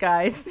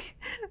guys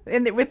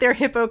with their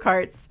hippo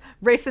carts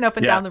racing up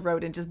and down the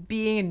road and just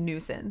being a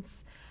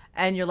nuisance.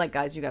 And you're like,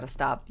 guys, you got to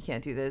stop. You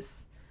can't do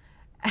this.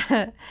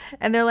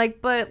 And they're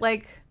like, but,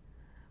 like,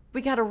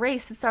 we got to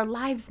race. It's our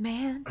lives,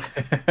 man.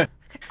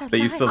 They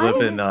used to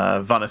live in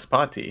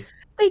Vanaspati.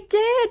 They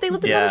did. They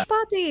lived in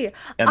Vanaspati.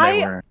 And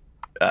they were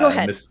Go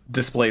ahead.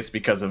 Displaced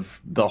because of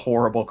the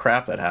horrible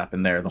crap that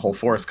happened there. The whole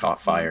forest caught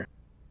fire.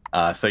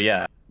 So,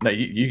 yeah. No,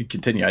 you can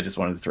continue. I just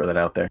wanted to throw that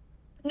out there.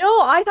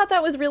 No, I thought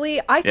that was really,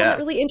 I found it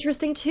really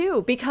interesting,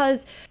 too,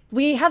 because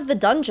we have the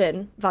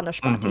dungeon,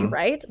 Vanaspati,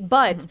 right?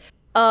 But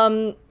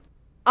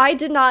I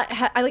did not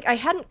I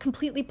hadn't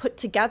completely put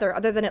together,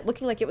 other than it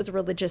looking like it was a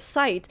religious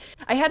site,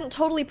 I hadn't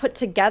totally put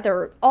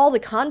together all the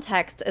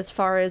context as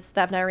far as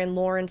the Avenarian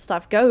lore and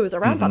stuff goes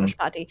around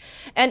Vanashpati.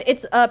 And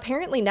it's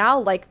apparently now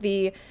like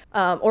the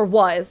or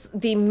was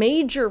the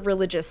major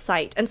religious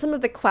site. And some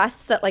of the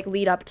quests that like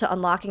lead up to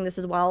unlocking this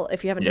as well,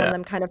 if you haven't done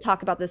them, kind of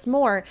talk about this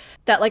more,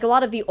 that like a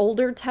lot of the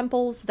older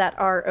temples that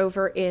are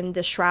over in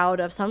the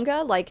Shroud of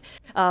Sangha, like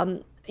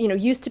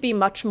used to be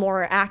much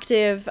more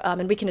active,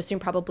 and we can assume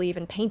probably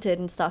even painted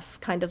and stuff,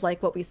 kind of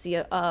like what we see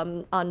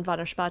on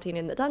Vanashpati and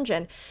in the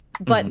dungeon.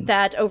 But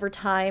that over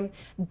time,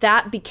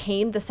 that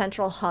became the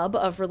central hub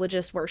of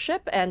religious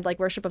worship and like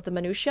worship of the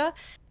Manusha.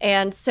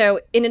 And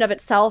so in and of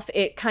itself,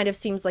 it kind of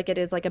seems like it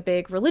is like a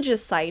big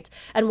religious site.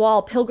 And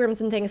while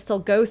pilgrims and things still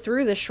go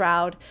through the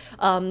Shroud,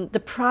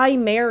 the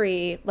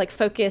primary like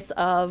focus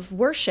of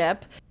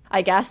worship,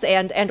 I guess,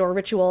 and or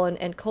ritual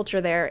and culture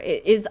there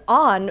is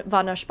on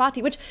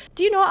Vanashpati, which,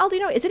 do you know,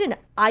 Aldino, is it an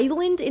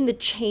island in the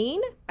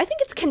chain? I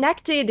think it's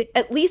connected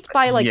at least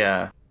by like...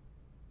 Yeah,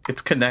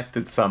 it's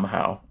connected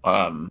somehow.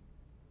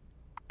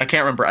 I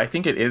can't remember. I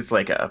think it is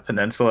like a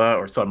peninsula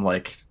or some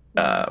like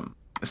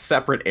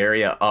separate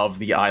area of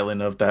the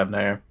island of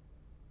Davnair.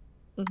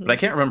 But I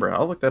can't remember.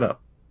 I'll look that up.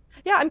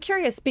 Yeah, I'm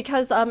curious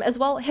because as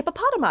well,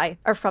 hippopotami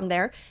are from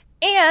there.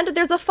 And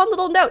there's a fun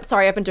little note.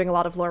 Sorry, I've been doing a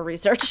lot of lore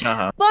research.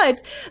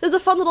 But there's a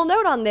fun little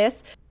note on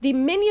this. The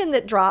minion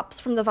that drops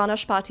from the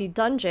Vanashpati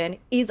dungeon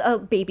is a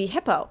baby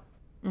hippo.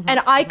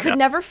 And I could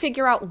never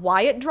figure out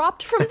why it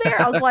dropped from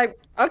there. I was like,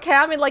 okay,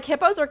 I mean, like,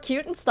 hippos are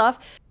cute and stuff.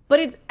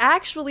 But it's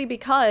actually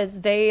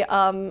because they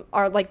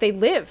are, like, they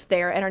live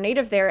there and are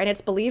native there. And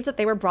it's believed that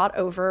they were brought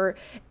over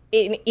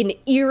in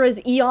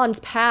eons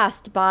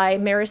past by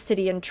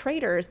Mericidian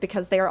traders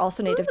because they are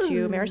also native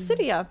to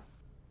Mericidia.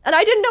 And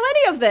I didn't know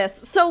any of this.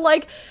 So,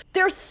 like,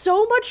 there's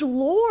so much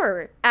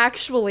lore,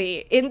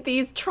 actually, in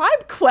these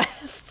tribe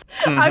quests.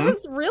 I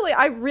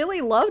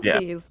really loved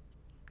these.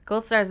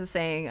 Gold Stars is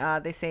saying,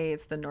 they say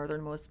it's the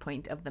northernmost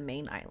point of the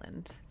main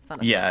island. It's fun.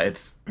 Yeah,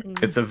 it's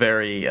a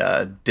very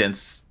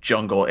dense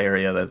jungle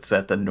area that's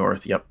at the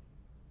north. Yep.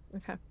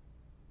 Okay.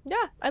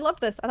 Yeah, I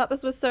loved this. I thought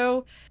this was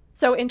so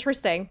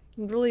interesting.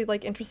 Really,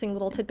 like, interesting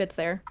little tidbits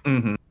there.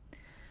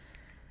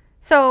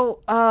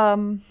 So,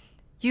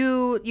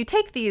 You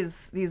take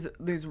these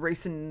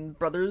racing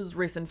brothers,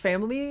 racing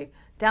family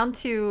down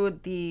to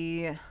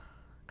the,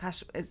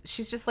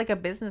 she's just like a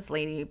business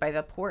lady by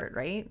the port,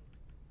 right?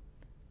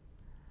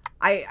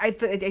 I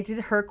did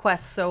her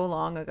quest so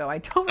long ago. I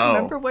don't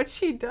remember what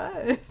she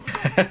does.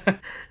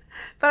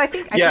 But I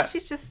think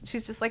she's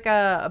just like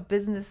a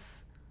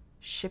business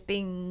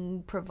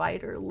shipping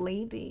provider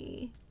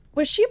lady.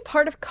 Was she a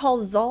part of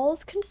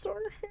Kalzal's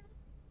consortium?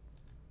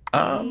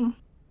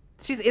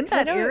 She's in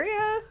that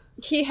area.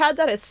 He had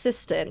that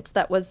assistant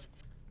that was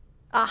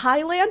a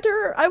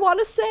Highlander, I want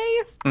to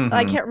say.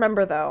 I can't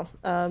remember though.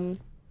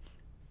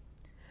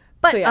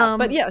 But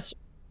yeah,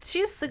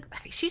 she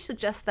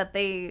suggests that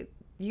they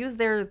use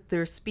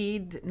their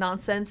speed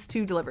nonsense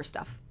to deliver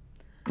stuff.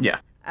 Yeah.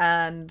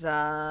 And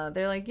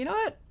they're like, you know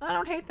what? I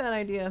don't hate that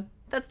idea.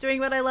 That's doing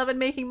what I love and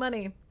making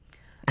money.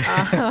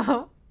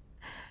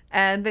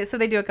 And so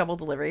they do a couple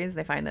deliveries.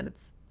 They find that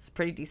it's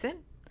pretty decent.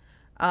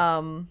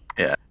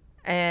 Yeah.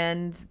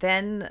 And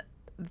then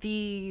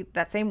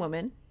that same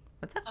woman.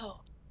 What's up?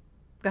 Oh.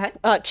 Go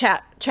ahead.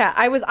 Chat.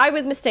 I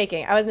was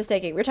mistaking.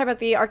 We were talking about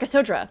the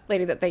Arkasodra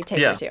lady that they take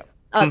them to.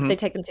 They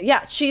take them to.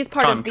 Yeah, she's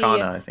part of the...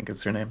 Kana, I think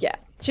is her name. Yeah,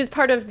 she's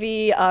part of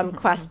the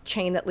quest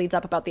chain that leads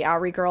up about the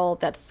Auri girl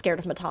that's scared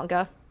of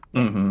Matanga.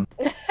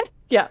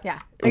 Yeah.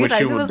 Which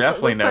you will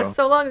definitely know.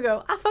 So long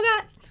ago, I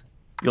forgot.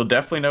 You'll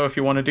definitely know if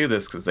you want to do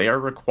this because they are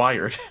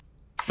required.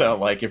 So,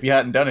 like, if you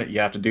hadn't done it, you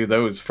have to do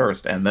those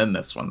first and then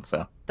this one.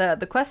 So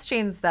the quest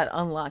chains that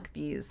unlock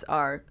these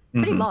are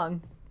pretty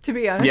long, to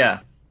be honest. Yeah,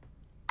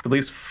 at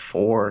least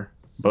 4,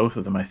 both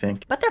of them, I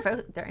think. But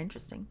they're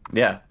interesting.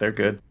 Yeah, they're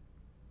good.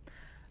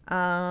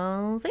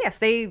 So yes,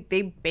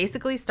 they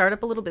basically start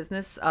up a little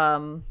business.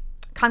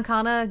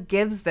 Kankana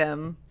gives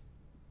them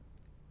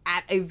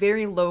at a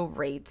very low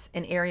rate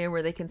an area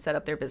where they can set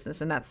up their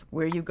business, and that's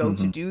where you go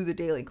to do the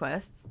daily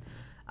quests.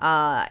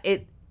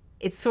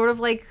 It's sort of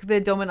like the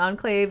Doman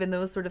Enclave and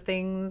those sort of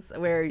things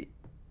where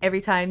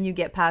every time you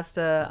get past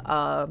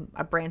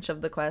a branch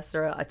of the quest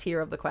or a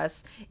tier of the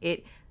quest,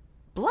 it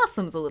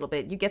blossoms a little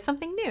bit. You get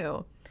something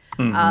new.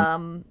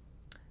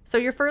 So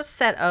your first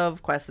set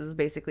of quests is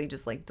basically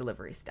just like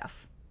delivery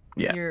stuff.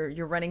 Yeah.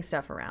 You're running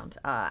stuff around.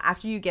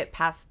 After you get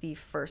past the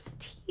first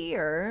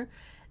tier,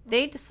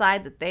 they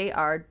decide that they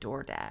are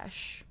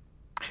DoorDash.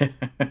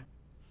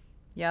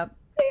 Yep.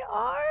 They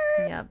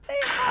are. Yep.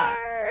 They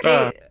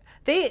are.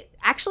 They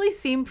actually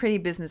seem pretty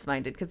business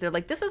minded because they're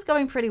like, this is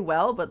going pretty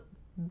well, but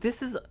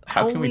this is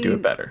how can we do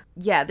it better?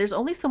 Yeah, there's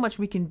only so much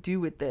we can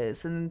do with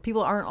this, and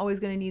people aren't always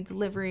going to need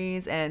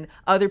deliveries, and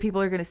other people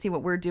are going to see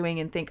what we're doing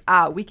and think,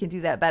 we can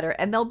do that better,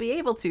 and they'll be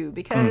able to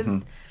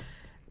because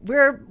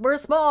we're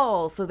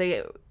small. So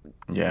they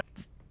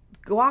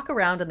walk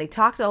around and they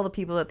talk to all the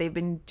people that they've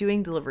been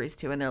doing deliveries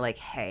to, and they're like,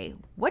 hey,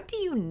 what do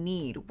you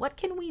need? What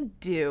can we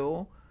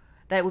do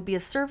that would be a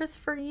service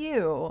for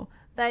you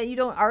that you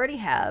don't already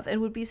have and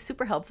would be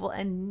super helpful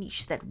and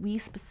niche that we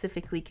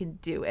specifically can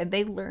do? And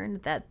they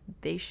learned that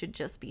they should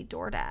just be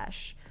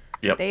DoorDash.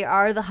 Yep. They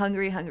are the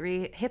hungry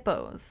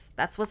hippos.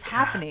 That's what's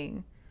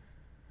happening.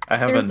 I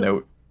have a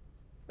note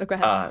Oh, go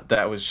ahead.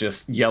 that was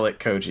just yell at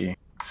Koji.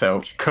 So,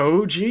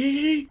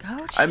 Koji?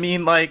 Koji. I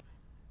mean, like,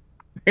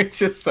 there's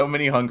just so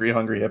many hungry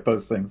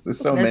hippos things. There's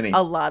so There's many.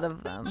 a lot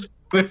of them.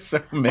 There's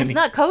so many. It's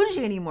not Koji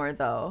anymore,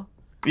 though.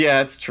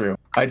 Yeah, it's true.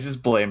 I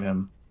just blame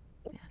him.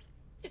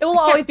 It will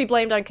always be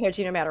blamed on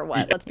Koji no matter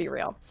what. Let's be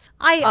real.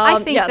 I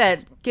think yes.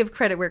 that give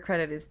credit where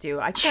credit is due.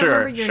 I can't Sure,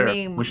 remember your sure.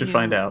 name. We should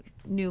find out.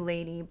 New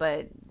lady,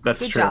 but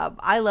That's good true. job.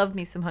 I love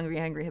me some hungry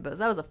hippos.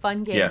 That was a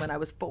fun game Yes. when I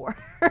was 4.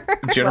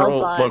 General Well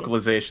done.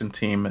 localization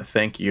team,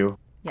 thank you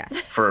Yes.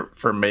 for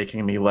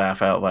making me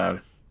laugh out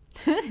loud.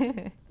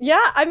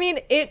 Yeah, I mean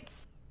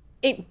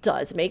it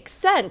does make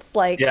sense.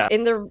 Like Yeah.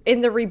 in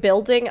the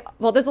rebuilding.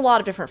 Well, there's a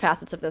lot of different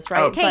facets of this,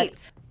 right? Oh, But,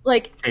 Kate.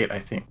 like Kate, I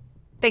think.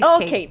 Thanks, oh,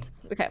 Kate. Kate.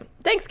 Okay.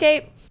 Thanks,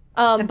 Kate.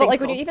 But thanks, like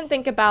when you Cole. even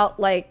think about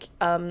like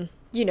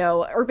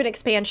urban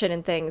expansion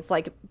and things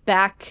like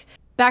back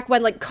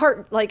when like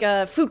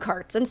food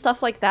carts and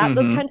stuff like that,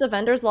 those kinds of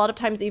vendors a lot of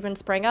times even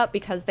sprang up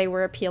because they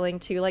were appealing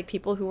to like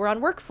people who were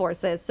on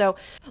workforces. So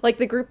like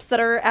the groups that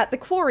are at the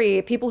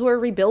quarry, people who are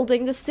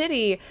rebuilding the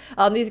city,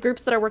 these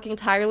groups that are working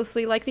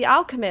tirelessly like the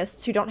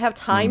alchemists who don't have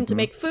time to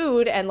make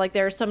food, and like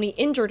there are so many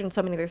injured and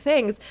so many other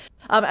things.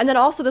 And then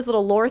also this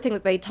little lore thing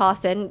that they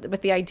toss in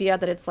with the idea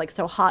that it's like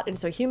so hot and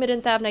so humid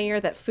in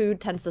Thavnair that food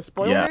tends to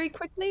spoil Yeah. very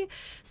quickly.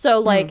 So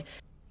like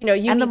you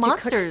And the need to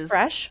monsters. cook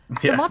fresh.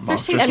 Yeah,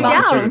 monsters chase And you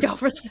monsters down. go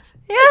for them.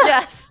 Yeah.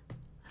 Yes.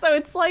 So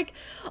it's like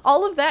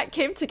all of that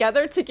came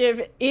together to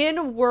give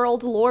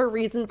in-world lore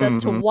reasons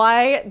as to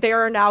why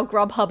there are now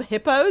Grubhub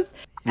hippos.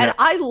 And Yeah.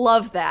 I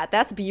love that.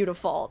 That's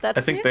beautiful. That's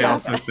I think they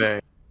also say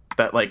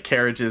that like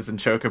carriages and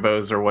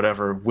chocobos or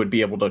whatever would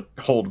be able to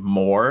hold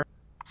more,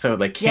 so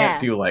they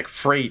can't Yeah. do like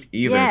freight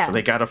either. Yeah. So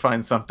they got to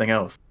find something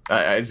else.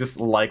 I just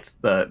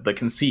liked the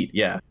conceit.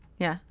 Yeah,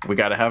 Yeah. we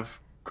got to have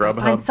Find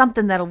Grubhub.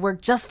 something that'll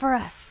work just for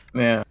us.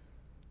 Yeah,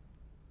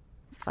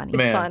 It's funny. it's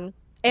Man. fun.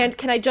 And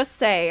can I just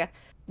say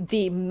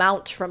the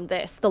mount from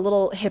this, the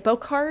little hippo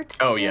cart,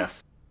 oh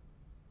yes,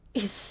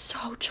 is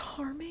so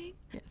charming.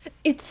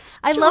 It's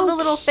I so love the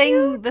little thing,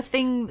 cute. the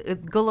thing,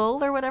 it's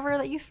Gulul or whatever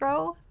that you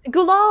throw.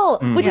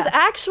 Gulal, which is Yeah.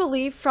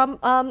 actually from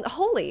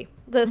Holi,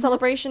 the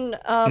celebration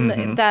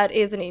that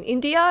is in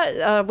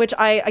India, which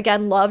I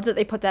again loved that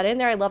they put that in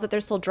there. I love that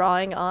they're still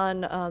drawing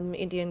on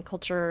Indian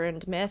culture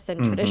and myth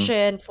and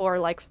tradition for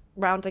like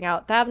rounding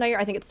out Thavnair.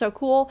 I think it's so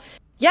cool.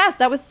 Yes,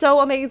 that was so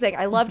amazing.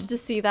 I loved to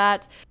see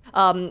that.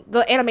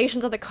 The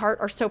animations of the cart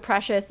are so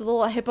precious. The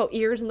little hippo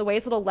ears and the way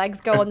its little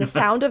legs go and the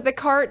sound of the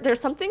cart.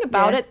 There's something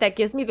about Yeah. it that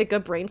gives me the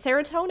good brain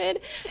serotonin.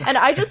 And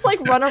I just like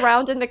run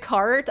around in the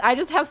cart. I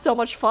just have so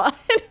much fun.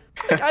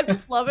 Like, I'm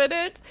just loving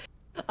it.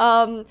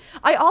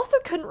 I also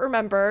couldn't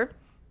remember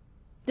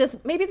this.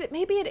 Maybe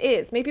it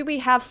is. Maybe we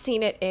have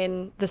seen it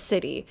in the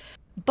city.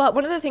 But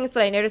one of the things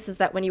that I noticed is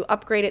that when you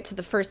upgrade it to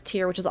the first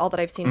tier, which is all that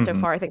I've seen so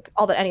far, I think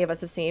all that any of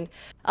us have seen,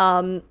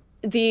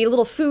 the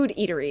little food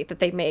eatery that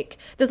they make,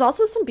 there's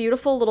also some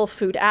beautiful little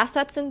food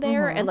assets in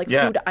there and like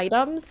Yeah. food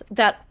items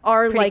that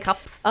are Pretty like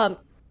cups.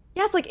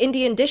 yes, like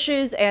Indian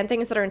dishes and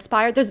things that are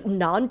inspired. There's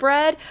naan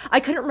bread.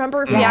 I couldn't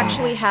remember if we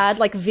actually had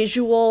like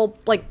visual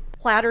like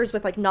platters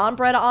with like naan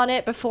bread on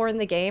it before in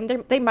the game.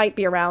 They might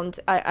be around.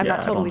 I'm Yeah, not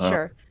I don't totally know.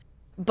 sure.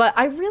 But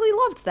I really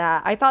loved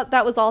that. I thought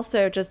that was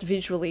also just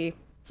visually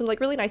some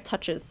like really nice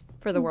touches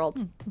for the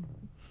world.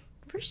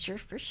 For sure,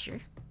 for sure.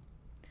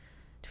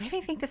 Do we have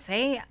anything to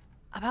say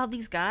about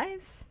these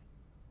guys?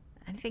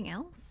 Anything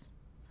else?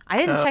 I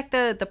didn't check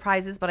the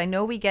prizes, but I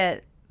know we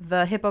get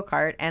the hippo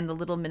cart and the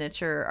little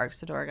miniature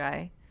Arxidor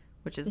guy,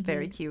 which is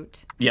very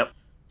cute. yep.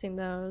 Seen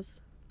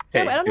those. Hey,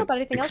 Yeah, but I don't know about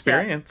it's anything else yet.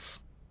 experience.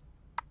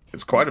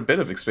 It's quite a bit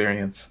of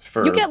experience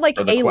for You get like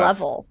for the A quest.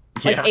 level.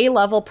 Yeah. Like A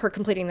level per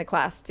completing the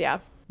quest, yeah.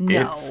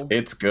 No.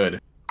 It's good.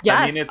 Yes.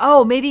 I mean, it's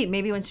Oh,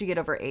 maybe once you get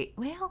over 8.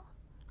 Well,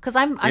 because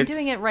I'm It's-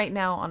 doing it right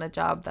now on a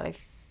job that I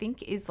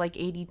think is like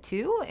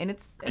 82, and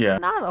it's Yeah.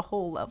 not a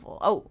whole level.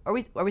 Oh, are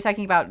we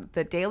talking about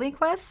the daily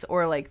quests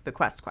or like the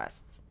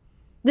quests?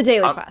 The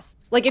daily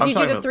quests. Like if I'm you do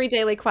talking the about- 3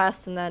 daily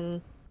quests and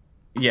then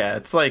yeah,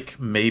 it's like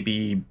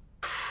maybe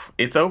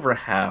it's over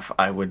half,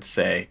 I would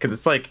say, because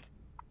it's like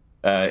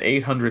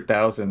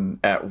 800,000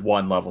 at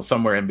one level,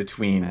 somewhere in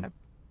between,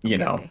 you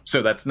know. okay.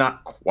 So that's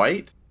not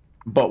quite.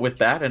 But with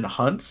that and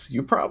hunts,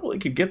 you probably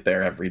could get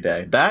there every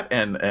day. That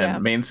and Yeah.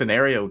 main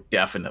scenario,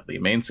 definitely.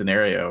 Main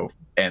scenario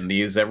and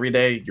these every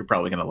day, you're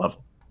probably going to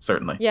level.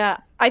 Certainly. yeah,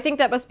 I think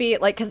that must be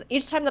like because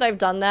each time that I've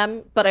done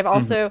them, but I've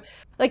also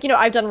like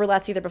I've done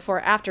roulettes either before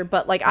or after,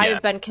 but like Yeah.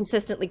 I've been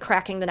consistently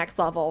cracking the next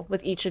level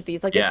with each of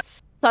these. Like Yeah.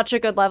 it's such a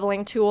good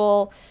leveling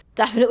tool.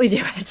 Definitely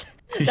do it.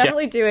 Yeah.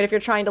 Definitely do it if you're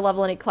trying to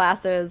level any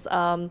classes.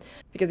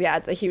 Because yeah,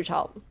 it's a huge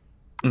help.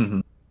 hmm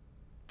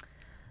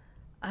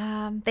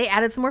They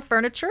added some more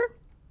furniture.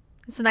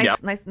 It's a nice,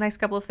 Yep. nice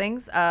couple of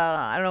things.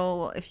 I don't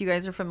know if you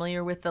guys are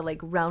familiar with the like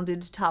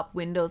rounded top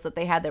windows that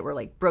they had that were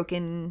like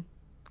broken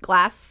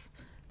glass.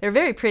 They're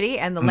very pretty,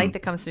 and the light that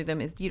comes through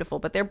them is beautiful,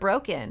 but they're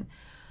broken.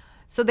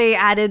 So they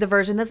added a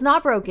version that's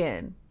not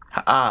broken.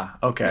 Ah,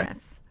 okay.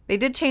 Yes. They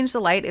did change the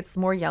light. It's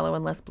more yellow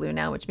and less blue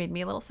now, which made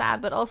me a little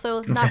sad, but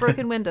also not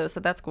broken windows, so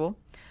that's cool.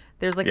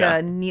 There's like Yeah.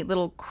 a neat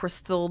little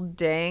crystal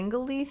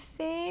dangly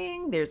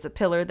thing. There's a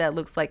pillar that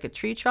looks like a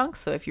tree trunk,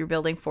 so if you're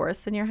building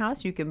forests in your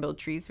house, you can build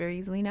trees very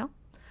easily now.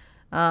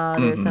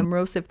 There's some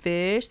roasted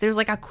fish. There's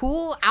like a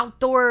cool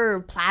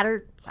outdoor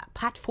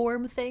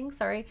platform thing,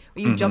 where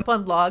you jump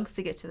on logs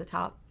to get to the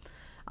top.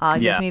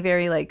 Gives Yeah. me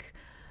very like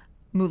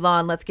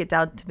Mulan, let's get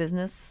down to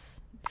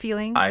business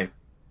feeling.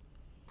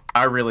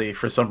 I really,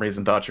 for some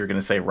reason, thought you were going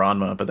to say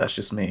Ranma, but that's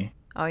just me.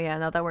 Oh yeah,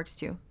 no, that works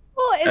too.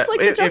 Well, it's like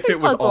the if jumping it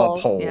was puzzle. all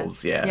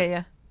poles,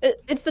 yeah.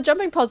 It's the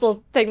jumping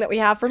puzzle thing that we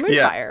have for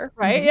Yeah. Moonfire,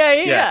 right? Yeah.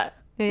 Yeah.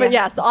 But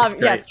yes, It's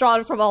great. yes,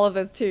 drawn from all of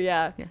those too.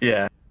 Yeah.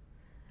 Yeah.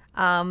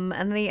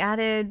 And they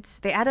added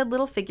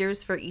little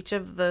figures for each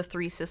of the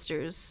three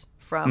sisters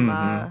from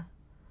The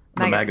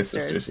Maga Maga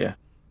Sisters. Sisters, yeah.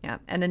 Yeah,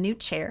 and a new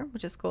chair,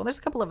 which is cool. There's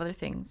a couple of other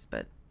things,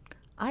 but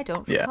I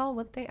don't Yeah. recall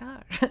what they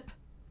are.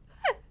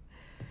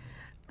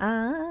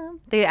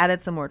 They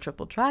added some more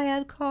triple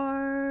triad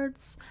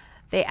cards.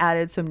 They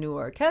added some new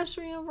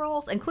orchestrion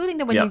rolls, including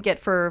the one you Yep. get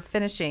for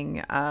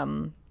finishing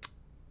the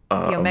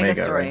Omega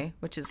story, right?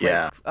 which is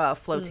Yeah. like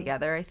flow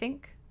together, I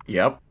think.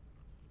 Yep.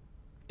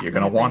 You're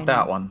going That's to want very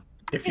that nice. one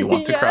if you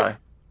want to cry.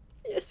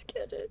 Yes,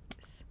 get it.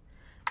 It's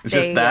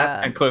They, just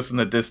that and Close in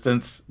the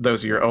Distance.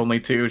 Those are your only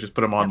two. Just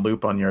put them on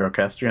loop on your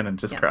orchestrion and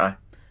just Yep. cry.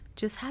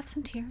 Just have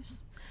some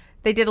tears.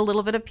 They did a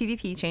little bit of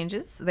PvP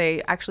changes.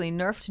 They actually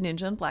nerfed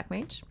Ninja and Black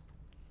Mage.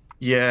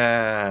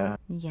 Yeah.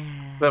 Yeah.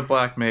 The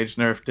Black Mage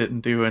nerf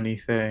didn't do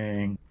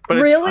anything. But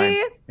Really?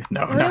 It's fine.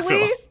 No, not Really?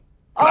 really.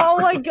 Oh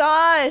my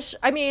gosh.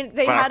 I mean,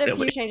 they Not had a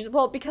really. few changes.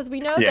 Well, because we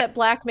know Yeah. that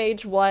Black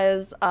Mage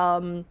was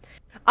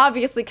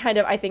obviously kind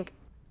of, I think,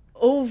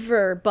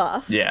 over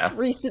buffed Yeah.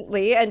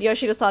 recently, and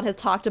Yoshida-san has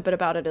talked a bit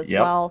about it as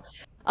Yep. well.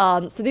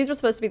 So these were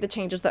supposed to be the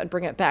changes that would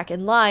bring it back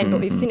in line, but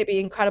Mm-hmm. we've seen it be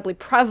incredibly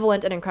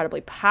prevalent and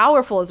incredibly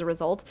powerful as a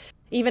result.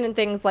 Even in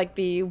things like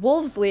the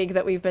Wolves League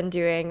that we've been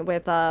doing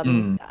with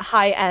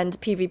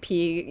high-end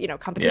PvP,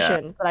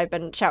 competition that I've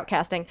been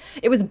shoutcasting,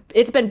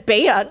 it's been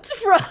banned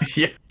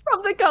Yeah.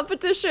 from the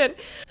competition.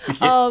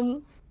 Yeah.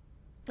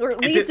 Or at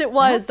It least did- it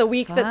was That's the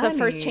week that the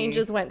first funny.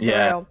 changes went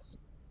Yeah. through.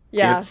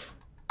 Yeah. It's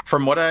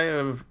from what I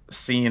have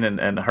seen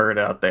and heard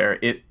out there,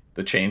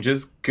 the change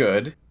is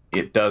good.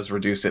 It does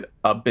reduce it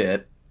a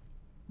bit,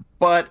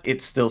 but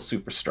it's still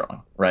super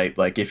strong, right?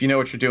 Like if you know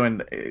what you're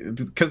doing,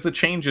 because the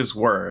changes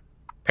were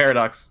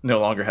Paradox no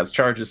longer has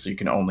charges, so you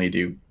can only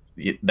do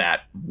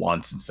that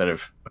once instead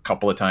of a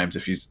couple of times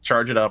if you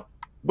charge it up,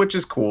 which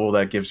is cool.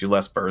 That gives you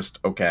less burst.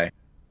 Okay.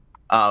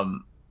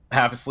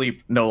 Half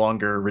asleep no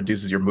longer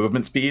reduces your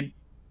movement speed.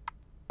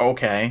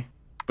 Okay,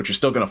 but you're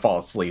still gonna fall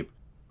asleep,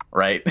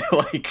 right?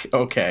 Like,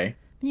 okay.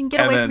 You can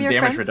get And away then from your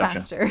damage friends reduction.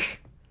 faster.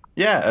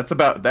 Yeah, that's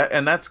about that,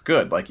 and that's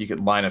good. Like, you could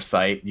line of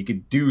sight, you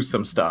could do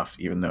some stuff,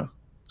 even though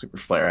Super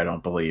Flare, I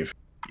don't believe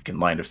you can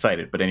line of sight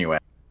it. But anyway,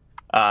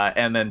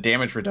 and then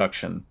damage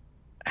reduction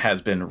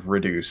has been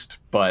reduced,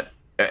 but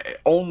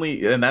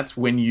only, and that's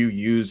when you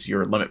use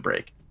your limit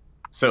break.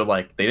 So,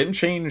 like, they didn't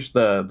change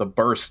the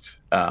burst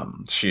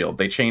shield;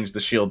 they changed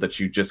the shield that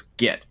you just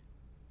get.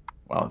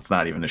 Well, it's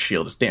not even a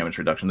shield; it's damage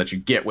reduction that you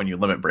get when you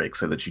limit break,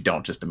 so that you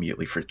don't just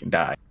immediately freaking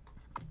die.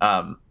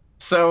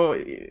 So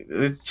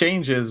it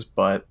changes,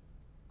 but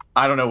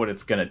I don't know what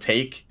it's going to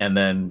take, and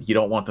then you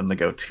don't want them to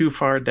go too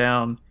far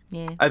down.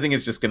 Yeah. I think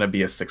it's just going to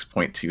be a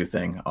 6.2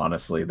 thing,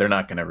 honestly. They're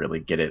not going to really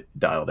get it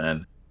dialed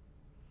in.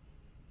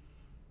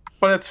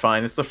 But it's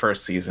fine. It's the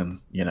first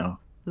season,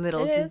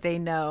 Little It did is. they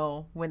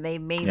know when they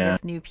made Yeah.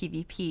 this new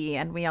PvP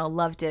and we all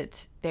loved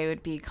it, they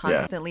would be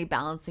constantly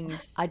balancing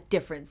a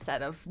different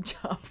set of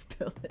jump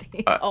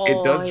abilities.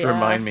 It does yeah.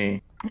 remind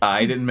me.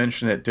 I didn't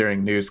mention it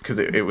during news because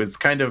it was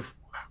kind of...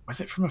 Was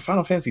it from a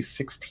Final Fantasy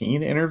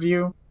 16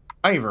 interview?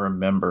 I don't even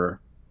remember.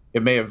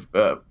 It may have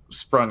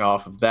sprung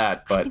off of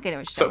that, but... I think I know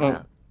what you're talking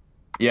about.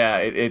 Yeah,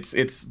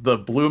 it's the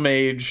Blue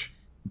Mage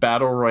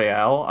Battle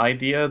Royale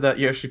idea that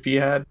Yoshi P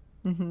had.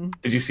 Mm-hmm.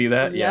 Did you see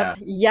that? Yep.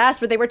 Yes,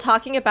 but they were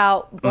talking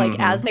about, like, Mhm.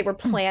 as they were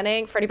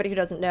planning, for anybody who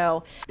doesn't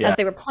know, Yeah. as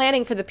they were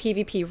planning for the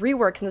PvP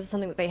reworks, and this is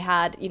something that they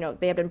had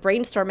been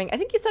brainstorming, I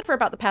think you said for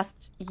about the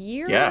past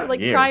year, Yeah, like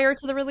year. prior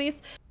to the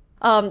release,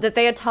 that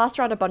they had tossed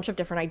around a bunch of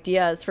different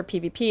ideas for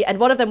PvP, and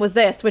one of them was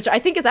this, which I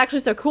think is actually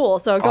so cool,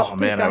 so Oh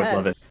man, I would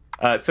love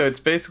it. So it's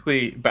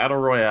basically Battle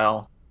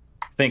Royale.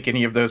 Think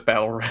any of those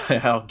Battle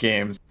Royale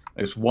games.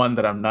 There's one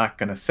that I'm not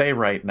going to say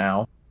right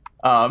now.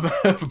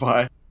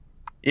 But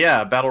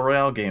yeah, Battle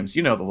Royale games,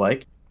 the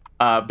like.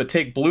 But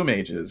take Blue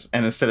Mages,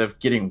 and instead of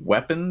getting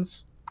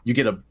weapons, you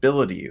get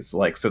abilities.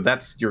 Like, so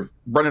you're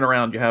running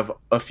around, you have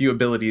a few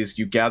abilities,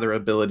 you gather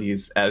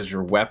abilities as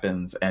your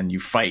weapons, and you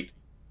fight.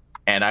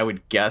 And I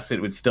would guess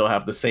it would still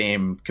have the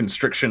same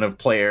constriction of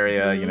play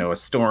area, a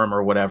storm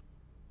or whatever.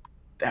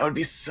 That would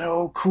be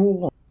so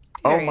cool.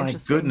 Oh Very my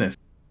interesting. goodness.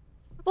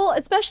 Well,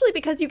 especially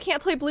because you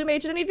can't play Blue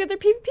Mage in any of the other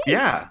PvP.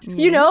 Yeah.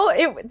 You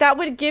know, that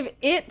would give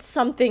it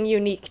something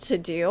unique to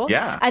do.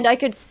 Yeah. And I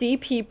could see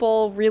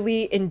people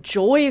really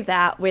enjoy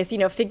that with,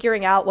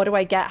 figuring out what do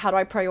I get? How do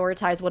I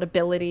prioritize what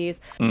abilities?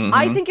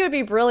 I think it would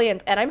be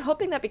brilliant. And I'm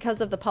hoping that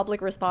because of the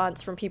public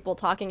response from people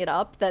talking it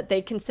up, that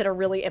they consider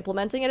really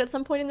implementing it at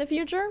some point in the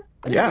future.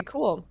 That'd Yeah. be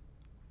cool.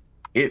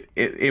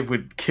 It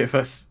would give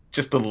us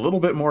just a little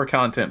bit more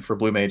content for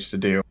Blue Mage to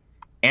do.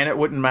 And it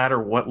wouldn't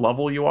matter what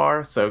level you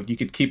are, so you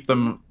could keep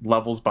them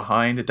levels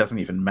behind. It doesn't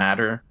even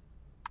matter.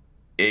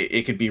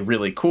 It could be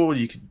really cool.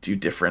 You could do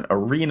different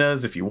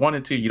arenas if you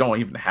wanted to. You don't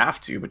even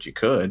have to, but you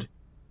could.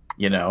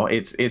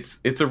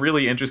 It's a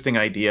really interesting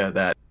idea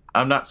that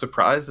I'm not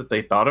surprised that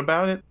they thought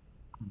about it,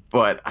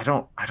 but I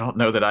don't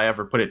know that I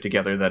ever put it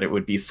together that it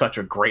would be such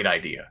a great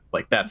idea.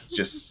 Like, that's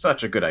just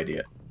such a good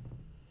idea.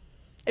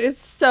 It is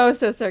so,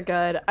 so, so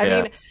good. I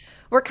Yeah. mean,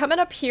 we're coming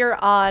up here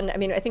on,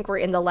 I think we're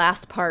in the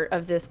last part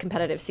of this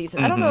competitive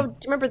season. I don't know, do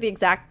you remember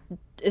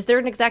is there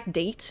an exact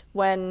date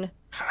when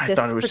I this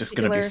thought it was just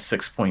going to be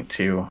particular-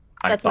 6.2.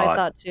 That's what I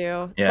thought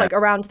too. Yeah. Like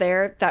around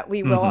there, that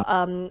we will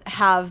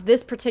have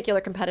this particular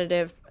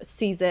competitive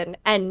season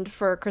end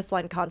for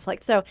Crystalline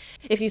Conflict. So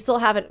if you still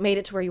haven't made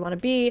it to where you want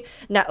to be,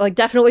 now, like,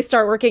 definitely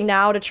start working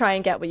now to try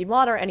and get what you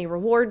want, or any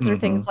rewards or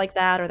things like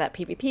that, or that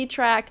PvP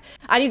track.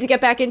 I need to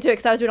get back into it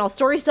because I was doing all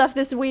story stuff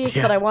this week,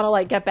 Yeah. but I want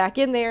to get back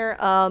in there.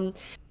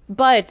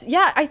 But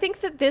yeah, I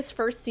think that this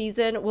first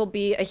season will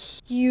be a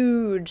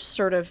huge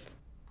sort of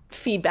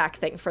feedback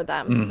thing for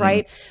them,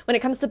 right? When it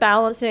comes to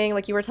balancing,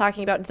 like you were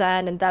talking about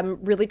Zen, and them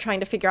really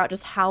trying to figure out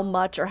just how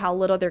much or how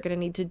little they're going to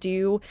need to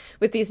do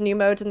with these new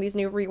modes and these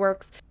new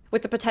reworks,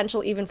 with the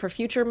potential even for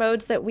future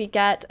modes that we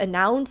get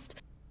announced.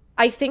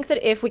 I think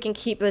that if we can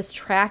keep this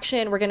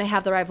traction, we're going to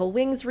have the Rival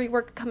Wings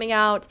rework coming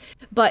out.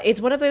 But it's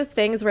one of those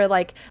things where,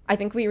 I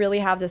think we really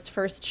have this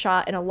first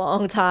shot in a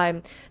long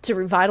time to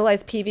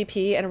revitalize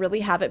PvP and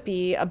really have it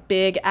be a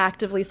big,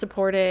 actively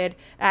supported,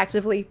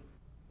 actively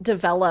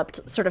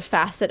developed sort of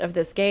facet of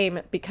this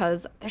game,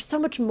 because there's so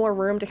much more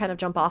room to kind of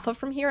jump off of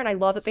from here. And I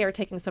love that they are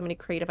taking so many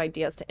creative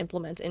ideas to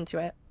implement into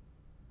it.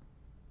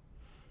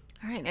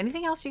 All right.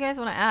 Anything else you guys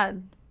want to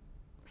add?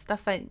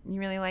 Stuff that you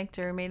really liked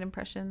or made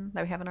impression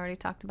that we haven't already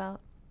talked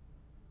about?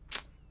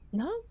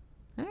 No,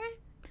 All right.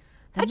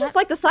 I just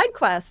like the side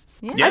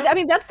quests. Yeah. I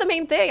mean, that's the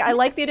main thing. I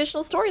like the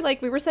additional story,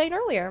 like we were saying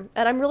earlier.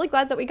 And I'm really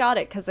glad that we got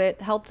it, because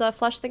it helped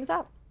flesh things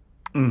out.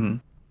 Mm-hmm.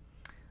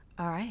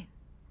 All right.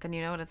 Then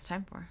you know what it's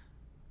time for.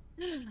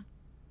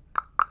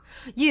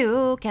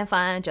 You can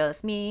find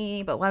just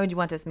me, but why would you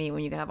want just me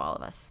when you can have all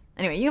of us?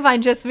 Anyway, you can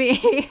find just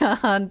me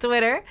on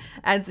Twitter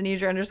at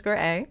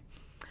Zanidra_A,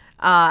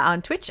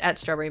 on Twitch at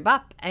Strawberry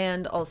Bop,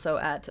 and also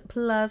at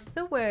Plus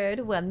the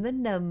Word, when the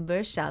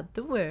number, shout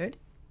the word,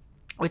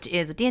 which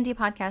is a D&D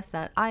podcast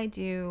that I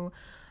do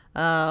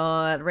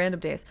at random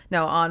days.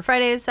 No, on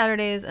Fridays,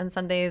 Saturdays, and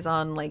Sundays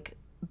on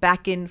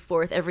back and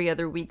forth every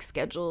other week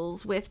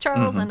schedules with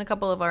Charles and a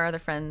couple of our other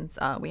friends.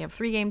 We have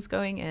 3 games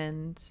going,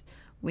 and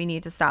we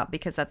need to stop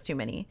because that's too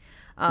many.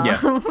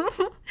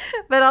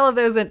 But all of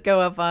those that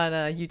go up on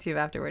YouTube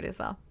afterward as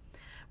well.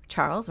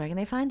 Charles, where can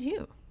they find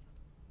you?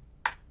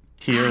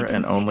 Here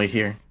and only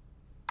here.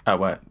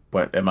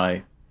 What am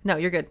I? No,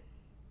 you're good.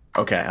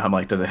 Okay, I'm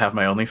like, does it have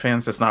my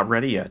OnlyFans? It's not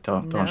ready yet.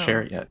 Don't No.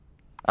 share it yet.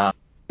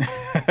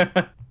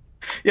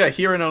 Yeah,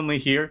 here and only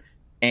here,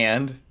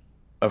 and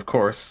of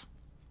course,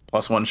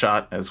 Plus One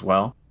Shot as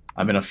well.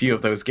 I'm in a few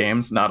of those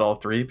games, not all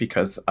 3,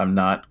 because I'm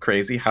not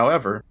crazy.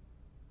 However,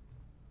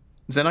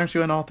 Zen, aren't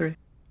you in all 3?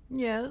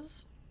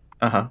 Yes.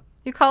 Uh-huh.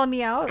 You calling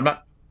me out?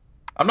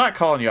 I'm not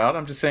calling you out.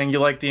 I'm just saying you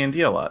like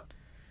D&D a lot,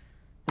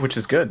 which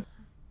is good,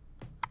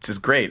 which is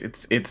great.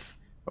 It's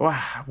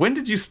wow. When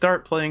did you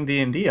start playing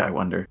D&D? I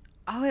wonder.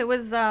 Oh, it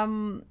was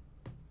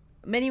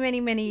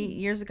many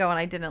years ago, and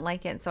I didn't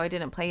like it, so I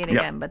didn't play it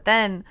again. But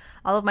then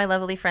all of my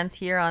lovely friends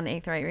here on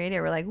Eighth Right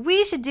Radio were like,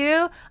 we should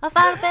do a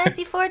Final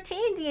Fantasy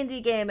 14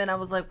 D&D game. And I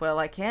was like, well,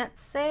 I can't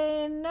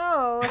say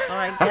no, so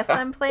I guess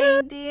I'm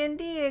playing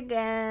D&D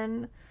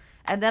again.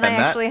 And then I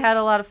actually had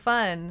a lot of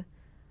fun.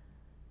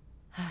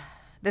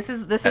 This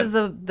is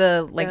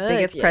the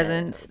biggest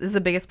present. This is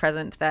the biggest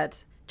present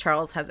that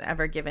Charles has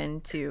ever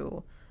given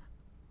to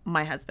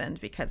my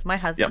husband, because my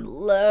husband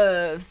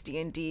loves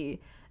D&D,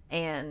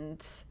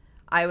 and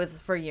I was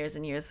for years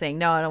and years saying,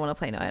 no, I don't want to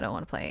play. No, I don't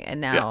want to play. And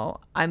now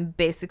I'm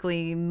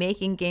basically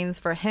making games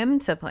for him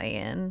to play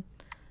in.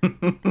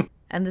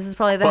 And this is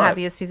probably the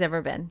happiest he's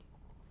ever been.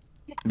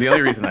 The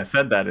only reason I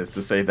said that is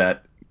to say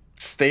that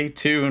stay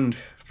tuned.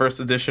 First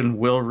edition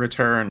will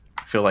return.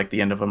 I feel like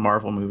the end of a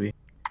Marvel movie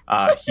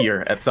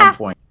here at some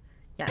point.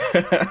 Yes.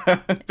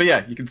 But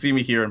yeah, you can see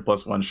me here in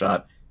Plus One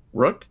Shot.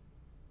 Rook?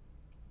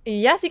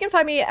 Yes, you can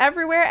find me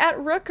everywhere at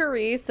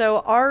Rookery,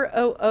 so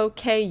ROOKURI.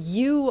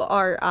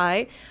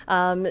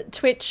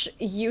 Twitch,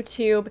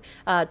 YouTube,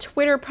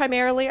 Twitter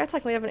primarily. I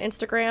technically have an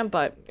Instagram,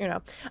 but you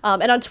know.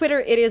 And on Twitter,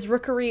 it is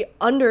Rookery_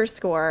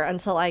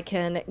 until I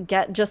can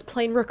get just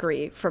plain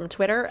Rookery from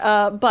Twitter.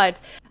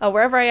 But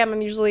wherever I am,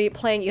 I'm usually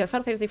playing either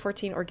Final Fantasy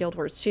XIV or Guild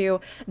Wars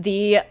 2.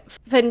 The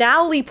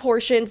finale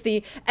portions,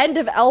 the end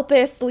of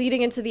Elpis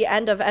leading into the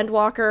end of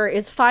Endwalker,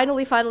 is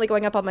finally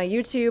going up on my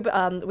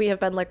YouTube. We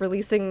have been like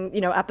releasing,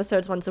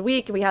 episodes once a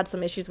week. We had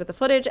some issues with the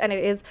footage, and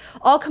it is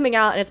all coming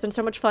out, and it's been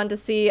so much fun to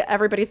see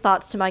everybody's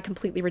thoughts to my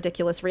completely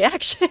ridiculous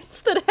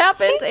reactions that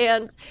happened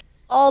and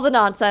all the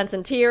nonsense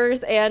and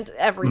tears and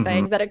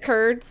everything that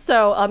occurred.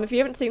 So if you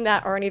haven't seen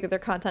that or any of their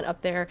content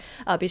up there,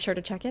 be sure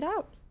to check it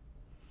out.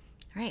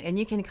 All right, and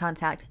you can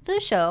contact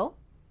the show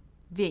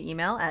via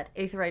email at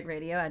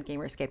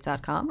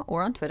aetheryteradio@gamerscape.com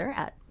or on Twitter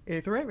at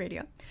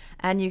aetheryteradio.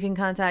 And you can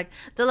contact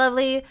the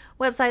lovely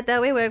website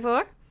that we work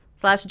for,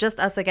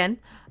 /JustUsAgain,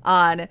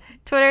 on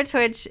Twitter,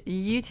 Twitch,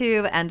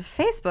 YouTube, and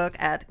Facebook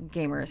at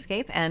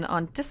Gamerscape, and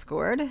on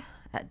Discord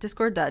at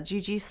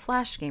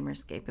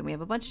discord.gg/Gamerscape. And we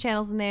have a bunch of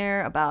channels in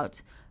there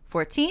about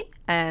 14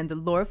 and the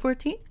lore of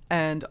 14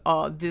 and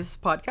this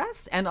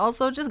podcast, and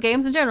also just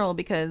games in general,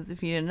 because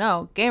if you didn't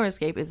know,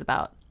 Gamerscape is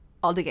about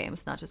all the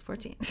games, not just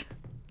 14.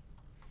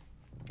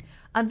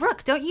 And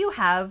Rook, don't you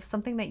have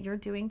something that you're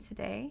doing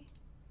today?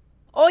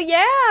 Oh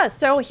yeah!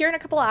 So here in a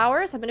couple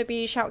hours, I'm going to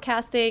be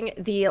shoutcasting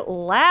the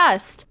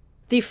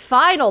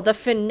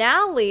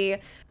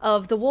finale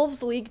of the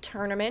Wolves League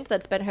tournament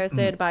that's been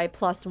hosted by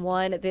Plus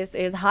One. This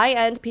is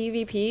high-end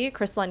PvP,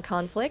 Crystalline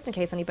Conflict, in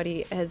case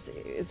anybody is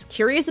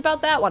curious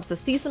about that, wants to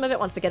see some of it,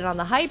 wants to get in on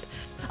the hype.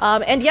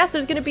 And yes,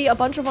 there's going to be a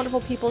bunch of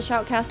wonderful people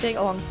shoutcasting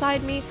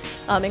alongside me,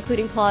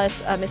 including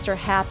Plus, Mr.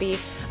 Happy,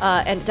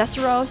 and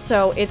Desero.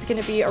 So it's going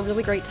to be a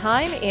really great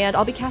time, and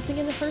I'll be casting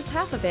in the first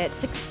half of it,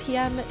 6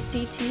 p.m.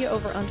 CT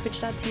over on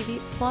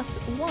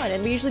twitch.tv/1.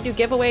 And we usually do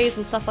giveaways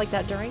and stuff like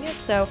that during it,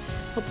 so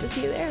hope to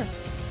see you there.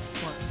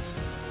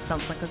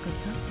 Sounds like a good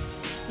time.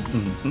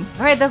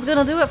 All right, that's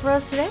gonna do it for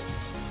us today.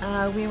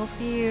 We will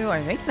see you,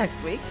 I think,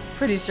 next week.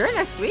 Pretty sure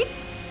next week.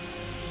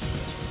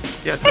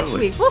 Yeah, Next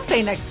totally. week. We'll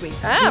say next week.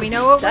 Do we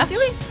know what we're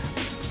doing?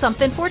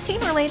 Something 14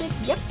 related.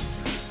 Yep.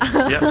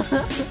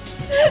 Yeah.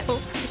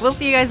 We'll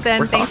see you guys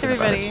then. We're Thanks, talking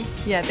about everybody.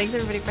 Yeah, thanks,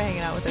 everybody, for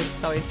hanging out with us.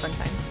 It's always a fun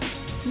time.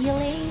 See you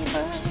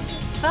later.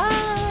 Bye.